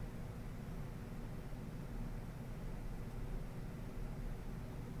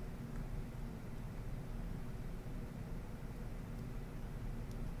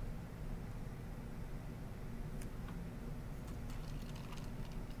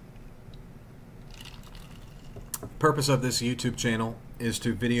 The purpose of this YouTube channel is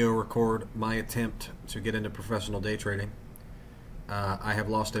to video record my attempt to get into professional day trading. I have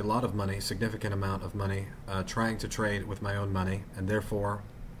lost a lot of money, significant amount of money, trying to trade with my own money, and therefore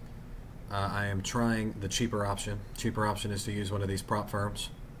I am trying the cheaper option. Cheaper option is to use one of these prop firms.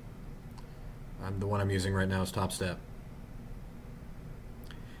 The one I'm using right now is TOPSTEP.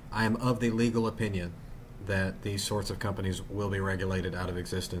 I am of the legal opinion that these sorts of companies will be regulated out of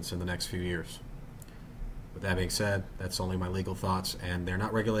existence in the next few years. With that being said, that's only my legal thoughts, and they're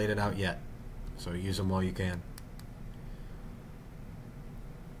not regulated out yet, so use them while you can.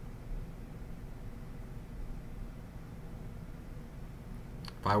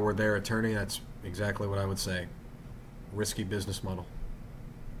 If I were their attorney, that's exactly what I would say. Risky business model.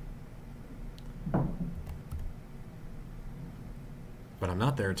 But I'm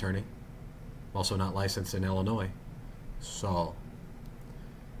not their attorney. I'm also not licensed in Illinois. So,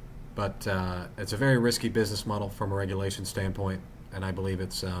 but it's a very risky business model from a regulation standpoint, and I believe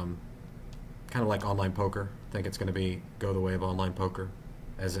it's kind of like online poker. I think it's going to go the way of online poker,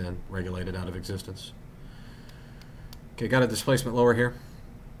 as in regulated out of existence. Okay, got a displacement lower here.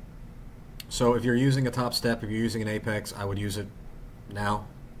 So if you're using a TOPSTEP, if you're using an Apex, I would use it now.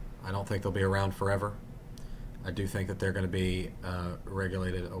 I don't think they'll be around forever. I do think that they're going to be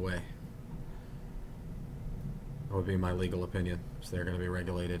regulated away. That would be my legal opinion. So they're going to be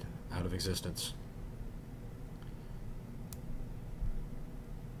regulated out of existence.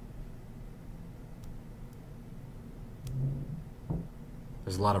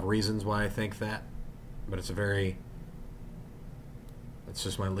 There's a lot of reasons why I think that, but it's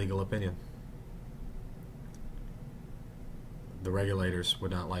just my legal opinion. The regulators would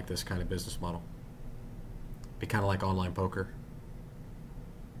not like this kind of business model. Be kind of like online poker.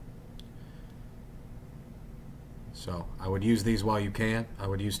 So I would use these while you can. I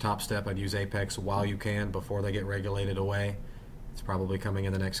would use TOPSTEP, I'd use Apex while you can before they get regulated away. It's probably coming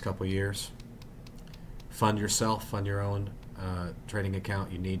in the next couple of years. Fund yourself, fund your own trading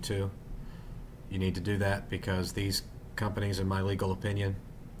account. You need to. You need to do that because these companies, in my legal opinion,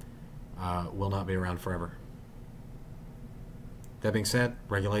 will not be around forever. That being said,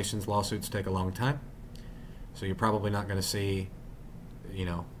 regulations, lawsuits take a long time. So you're probably not going to see, you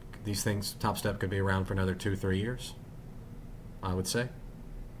know, these things. TOPSTEP could be around for another 2-3 years, I would say.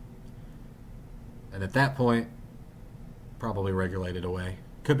 And at that point, probably regulated away.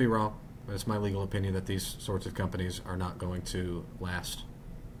 Could be wrong, but it's my legal opinion that these sorts of companies are not going to last.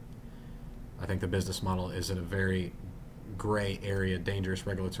 I think the business model is in a very gray area, dangerous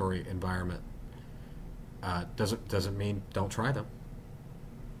regulatory environment. Doesn't mean don't try them.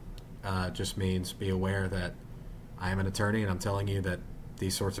 Just means be aware that I am an attorney and I'm telling you that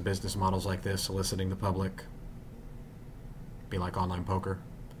these sorts of business models like this, soliciting the public, be like online poker.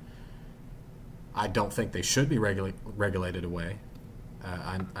 I don't think they should be regulated away.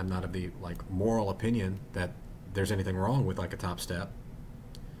 I'm not of the moral opinion that there's anything wrong with like a TOPSTEP.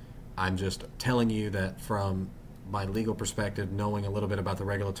 I'm just telling you that from my legal perspective, knowing a little bit about the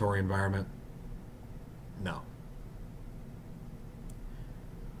regulatory environment, no.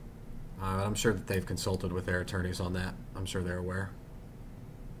 I'm sure that they've consulted with their attorneys on that. I'm sure they're aware.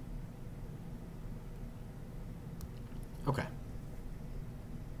 Okay.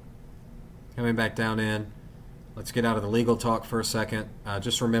 Coming back down in, let's get out of the legal talk for a second.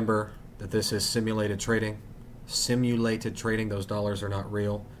 Just remember that this is simulated trading. Simulated trading, those dollars are not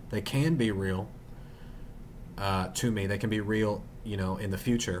real. They can be real to me. They can be real, you know, in the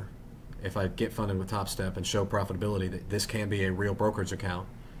future. if I get funded with TOPSTEP and show profitability, that this can be a real brokerage account,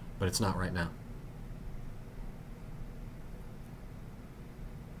 but it's not right now.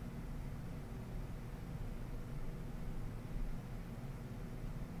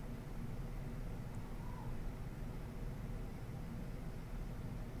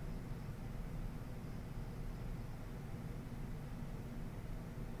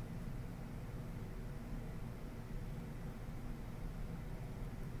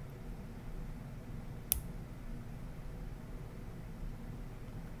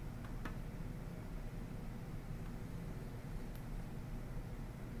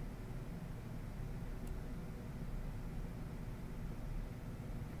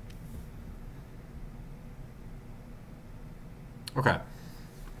 Okay.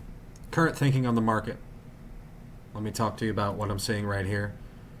 Current thinking on the market. Let me talk to you about what I'm seeing right here.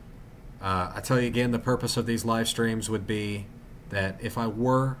 I tell you again, the purpose of these live streams would be that if I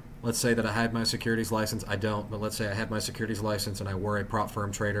were, let's say that I had my securities license, I don't, but let's say I had my securities license and I were a prop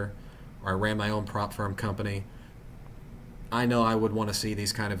firm trader, or I ran my own prop firm company, I know I would want to see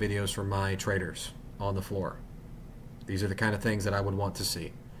these kind of videos from my traders on the floor. These are the kind of things that I would want to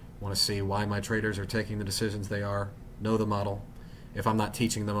see. Want to see why my traders are taking the decisions they are, know the model. If I'm not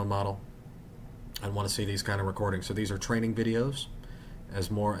teaching them a model, I want to see these kind of recordings. So these are training videos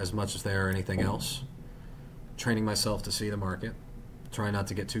as much as they are anything else. Training myself to see the market. Try not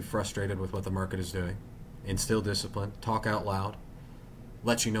to get too frustrated with what the market is doing. Instill discipline. Talk out loud.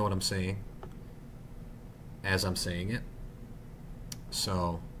 Let you know what I'm saying as I'm saying it.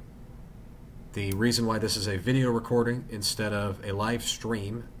 So the reason why this is a video recording instead of a live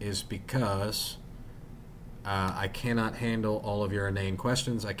stream is because I cannot handle all of your inane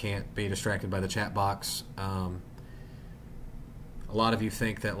questions. I can't be distracted by the chat box. A lot of you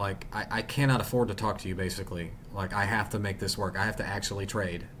think that, like, I cannot afford to talk to you, basically. Like, I have to make this work. I have to actually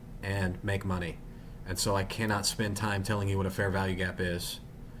trade and make money. And so I cannot spend time telling you what a fair value gap is.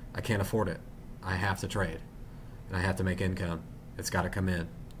 I can't afford it. I have to trade. And I have to make income. It's got to come in.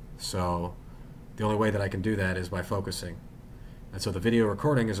 So the only way that I can do that is by focusing. And so the video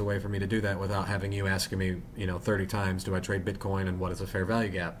recording is a way for me to do that without having you asking me, 30 times, do I trade Bitcoin and what is a fair value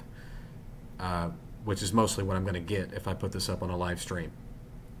gap? Which is mostly what I'm going to get if I put this up on a live stream.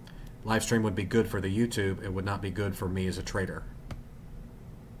 Live stream would be good for the YouTube. It would not be good for me as a trader.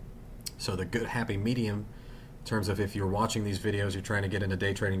 So the good happy medium, in terms of if you're watching these videos, you're trying to get into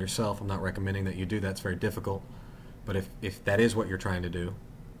day trading yourself, I'm not recommending that you do that. It's very difficult. But if that is what you're trying to do,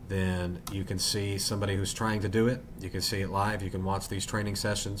 then you can see somebody who's trying to do it. You can see it live. You can watch these training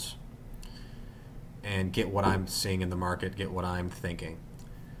sessions and get what I'm seeing in the market, get what I'm thinking.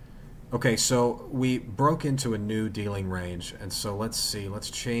 Okay, so we broke into a new dealing range, and so let's see. Let's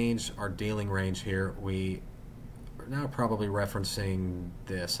change our dealing range here. We are now probably referencing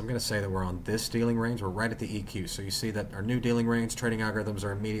this. I'm going to say that we're on this dealing range. We're right at the EQ. So you see that our new dealing range trading algorithms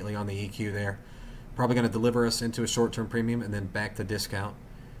are immediately on the EQ there. Probably going to deliver us into a short-term premium and then back to discount.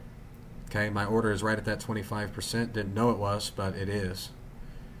 Okay, my order is right at that 25%. Didn't know it was, but it is.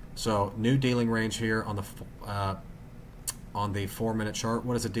 So new dealing range here on the 4-minute chart.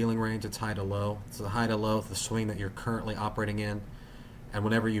 What is a dealing range? It's high to low. It's the high to low, the swing that you're currently operating in. And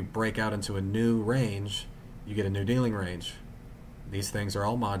whenever you break out into a new range, you get a new dealing range. These things are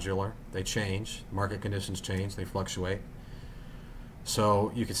all modular. They change. Market conditions change. They fluctuate.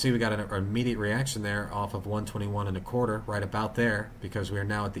 So you can see we got an immediate reaction there off of 121.25, right about there, because we are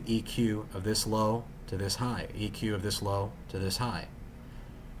now at the EQ of this low to this high, EQ of this low to this high.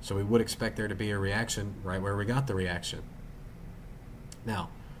 So we would expect there to be a reaction right where we got the reaction.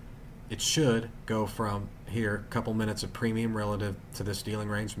 Now, it should go from here, a couple minutes of premium relative to this dealing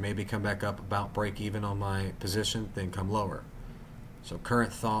range, maybe come back up about break even on my position, then come lower. So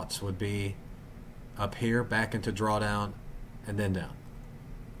current thoughts would be up here, back into drawdown, and then down.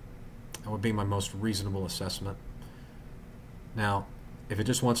 That would be my most reasonable assessment. Now, if it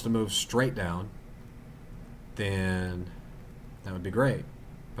just wants to move straight down, then that would be great,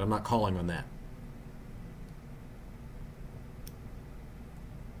 but I'm not calling on that.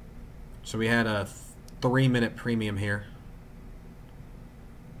 So we had a 3-minute premium here.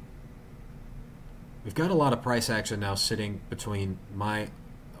 We've got a lot of price action now sitting between my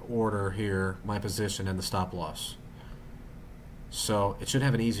order here, my position, and the stop loss. So it should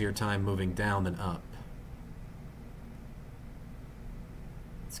have an easier time moving down than up.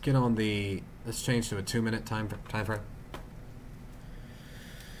 Let's change to a 2-minute time frame.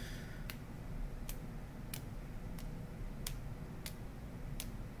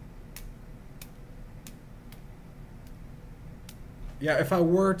 Yeah, if I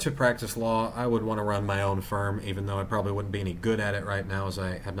were to practice law, I would want to run my own firm, even though I probably wouldn't be any good at it right now, as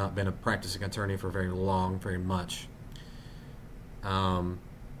I have not been a practicing attorney for very long, very much.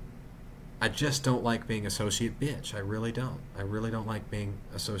 I just don't like being associate bitch. I really don't. I really don't like being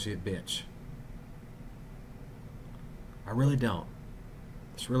associate bitch. I really don't.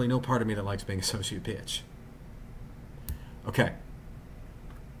 There's really no part of me that likes being associate bitch. Okay.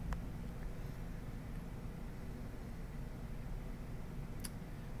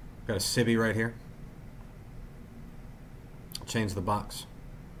 Got a SIBI right here. I'll change the box.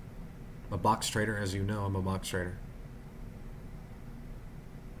 I'm a box trader, as you know, I'm a box trader.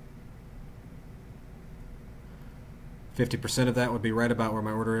 %50 of that would be right about where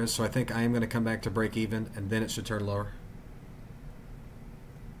my order is, so I think I am going to come back to break even, and then it should turn lower.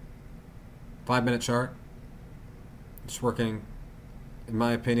 5-minute chart. It's working, in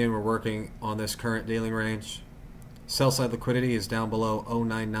my opinion, we're working on this current dealing range. Sell side liquidity is down below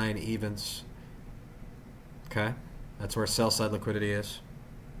 0.99 evens. Okay, that's where sell side liquidity is.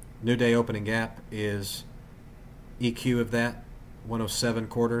 New day opening gap is EQ of that, 107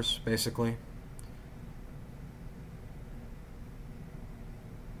 quarters basically.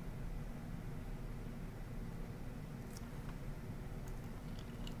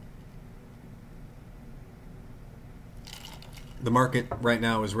 The market right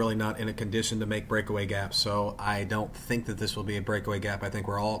now is really not in a condition to make breakaway gaps, so I don't think that this will be a breakaway gap. I think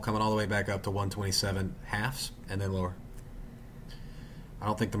we're all coming all the way back up to 127 halves and then lower. I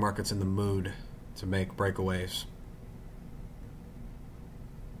don't think the market's in the mood to make breakaways.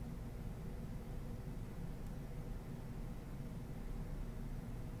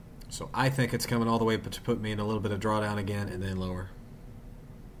 So I think it's coming all the way to put me in a little bit of drawdown again and then lower.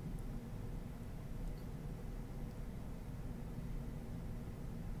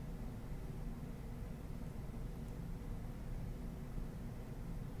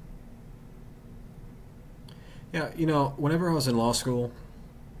 Yeah, you know, whenever I was in law school,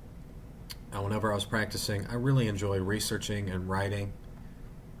 whenever I was practicing, I really enjoy researching and writing.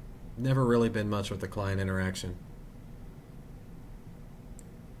 Never really been much with the client interaction.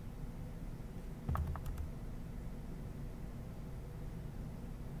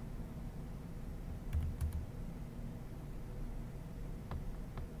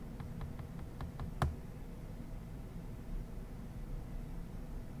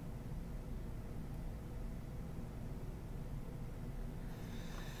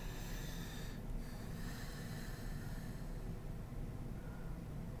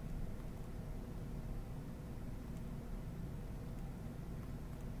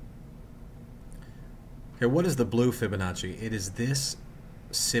 Okay, what is the blue Fibonacci? It is this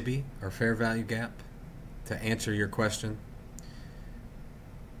SIBI, or fair value gap, to answer your question.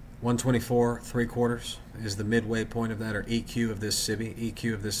 124 3/4 is the midway point of that, or EQ of this SIBI.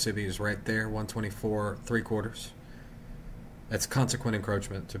 EQ of this SIBI is right there, 124 3/4. That's consequent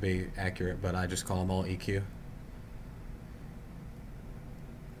encroachment to be accurate, but I just call them all EQ.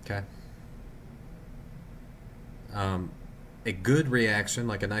 Okay. A good reaction,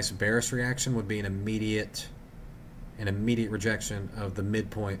 like a nice bearish reaction, would be an immediate rejection of the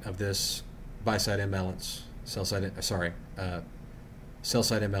midpoint of this buy-side imbalance, sell-side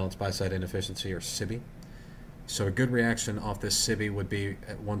imbalance, buy-side inefficiency, or SIBI. So a good reaction off this SIBI would be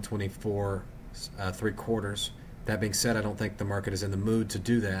at 124 3/4. That being said, I don't think the market is in the mood to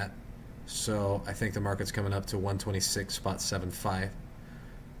do that. So I think the market's coming up to 126.75.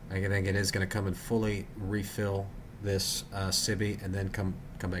 I think it is going to come and fully refill this SIBI and then come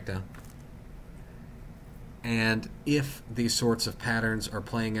back down. And if these sorts of patterns are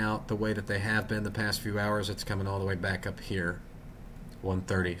playing out the way that they have been the past few hours, it's coming all the way back up here,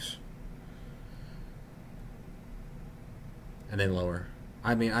 130s. And then lower.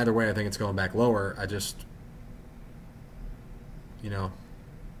 I mean, either way, I think it's going back lower. I just, you know,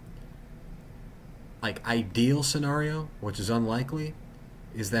 like ideal scenario, which is unlikely,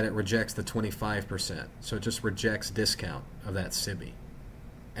 is that it rejects the 25%. So it just rejects discount of that SIBI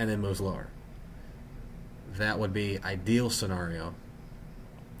and then moves lower. That would be ideal scenario.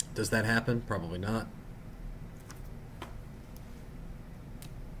 Does that happen? Probably not.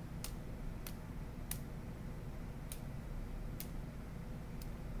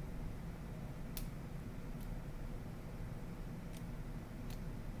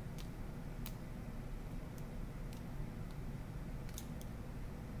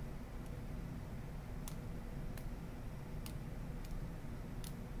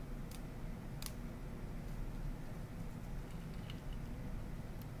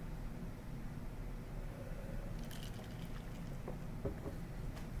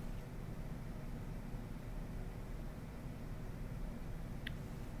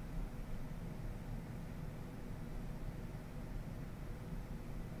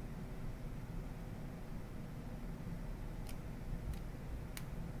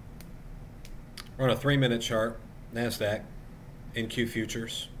 We're on a 3-minute chart, NASDAQ, NQ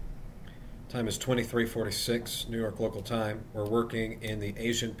futures. Time is 23:46 New York local time. We're working in the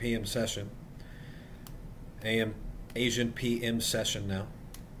Asian PM session. Asian PM session now.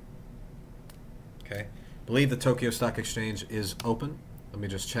 Okay. Believe the Tokyo Stock Exchange is open. Let me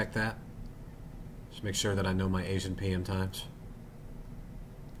just check that. Just make sure that I know my Asian PM times.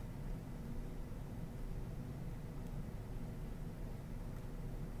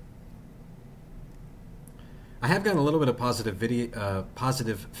 I have gotten a little bit of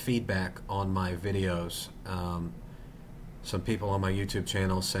positive feedback on my videos. Some people on my YouTube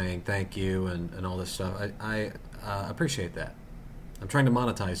channel saying thank you and all this stuff. I appreciate that. I'm trying to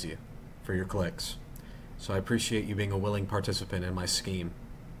monetize you for your clicks. So I appreciate you being a willing participant in my scheme.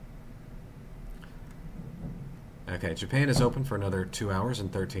 Okay, Japan is open for another 2 hours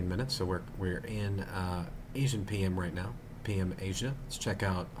and 13 minutes. So we're in Asian PM right now, PM Asia. Let's check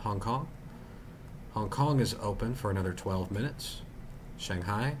out Hong Kong. Hong Kong is open for another 12 minutes.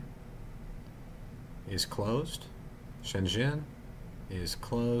 Shanghai is closed. Shenzhen is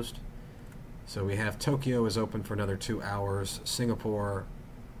closed. So we have Tokyo is open for another 2 hours. Singapore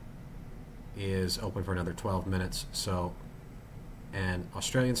is open for another 12 minutes. So, and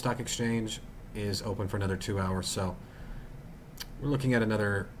Australian Stock Exchange is open for another 2 hours. So we're looking at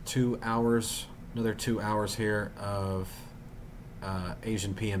another 2 hours, here of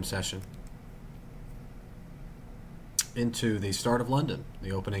Asian PM session. Into the start of London,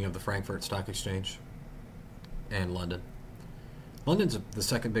 the opening of the Frankfurt Stock Exchange and London. London's the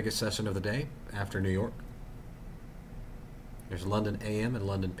second biggest session of the day after New York. There's London AM and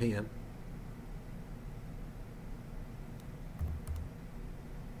London PM.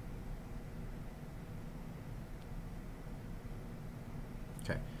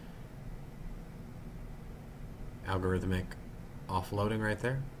 Okay. Algorithmic offloading right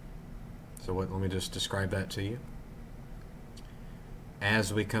there. So let me just describe that to you.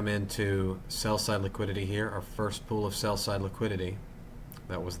 As we come into sell-side liquidity here, our first pool of sell-side liquidity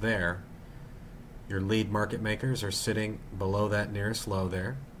that was there, your lead market makers are sitting below that nearest low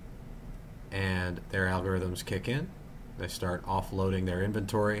there, and their algorithms kick in. They start offloading their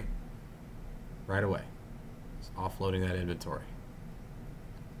inventory right away. It's offloading that inventory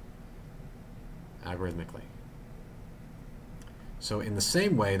algorithmically. So in the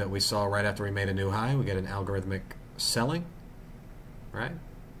same way that we saw right after we made a new high, we get an algorithmic selling.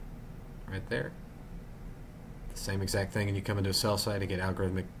 Right there. The same exact thing, and you come into a sell side to get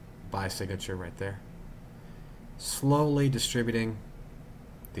algorithmic buy signature right there. Slowly distributing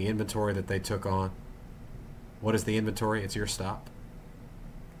the inventory that they took on. What is the inventory? It's your stop.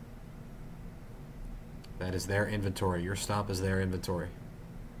 That is their inventory. Your stop is their inventory.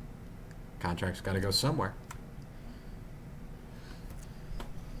 Contract's got to go somewhere.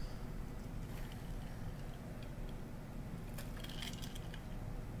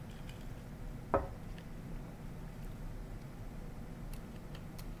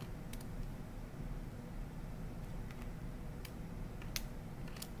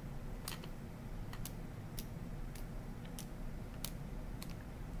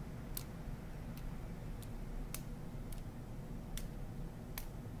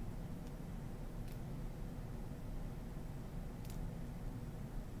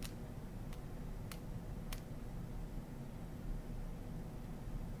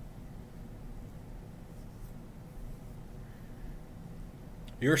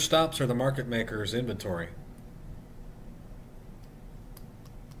 Your stops are the market maker's inventory.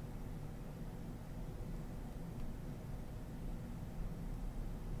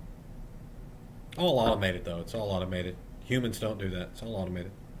 All automated though. It's all automated. Humans don't do that. It's all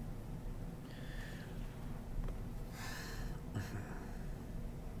automated.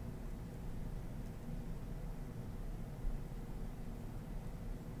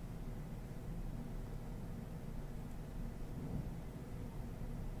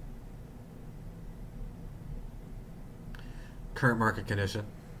 Current market condition,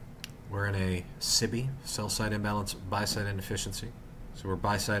 we're in a SIBI, sell-side imbalance, buy-side inefficiency. So we're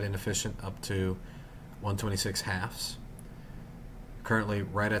buy-side inefficient up to 126 halves. Currently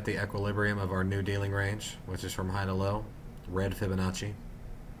right at the equilibrium of our new dealing range, which is from high to low, red Fibonacci.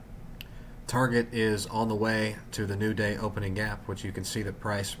 Target is on the way to the new day opening gap, which you can see the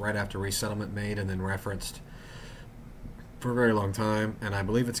price right after resettlement made and then referenced for a very long time. And I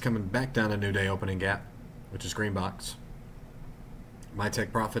believe it's coming back down a new day opening gap, which is green box. My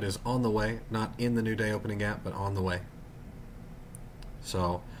take profit is on the way, not in the new day opening gap, but on the way.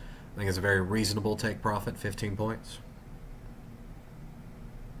 So I think it's a very reasonable take profit, 15 points.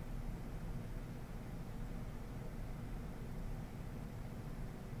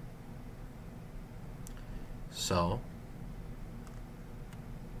 So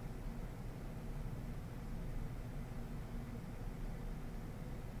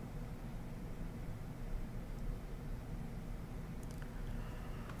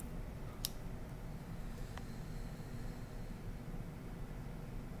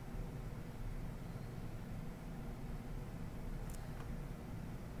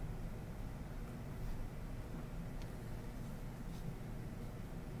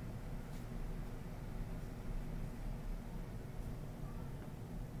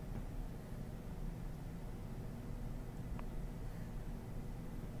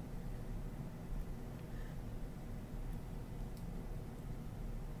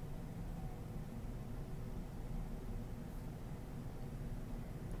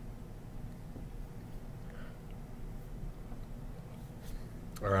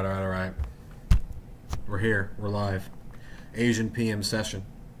all right, all right, all right. We're here. We're live. Asian PM session.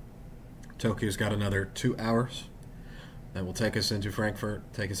 Tokyo's got another 2 hours. That will take us into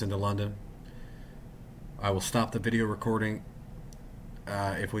Frankfurt, take us into London. I will stop the video recording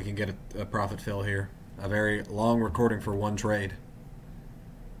if we can get a profit fill here. A very long recording for one trade.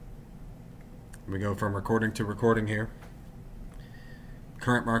 We go from recording to recording here.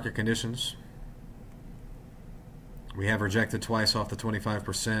 Current market conditions. We have rejected twice off the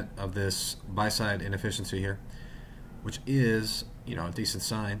 25% of this buy-side inefficiency here, which is, you know, a decent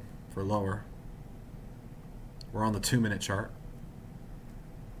sign for lower. We're on the 2-minute chart.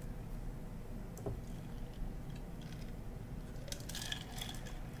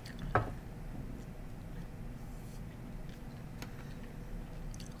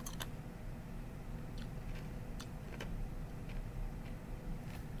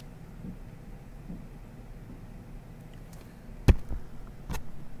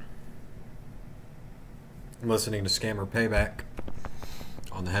 I'm listening to Scammer Payback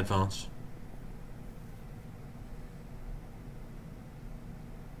on the headphones.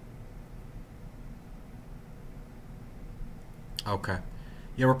 Okay.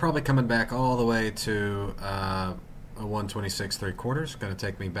 Yeah, we're probably coming back all the way to a 126.75. Going to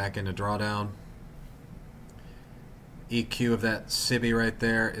take me back into drawdown. EQ of that SIBI right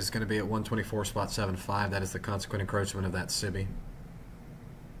there is going to be at 124.75. That is the consequent encroachment of that SIBI.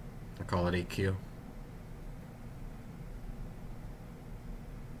 I call it EQ.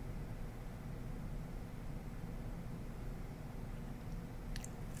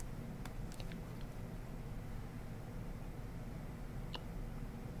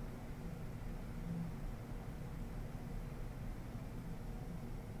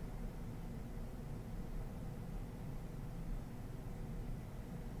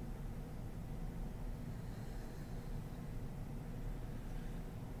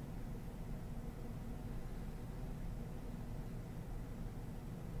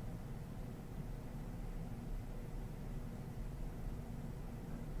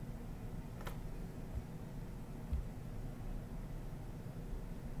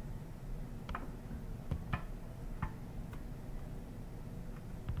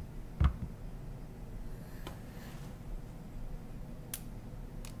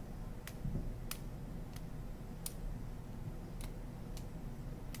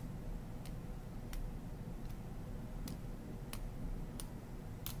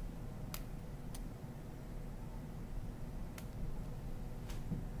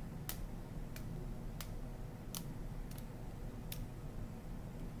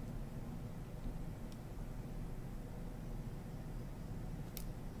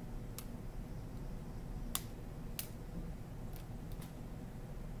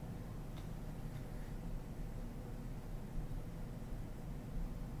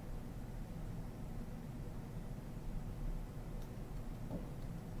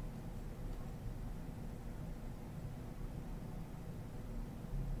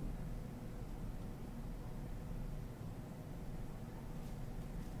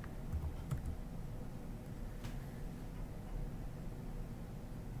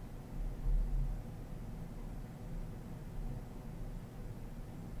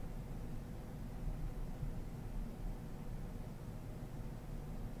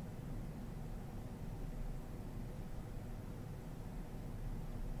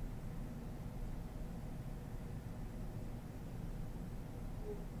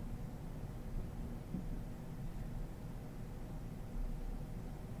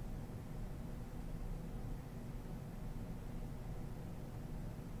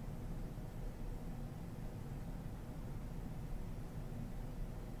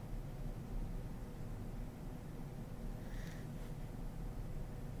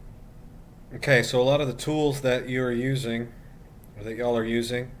 Okay, so a lot of the tools that you're using, or that y'all are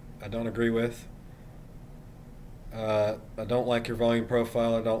using, I don't agree with. I don't like your volume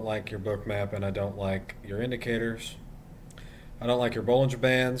profile, I don't like your book map, and I don't like your indicators. I don't like your Bollinger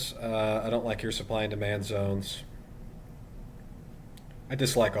Bands, I don't like your supply and demand zones. I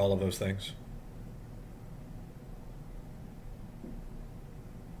dislike all of those things.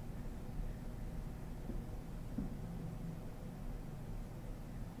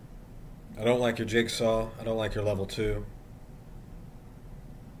 I don't like your jigsaw, I don't like your level 2.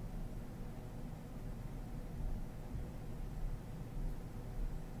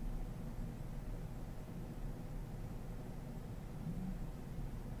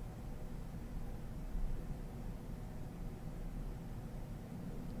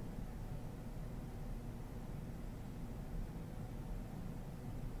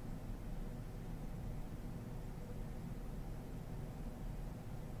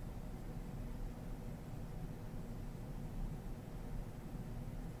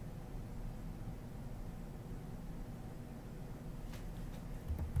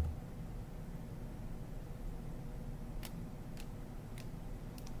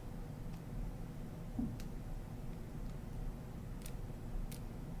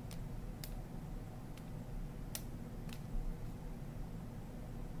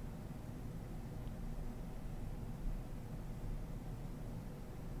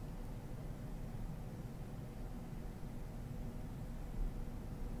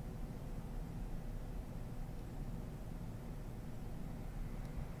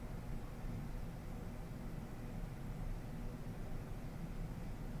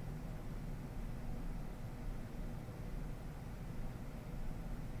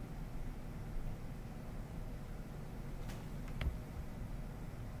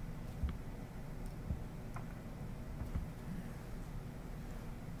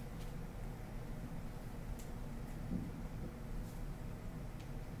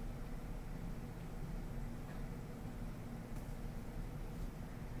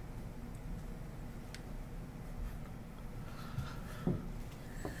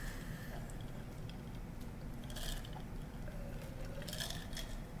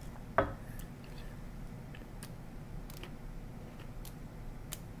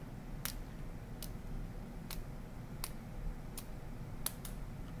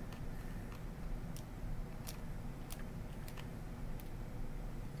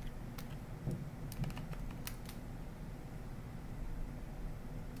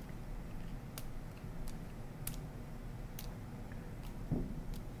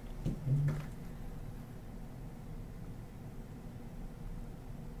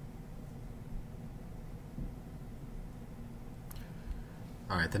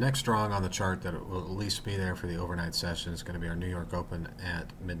 All right, the next drawing on the chart that will at least be there for the overnight session is going to be our New York Open at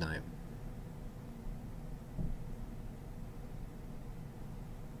midnight.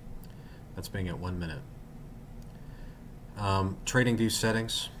 That's being at 1 minute. TradingView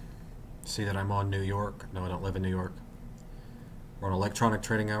settings. See that I'm on New York. No, I don't live in New York. We're on electronic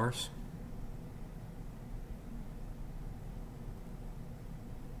trading hours.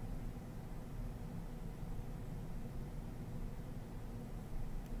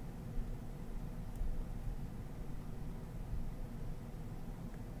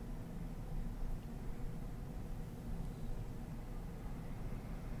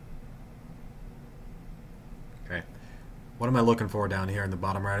 Okay. What am I looking for down here in the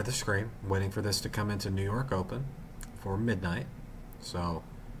bottom right of the screen? I'm waiting for this to come into New York Open for midnight. So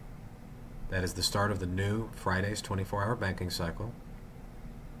that is the start of the new Friday's 24-hour banking cycle.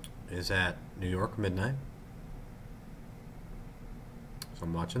 Is at New York midnight. So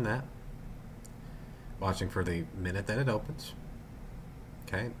I'm watching that. Watching for the minute that it opens.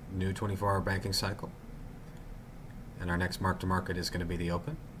 Okay, new 24-hour banking cycle. And our next mark to market is going to be the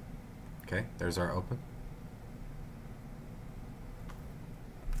open. Okay, there's our open.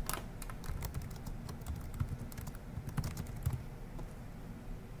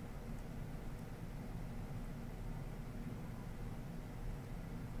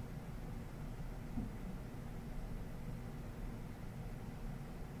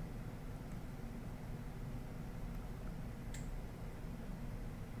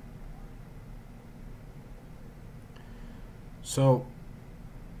 So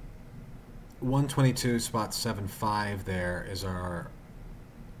 122.75 there is our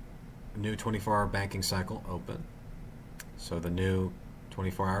new 24-hour banking cycle open. So the new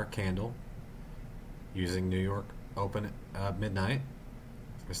 24-hour candle using New York Open at midnight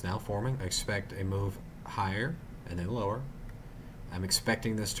is now forming. I expect a move higher and then lower. I'm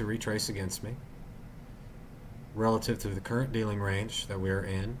expecting this to retrace against me relative to the current dealing range that we're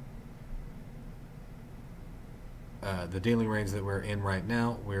in. the dealing range that we're in right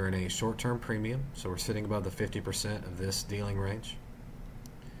now, we're in a short-term premium, so we're sitting above the 50% of this dealing range.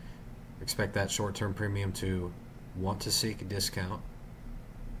 Expect that short-term premium to want to seek a discount.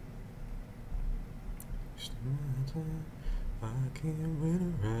 I can't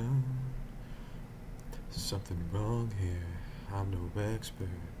win around. Something wrong here. I'm no expert,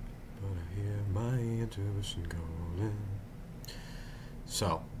 but I hear my intuition calling.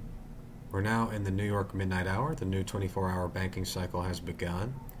 So, we're now in the New York midnight hour. The new 24-hour banking cycle has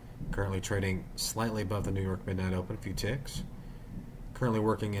begun. Currently trading slightly above the New York midnight open, a few ticks. Currently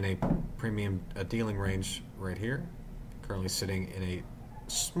working in a premium dealing range right here. Currently sitting in a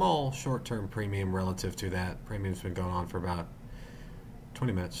small short-term premium relative to that. Premium's been going on for about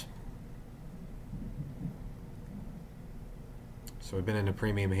 20 minutes. So we've been in a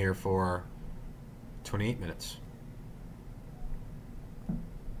premium here for 28 minutes.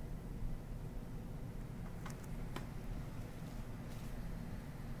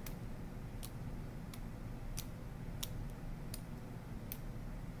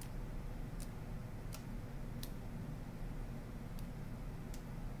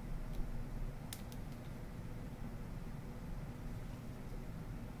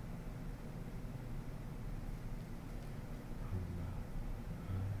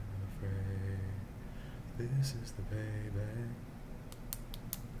 This is the payback.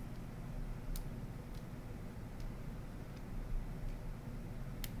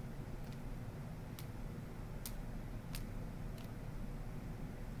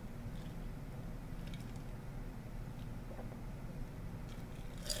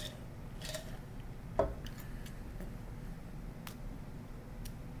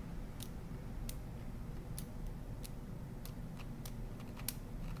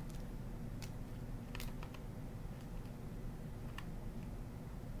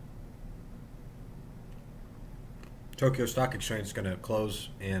 Tokyo Stock Exchange is going to close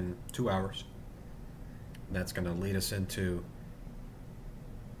in 2 hours. That's going to lead us into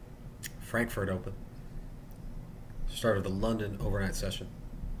Frankfurt Open. Start of the London overnight session.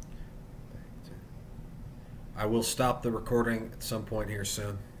 I will stop the recording at some point here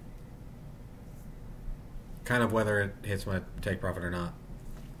soon. Kind of whether it hits my take profit or not.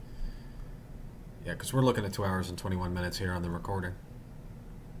 Yeah, because we're looking at 2 hours and 21 minutes here on the recording.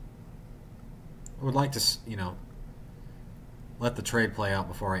 I would like to, let the trade play out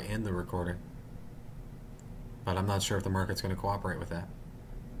before I end the recording. But I'm not sure if the market's going to cooperate with that.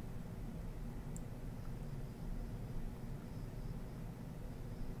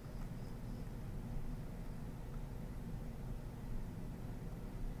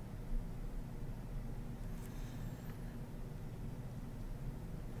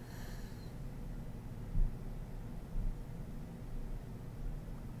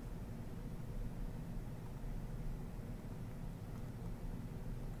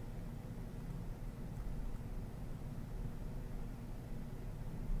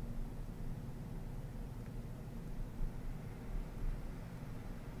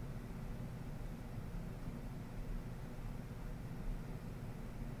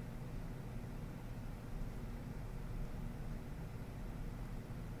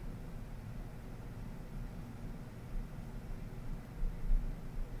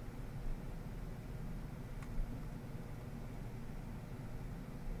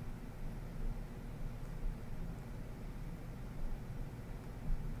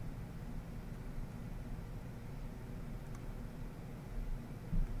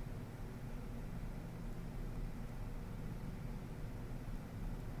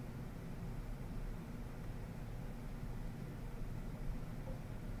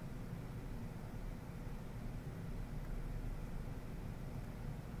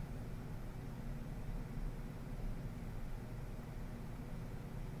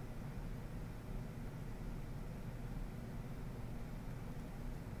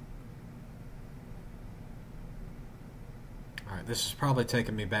 Alright, this is probably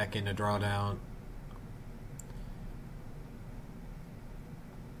taking me back into drawdown.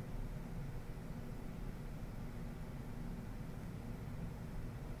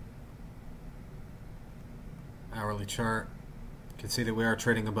 Hourly chart. You can see that we are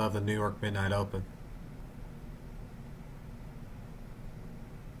trading above the New York midnight open.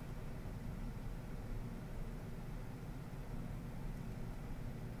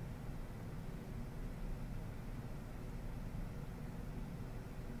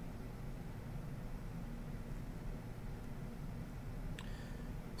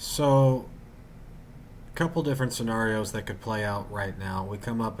 So, a couple different scenarios that could play out right now. We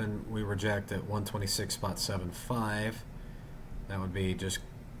come up and we reject at 126.75. That would be just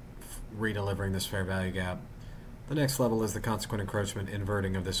redelivering this fair value gap. The next level is the consequent encroachment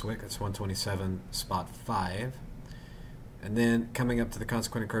inverting of this wick. It's 127.5. And then coming up to the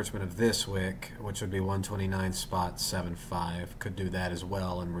consequent encroachment of this wick, which would be 129.75, could do that as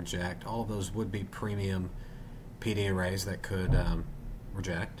well and reject. All of those would be premium PD arrays that could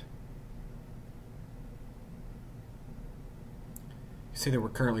reject. You see that we're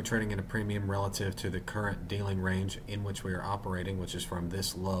currently trading in a premium relative to the current dealing range in which we are operating, which is from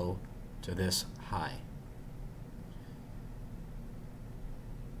this low to this high.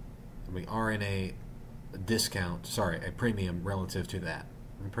 And we are in a discount, sorry, a premium relative to that.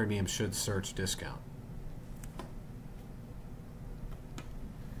 And premium should search discount.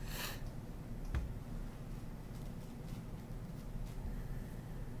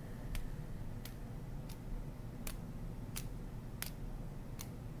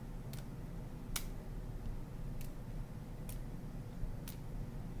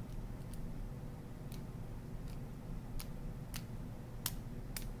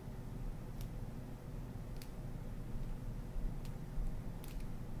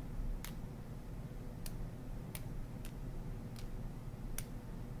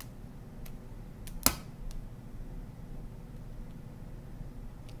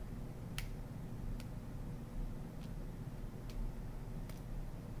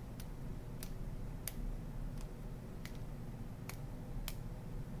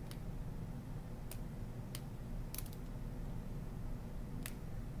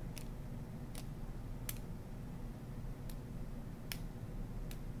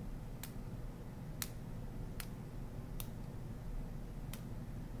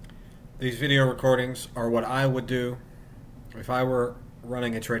 These video recordings are what I would do if I were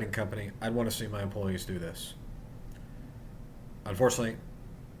running a trading company. I'd want to see my employees do this. Unfortunately,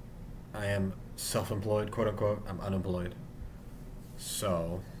 I am self-employed, quote unquote. I'm unemployed.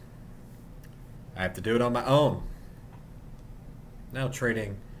 So I have to do it on my own. Now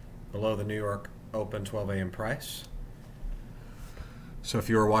trading below the New York Open 12 a.m. price. So if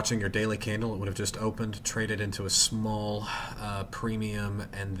you were watching your daily candle, it would have just opened, traded into a small premium,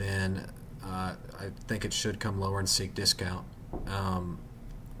 and then I think it should come lower and seek discount.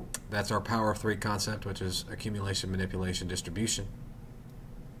 That's our power of three concept, which is accumulation, manipulation, distribution.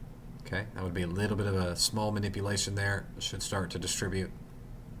 Okay, that would be a little bit of a small manipulation there. It should start to distribute.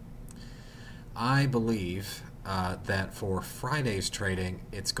 I believe that for Friday's trading,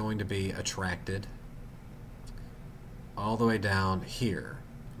 it's going to be attracted all the way down here.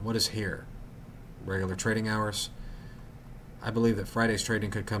 What is here? Regular trading hours. I believe that Friday's trading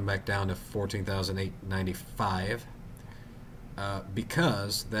could come back down to 14,895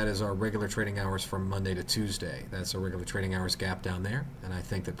 because that is our regular trading hours from Monday to Tuesday. That's our regular trading hours gap down there, and I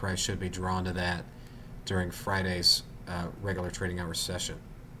think the price should be drawn to that during Friday's regular trading hours session.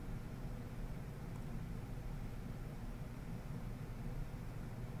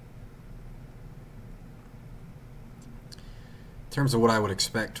 In terms of what I would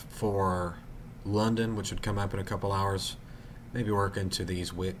expect for London, which would come up in a couple hours, maybe work into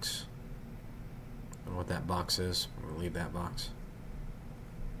these wicks. I don't know what that box is. I'm going to leave that box.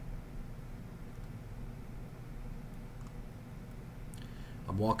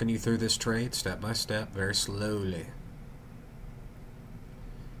 I'm walking you through this trade step by step, very slowly.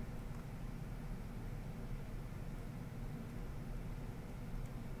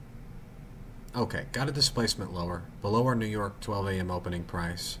 Okay, got a displacement lower, below our New York 12 a.m. opening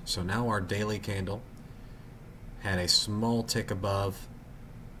price. So now our daily candle had a small tick above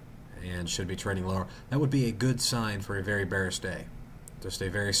and should be trading lower. That would be a good sign for a very bearish day. Just a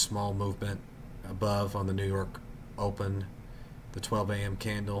very small movement above on the New York open, the 12 a.m.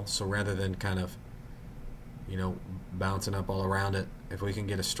 candle. So rather than kind of, you know, bouncing up all around it, if we can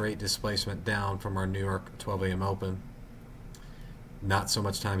get a straight displacement down from our New York 12 a.m. open, not so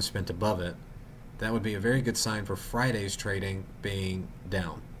much time spent above it, that would be a very good sign for Friday's trading being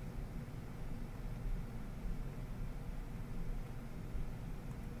down.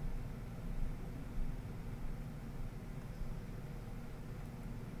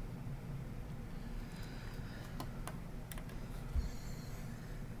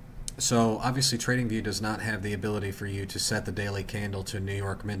 So obviously TradingView does not have the ability for you to set the daily candle to New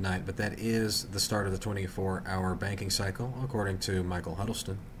York midnight, but that is the start of the 24-hour banking cycle, according to Michael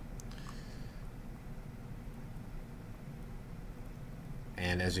Huddleston.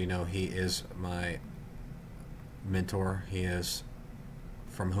 And as you know, he is my mentor. He is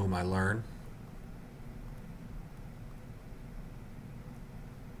from whom I learn.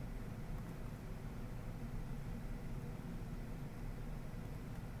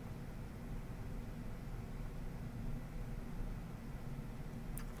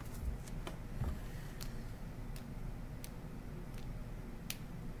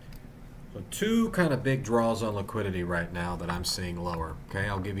 So two kind of big draws on liquidity right now that I'm seeing lower. Okay,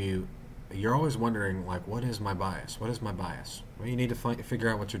 I'll give you. You're always wondering, like, what is my bias? What is my bias? Well, you need to figure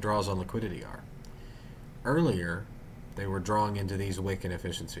out what your draws on liquidity are. Earlier, they were drawing into these wick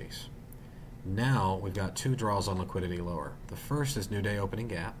inefficiencies. Now we've got two draws on liquidity lower. The first is new day opening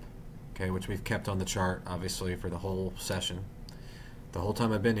gap, okay, which we've kept on the chart obviously for the whole session. The whole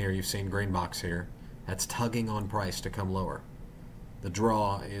time I've been here, you've seen green box here. That's tugging on price to come lower. The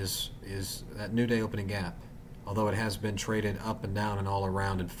draw is that new day opening gap. Although it has been traded up and down and all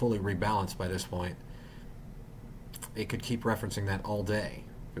around and fully rebalanced by this point, it could keep referencing that all day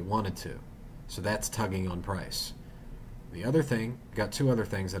if it wanted to. So that's tugging on price. The other thing, got two other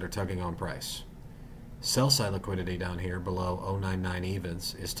things that are tugging on price. Sell side liquidity down here below 0.99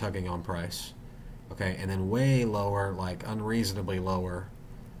 evens is tugging on price. Okay, and then way lower, like unreasonably lower,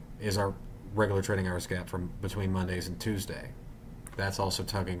 is our regular trading hours gap from between Mondays and Tuesday. That's also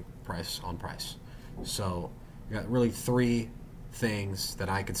tugging price on price. So you got really three things that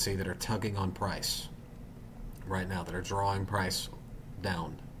I could see that are tugging on price right now, that are drawing price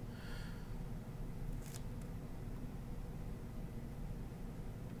down.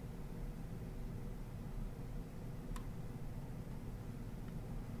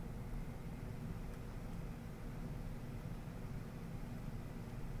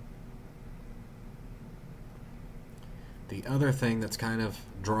 The other thing that's kind of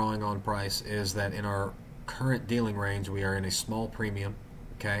drawing on price is that in our current dealing range, we are in a small premium,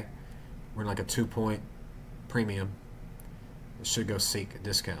 okay? We're in like a 2-point premium. It should go seek a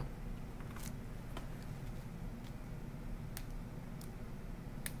discount.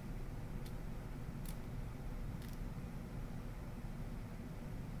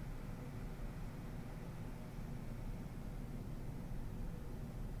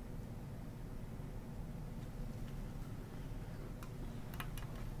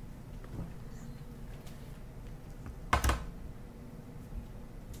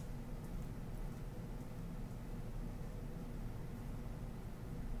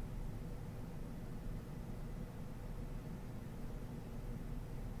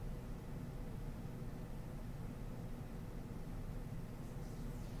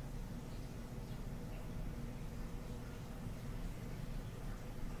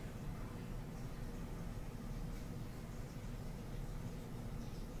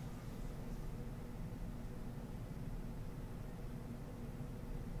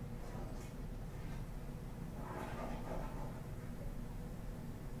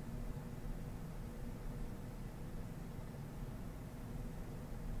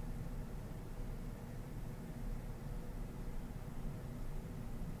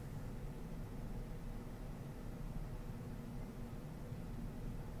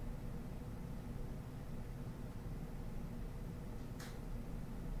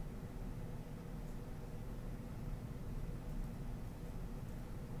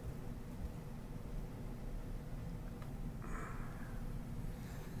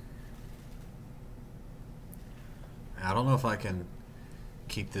 I don't know if I can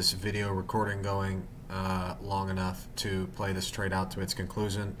keep this video recording going long enough to play this trade out to its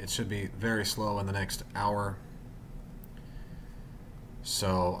conclusion. It should be very slow in the next hour.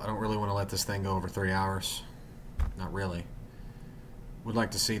 So I don't really want to let this thing go over 3 hours. Not really. Would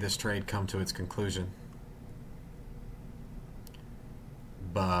like to see this trade come to its conclusion.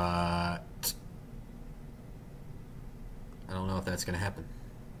 But I don't know if that's going to happen.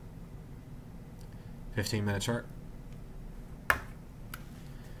 15-minute chart.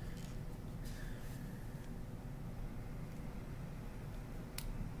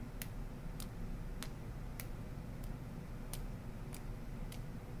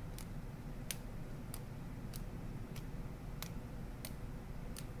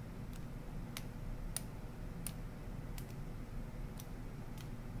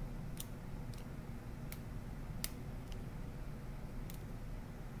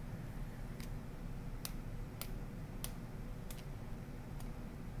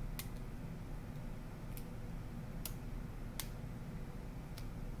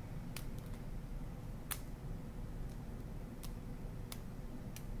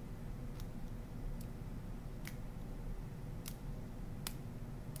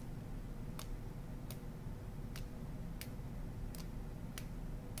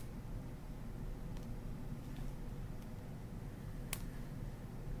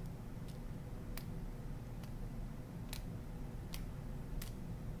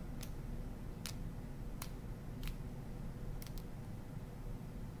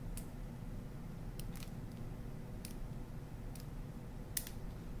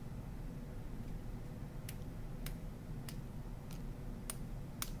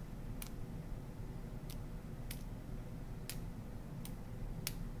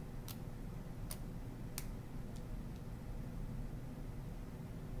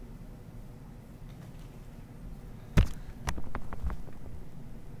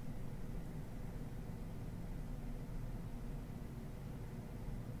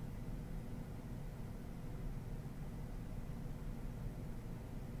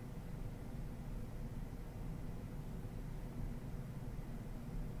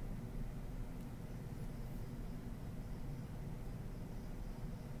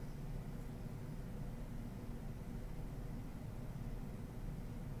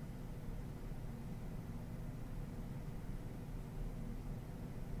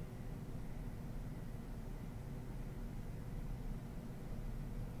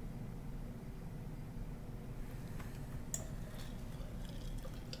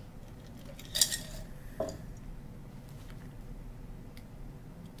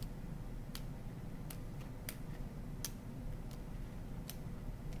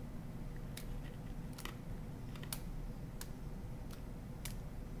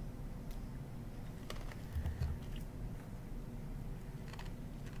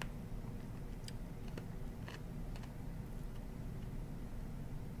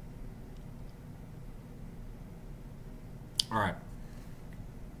 All right.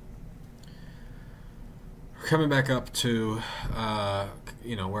 We're coming back up to,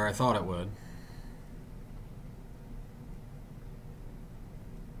 where I thought it would.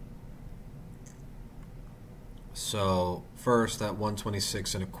 So first, that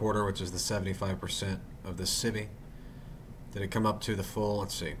 126.25, which is the 75% of the SIBI. Did it come up to the full?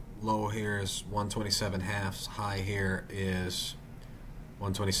 Let's see. Low here is 127 halves. High here is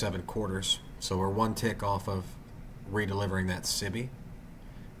 127 quarters. So we're one tick off of redelivering that SIBI.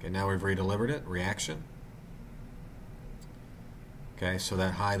 Okay, now we've redelivered it. Reaction. Okay, so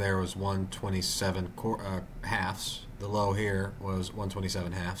that high there was 127 halves. The low here was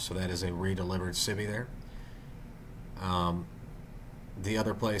 127 halves. So that is a redelivered SIBI there. The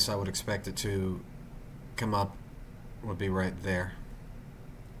other place I would expect it to come up would be right there.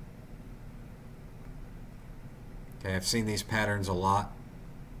 Okay, I've seen these patterns a lot.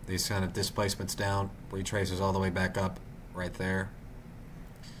 These kind of displacements down, retraces all the way back up right there.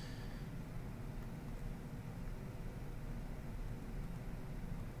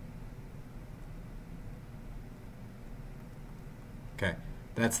 Okay,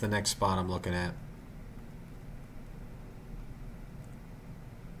 that's the next spot I'm looking at.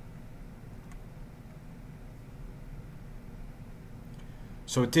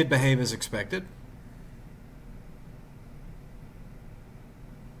 So it did behave as expected.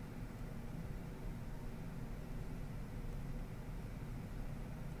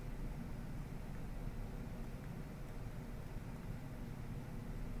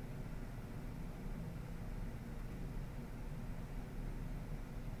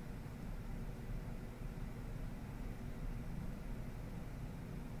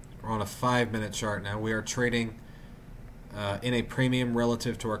 We're on a 5-minute chart now. We are trading in a premium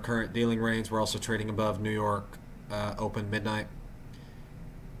relative to our current dealing range. We're also trading above New York open midnight.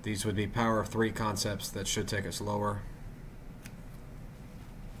 These would be power of 3 concepts that should take us lower.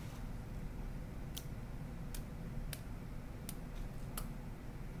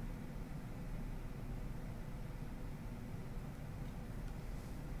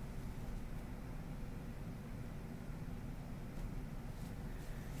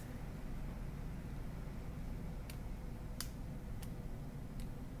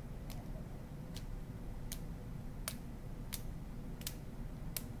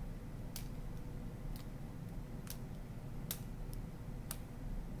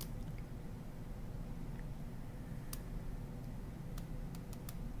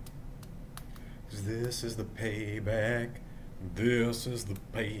 This is the payback. This is the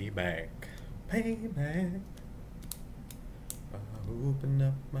payback. Payback. I open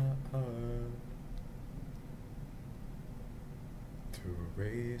up my heart to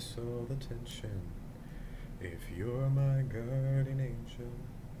erase all the tension. If you're my guardian angel,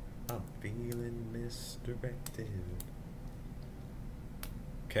 I'm feeling misdirected.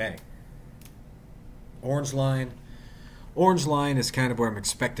 Okay. Orange line. Orange line is kind of where I'm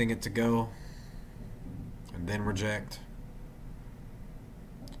expecting it to go. And then reject.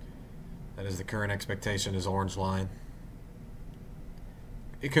 That is the current expectation, is orange line.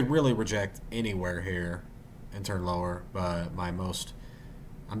 It could really reject anywhere here and turn lower, but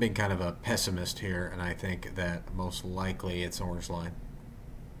I'm being kind of a pessimist here, and I think that most likely it's orange line.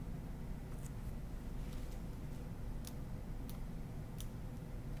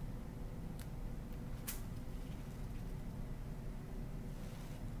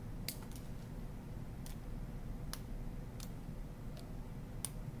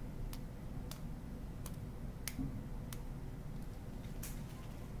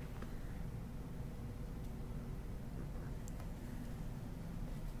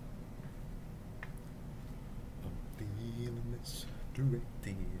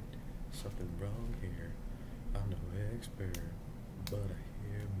 Directed. Something wrong here. I'm no expert, but I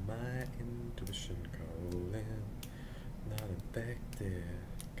hear my intuition calling. Not infected,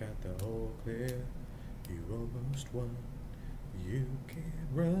 got the whole clear. You almost won. You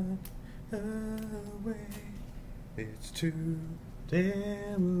can't run away. It's too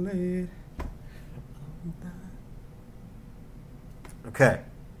damn late. Okay.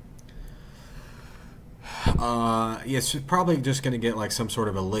 Yes, you're probably just going to get like some sort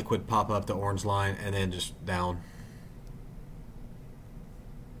of a liquid pop up the orange line and then just down.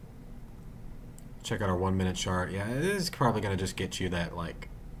 Check out our 1-minute chart. Yeah, it is probably going to just get you that like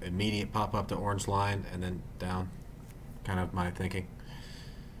immediate pop up the orange line and then down. Kind of my thinking.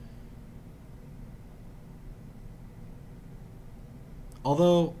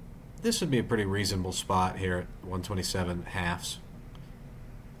 Although this would be a pretty reasonable spot here at 127 halves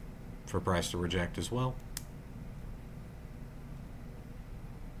for price to reject as well.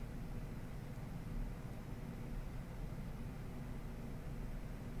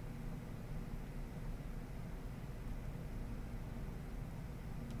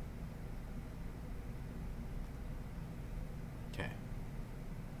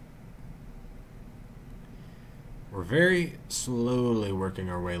 We're very slowly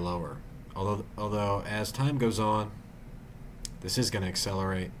working our way lower. Although as time goes on, this is going to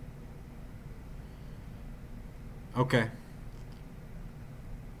accelerate. Okay.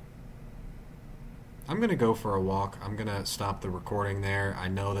 I'm going to go for a walk. I'm going to stop the recording there. I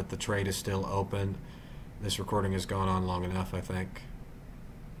know that the trade is still open. This recording has gone on long enough, I think.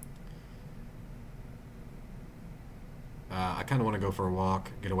 I kind of want to go for a walk,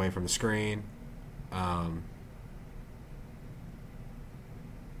 get away from the screen.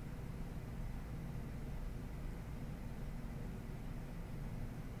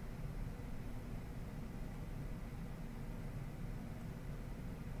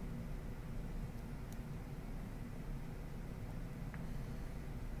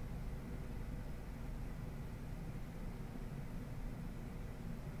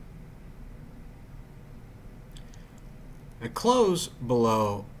 A close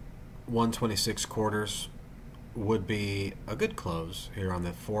below 126 quarters would be a good close here on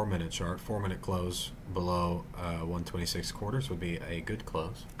the 4-minute chart. 4-minute close below 126 quarters would be a good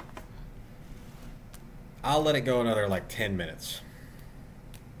close. I'll let it go another like 10 minutes.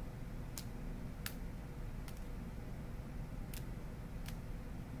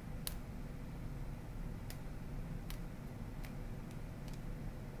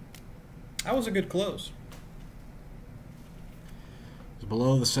 That was a good close. It's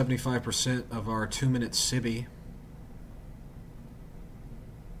below the 75% of our 2-minute SIBI.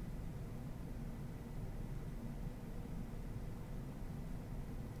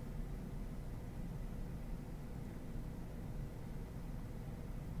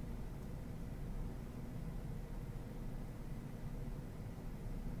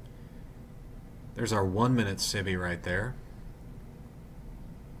 There's our 1-minute SIBI right there.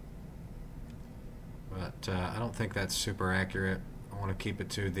 But I don't think that's super accurate. I want to keep it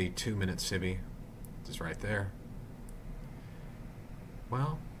to the 2-minute SIBI, which is right there.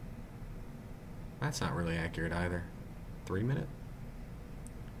 Well, that's not really accurate either. 3-minute?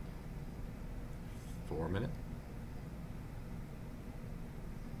 4-minute?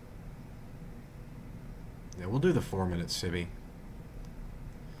 Yeah, we'll do the 4-minute SIBI.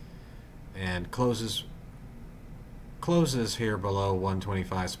 And closes here below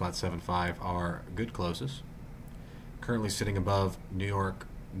 125.75 are good closes. Currently sitting above New York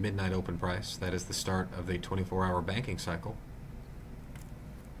midnight open price. That is the start of the 24-hour banking cycle.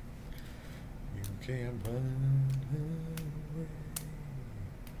 You can't run away.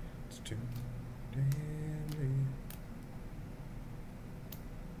 It's too deadly.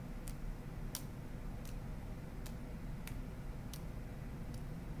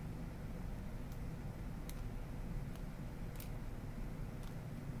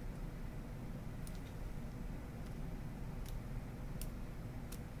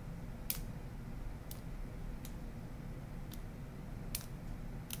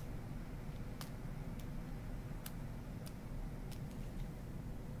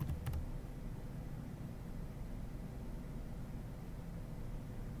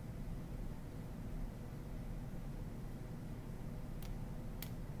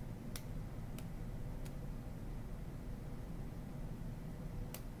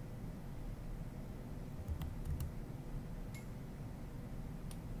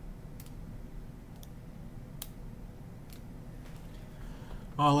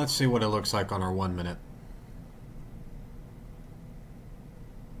 Oh, let's see what it looks like on our 1-minute.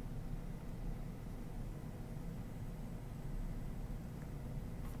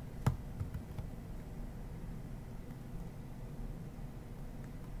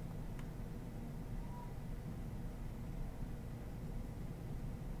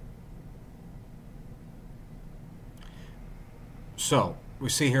 So, we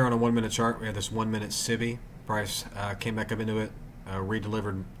see here on a 1-minute chart, we have this 1-minute SIBI. Price came back up into it,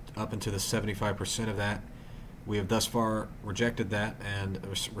 redelivered up into the 75% of that. We have thus far rejected that and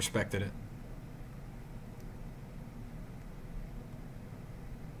respected it.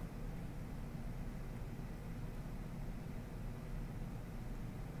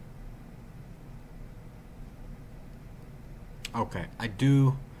 Okay, I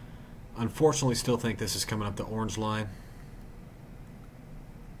do unfortunately still think this is coming up the orange line.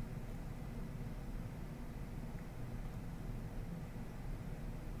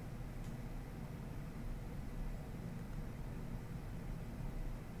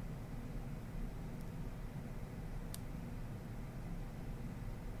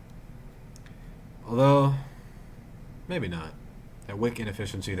 Although, maybe not. That wick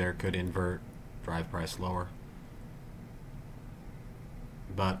inefficiency there could invert, drive price lower.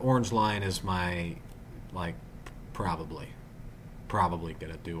 But orange line is my, like, probably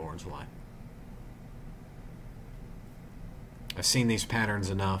gonna do orange line. I've seen these patterns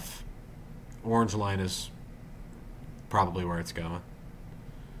enough. Orange line is probably where it's going.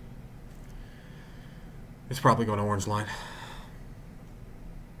 It's probably going to orange line.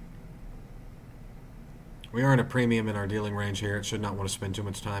 We are in a premium in our dealing range here. It should not want to spend too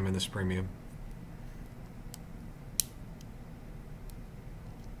much time in this premium.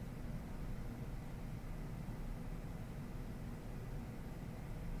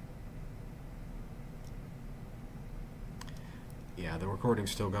 Yeah, the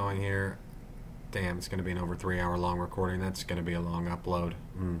recording's still going here. Damn, it's going to be an over 3 hour long recording. That's going to be a long upload.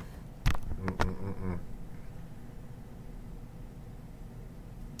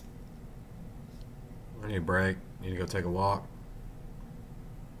 I need a break. Need to go take a walk.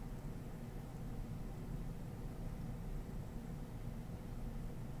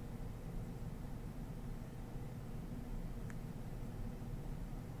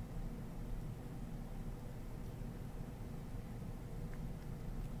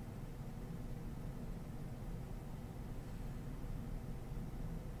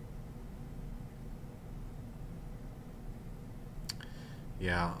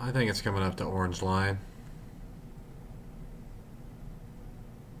 Yeah, I think it's coming up to orange line.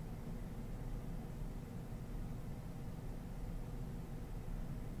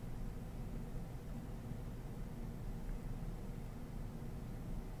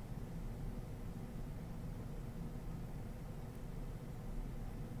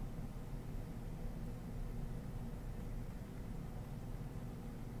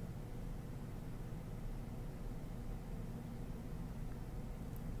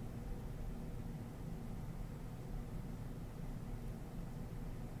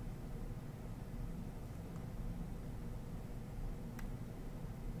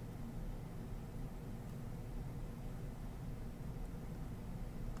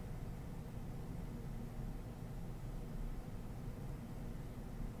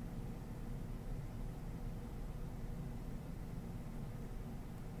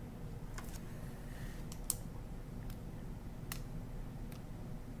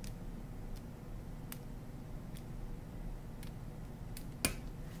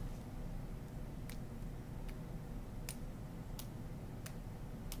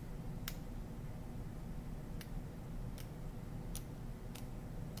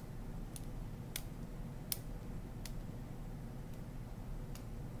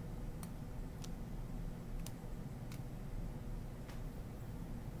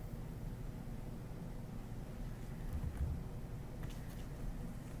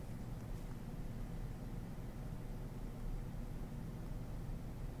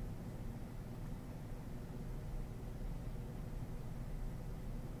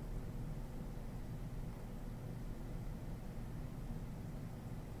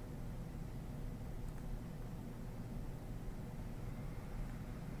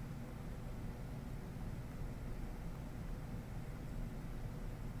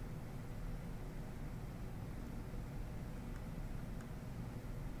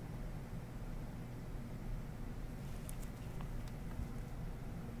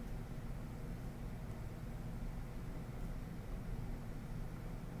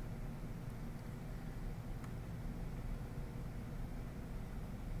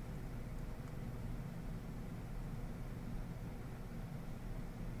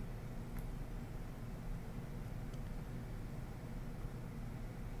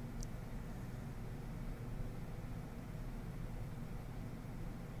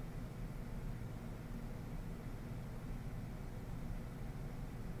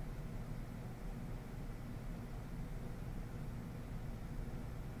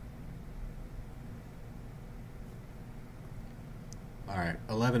 Alright,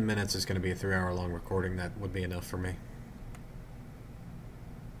 11 minutes is going to be a 3 hour long recording. That would be enough for me.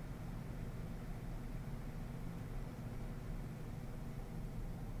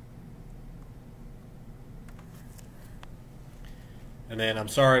 And then I'm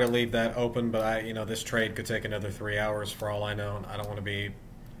sorry to leave that open, but this trade could take another 3 hours for all I know. I don't want to be,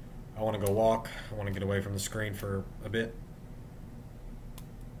 I want to go walk. I want to get away from the screen for a bit.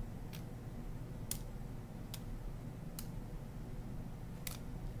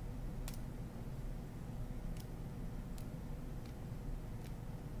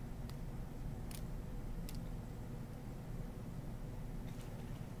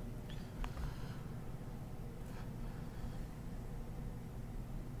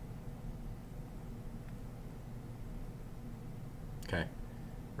 Okay,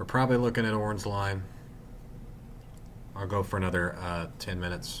 we're probably looking at orange line. I'll go for another 10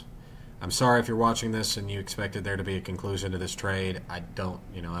 minutes. I'm sorry if you're watching this and you expected there to be a conclusion to this trade. I don't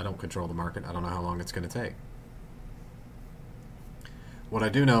control the market. I don't know how long it's going to take. What I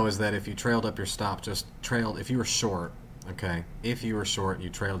do know is that if you trailed up your stop, if you were short, okay, if you were short and you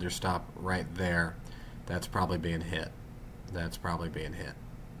trailed your stop right there, that's probably being hit. That's probably being hit.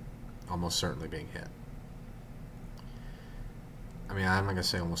 Almost certainly being hit. I mean, I'm not going to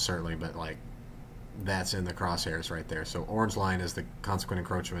say almost certainly, but like that's in the crosshairs right there. So orange line is the consequent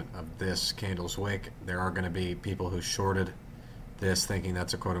encroachment of this candle's wick. There are going to be people who shorted this thinking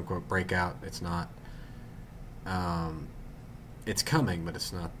that's a quote-unquote breakout. It's not. It's coming, but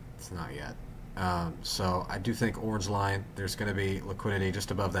it's not yet. So I do think orange line, there's going to be liquidity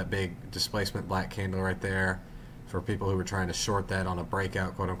just above that big displacement black candle right there for people who were trying to short that on a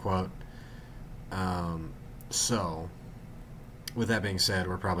breakout, quote-unquote. So with that being said,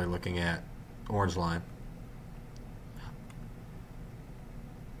 we're probably looking at orange line.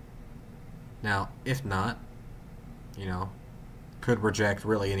 Now, if not, you know, could reject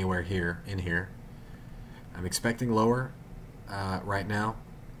really anywhere here in here. I'm expecting lower right now,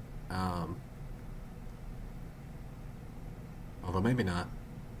 although maybe not.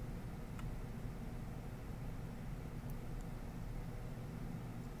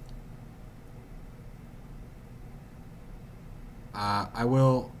 I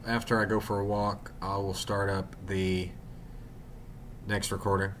will, after I go for a walk, I will start up the next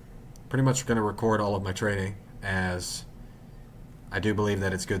recording. Pretty much going to record all of my trading, as I do believe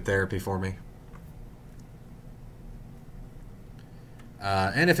that it's good therapy for me.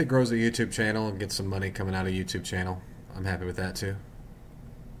 And if it grows a YouTube channel and gets some money coming out of YouTube channel, I'm happy with that too.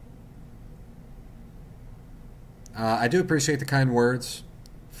 I do appreciate the kind words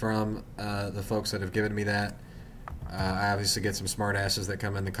from the folks that have given me that. I obviously get some smart asses that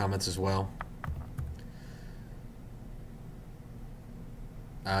come in the comments as well.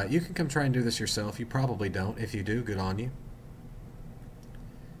 You can come try and do this yourself. You probably don't. If you do, good on you.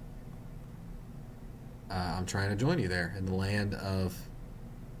 I'm trying to join you there in the land of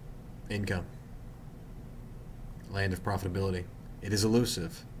income, land of profitability. It is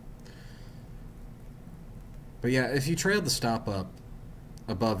elusive. But yeah, if you trailed the stop up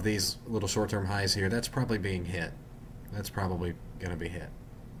above these little short-term highs here, that's probably being hit. That's probably going to be hit.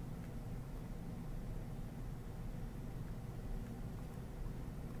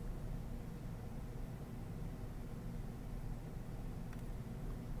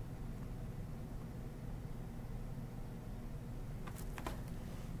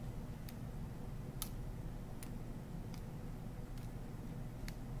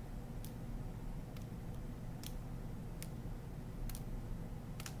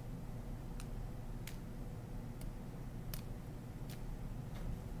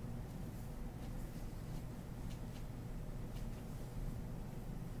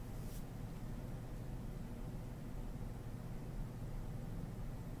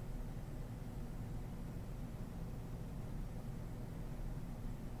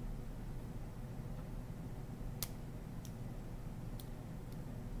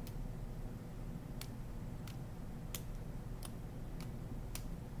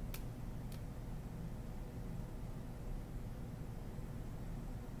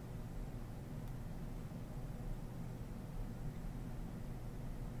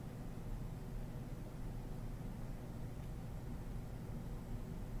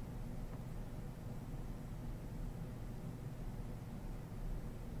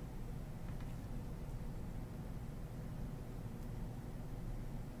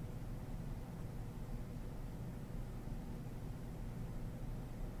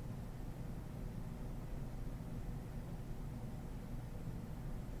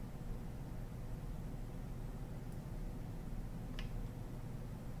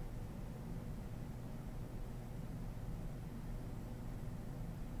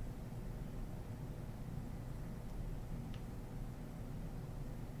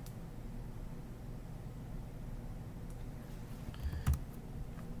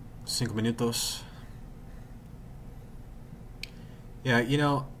 Cinco minutos. Yeah, you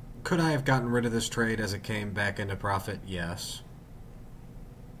know, could I have gotten rid of this trade as it came back into profit? Yes.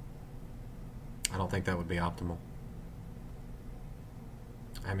 I don't think that would be optimal.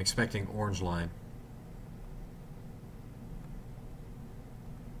 I'm expecting orange line.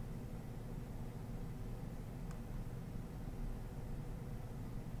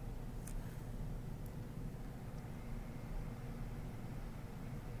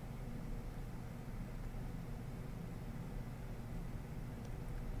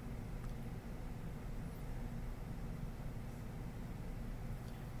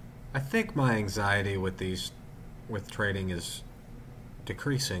 I think my anxiety with trading is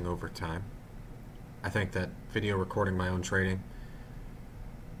decreasing over time. I think that video recording my own trading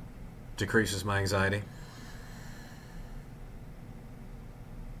decreases my anxiety.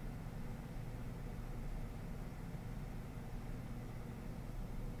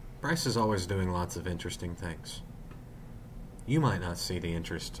 Price is always doing lots of interesting things. You might not see the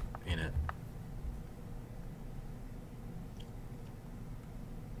interest in it.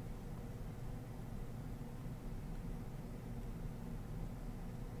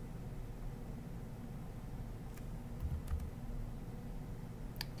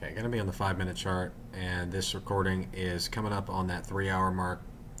 Okay, going to be on the 5-minute chart, and this recording is coming up on that 3-hour mark.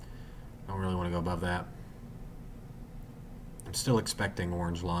 I don't really want to go above that. I'm still expecting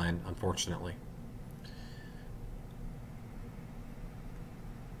orange line, unfortunately.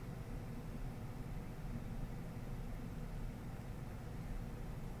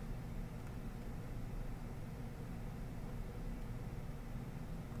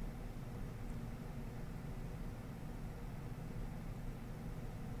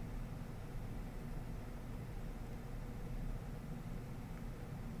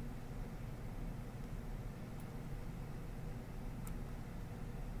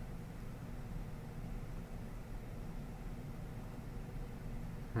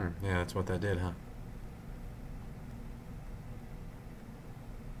 Yeah, that's what that did, huh?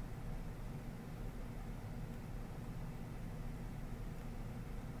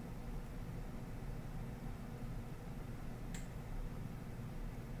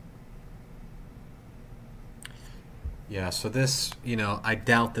 Yeah, so this, I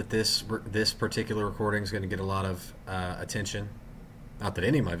doubt that this particular recording is going to get a lot of attention. Not that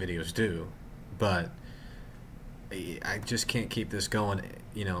any of my videos do, but I just can't keep this going,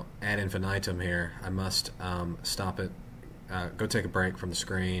 ad infinitum here. I must stop it, go take a break from the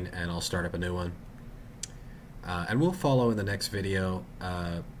screen, and I'll start up a new one. And we'll follow in the next video.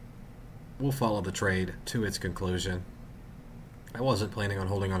 We'll follow the trade to its conclusion. I wasn't planning on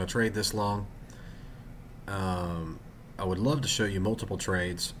holding on a trade this long. I would love to show you multiple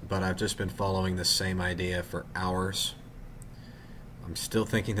trades, but I've just been following the same idea for hours. I'm still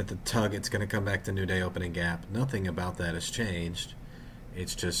thinking that the target's going to come back to new day opening gap. Nothing about that has changed.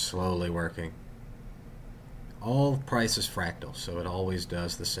 It's just slowly working. All price is fractal, so it always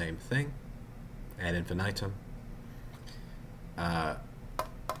does the same thing ad infinitum. But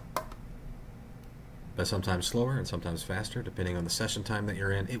sometimes slower and sometimes faster, depending on the session time that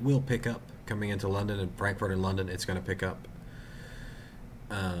you're in. It will pick up. Coming into London and Frankfurt and London, it's going to pick up.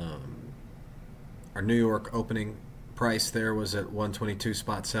 Our New York opening price there was at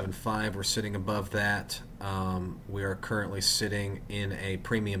 122.75. We're sitting above that. We are currently sitting in a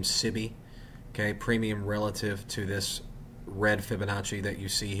premium SIBI. Okay, premium relative to this red Fibonacci that you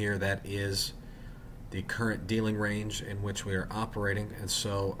see here. That is the current dealing range in which we are operating, and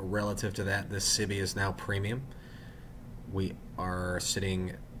so relative to that, this SIBI is now premium. We are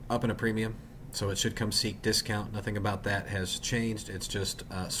sitting up in a premium, so it should come seek discount. Nothing about that has changed. It's just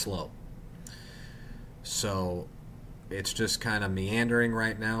slow. So it's just kind of meandering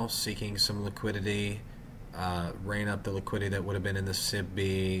right now, seeking some liquidity, rein up the liquidity that would have been in the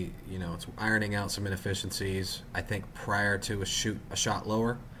SIBI. It's ironing out some inefficiencies, I think, prior to a shot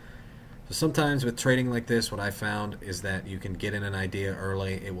lower. So sometimes with trading like this, what I found is that you can get in an idea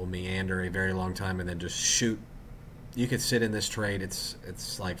early, it will meander a very long time, and then just shoot. You could sit in this trade, it's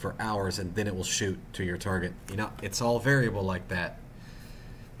like for hours, and then it will shoot to your target. It's all variable like that.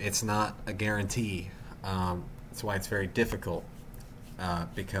 It's not a guarantee. That's why it's very difficult,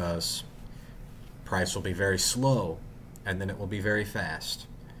 because price will be very slow, and then it will be very fast.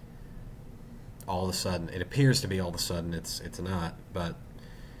 All of a sudden, it appears to be all of a sudden. It's not, but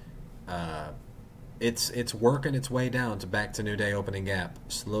it's working its way down to back to new day opening gap,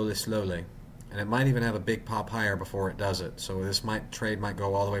 slowly, and it might even have a big pop higher before it does it. So this trade might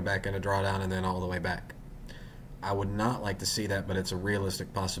go all the way back into drawdown and then all the way back. I would not like to see that, but it's a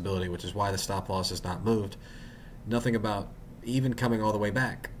realistic possibility, which is why the stop loss has not moved. Nothing about even coming all the way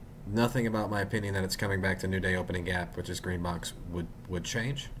back. Nothing about my opinion that it's coming back to new day opening gap, which is green box, would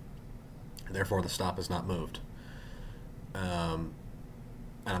change. Therefore, the stop has not moved. And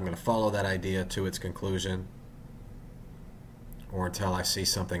I'm going to follow that idea to its conclusion, or until I see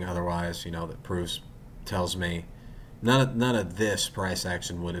something otherwise, that tells me none of this price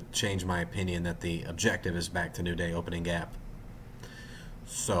action would change my opinion that the objective is back to new day opening gap.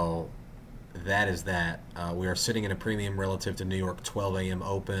 So that is that. We are sitting in a premium relative to New York 12 a.m.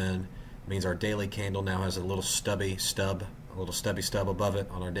 open. It means our daily candle now has a little stubby stub above it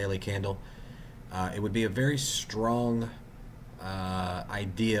on our daily candle. It would be a very strong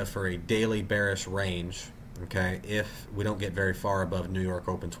idea for a daily bearish range, okay, if we don't get very far above New York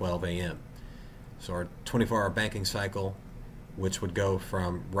open 12 a.m. So our 24-hour banking cycle, which would go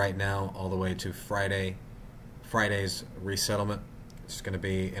from right now all the way to Friday's resettlement, it's going to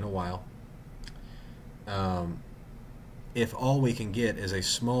be in a while. if all we can get is a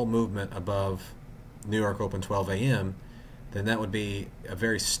small movement above New York Open 12 a.m., then that would be a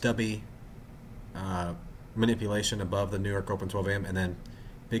very stubby manipulation above the New York Open 12 a.m. and then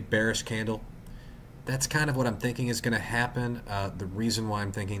big bearish candle. That's kind of what I'm thinking is going to happen. The reason why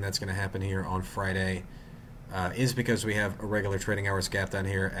I'm thinking that's going to happen here on Friday is because we have a regular trading hours gap down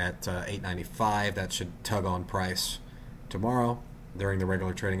here at 895. That should tug on price tomorrow during the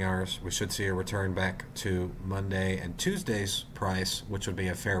regular trading hours. We should see a return back to Monday and Tuesday's price, which would be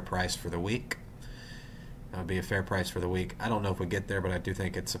a fair price for the week. That would be a fair price for the week. I don't know if we get there, but I do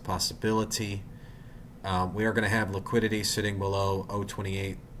think it's a possibility. We are going to have liquidity sitting below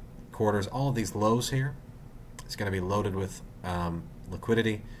 0.28 quarters. All of these lows here, it's going to be loaded with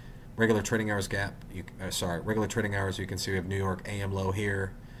liquidity. Regular trading hours gap, regular trading hours, you can see we have New York AM low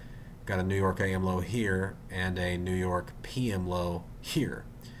here, got a New York AM low here, and a New York PM low here.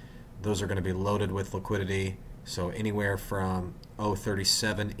 Those are going to be loaded with liquidity. So anywhere from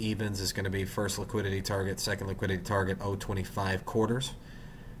 0.37 evens is going to be first liquidity target, second liquidity target, 0.25 quarters.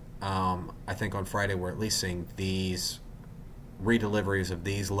 I think on Friday we're at least seeing these redeliveries of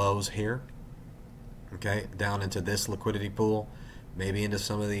these lows here, okay, down into this liquidity pool, maybe into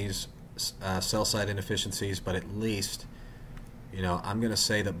some of these sell side inefficiencies, but at least, you know, I'm going to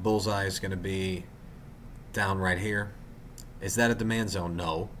say that bullseye is going to be down right here. Is that a demand zone?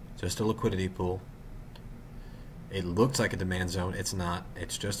 No, just a liquidity pool. It looks like a demand zone. It's not.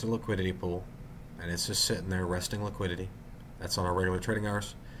 It's just a liquidity pool, and it's just sitting there resting liquidity. That's on our regular trading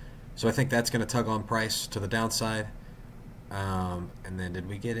hours. So I think that's going to tug on price to the downside. And then did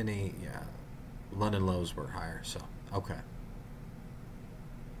we get any? Yeah, London lows were higher. So okay.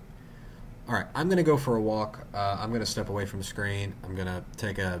 All right, I'm going to go for a walk. I'm going to step away from the screen. I'm going to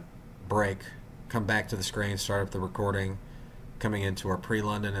take a break, come back to the screen, start up the recording, coming into our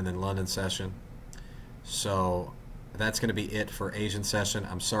pre-London and then London session. So that's going to be it for Asian session.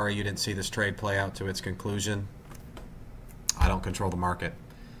 I'm sorry you didn't see this trade play out to its conclusion. I don't control the market.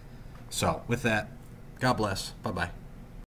 So with that, God bless. Bye-bye.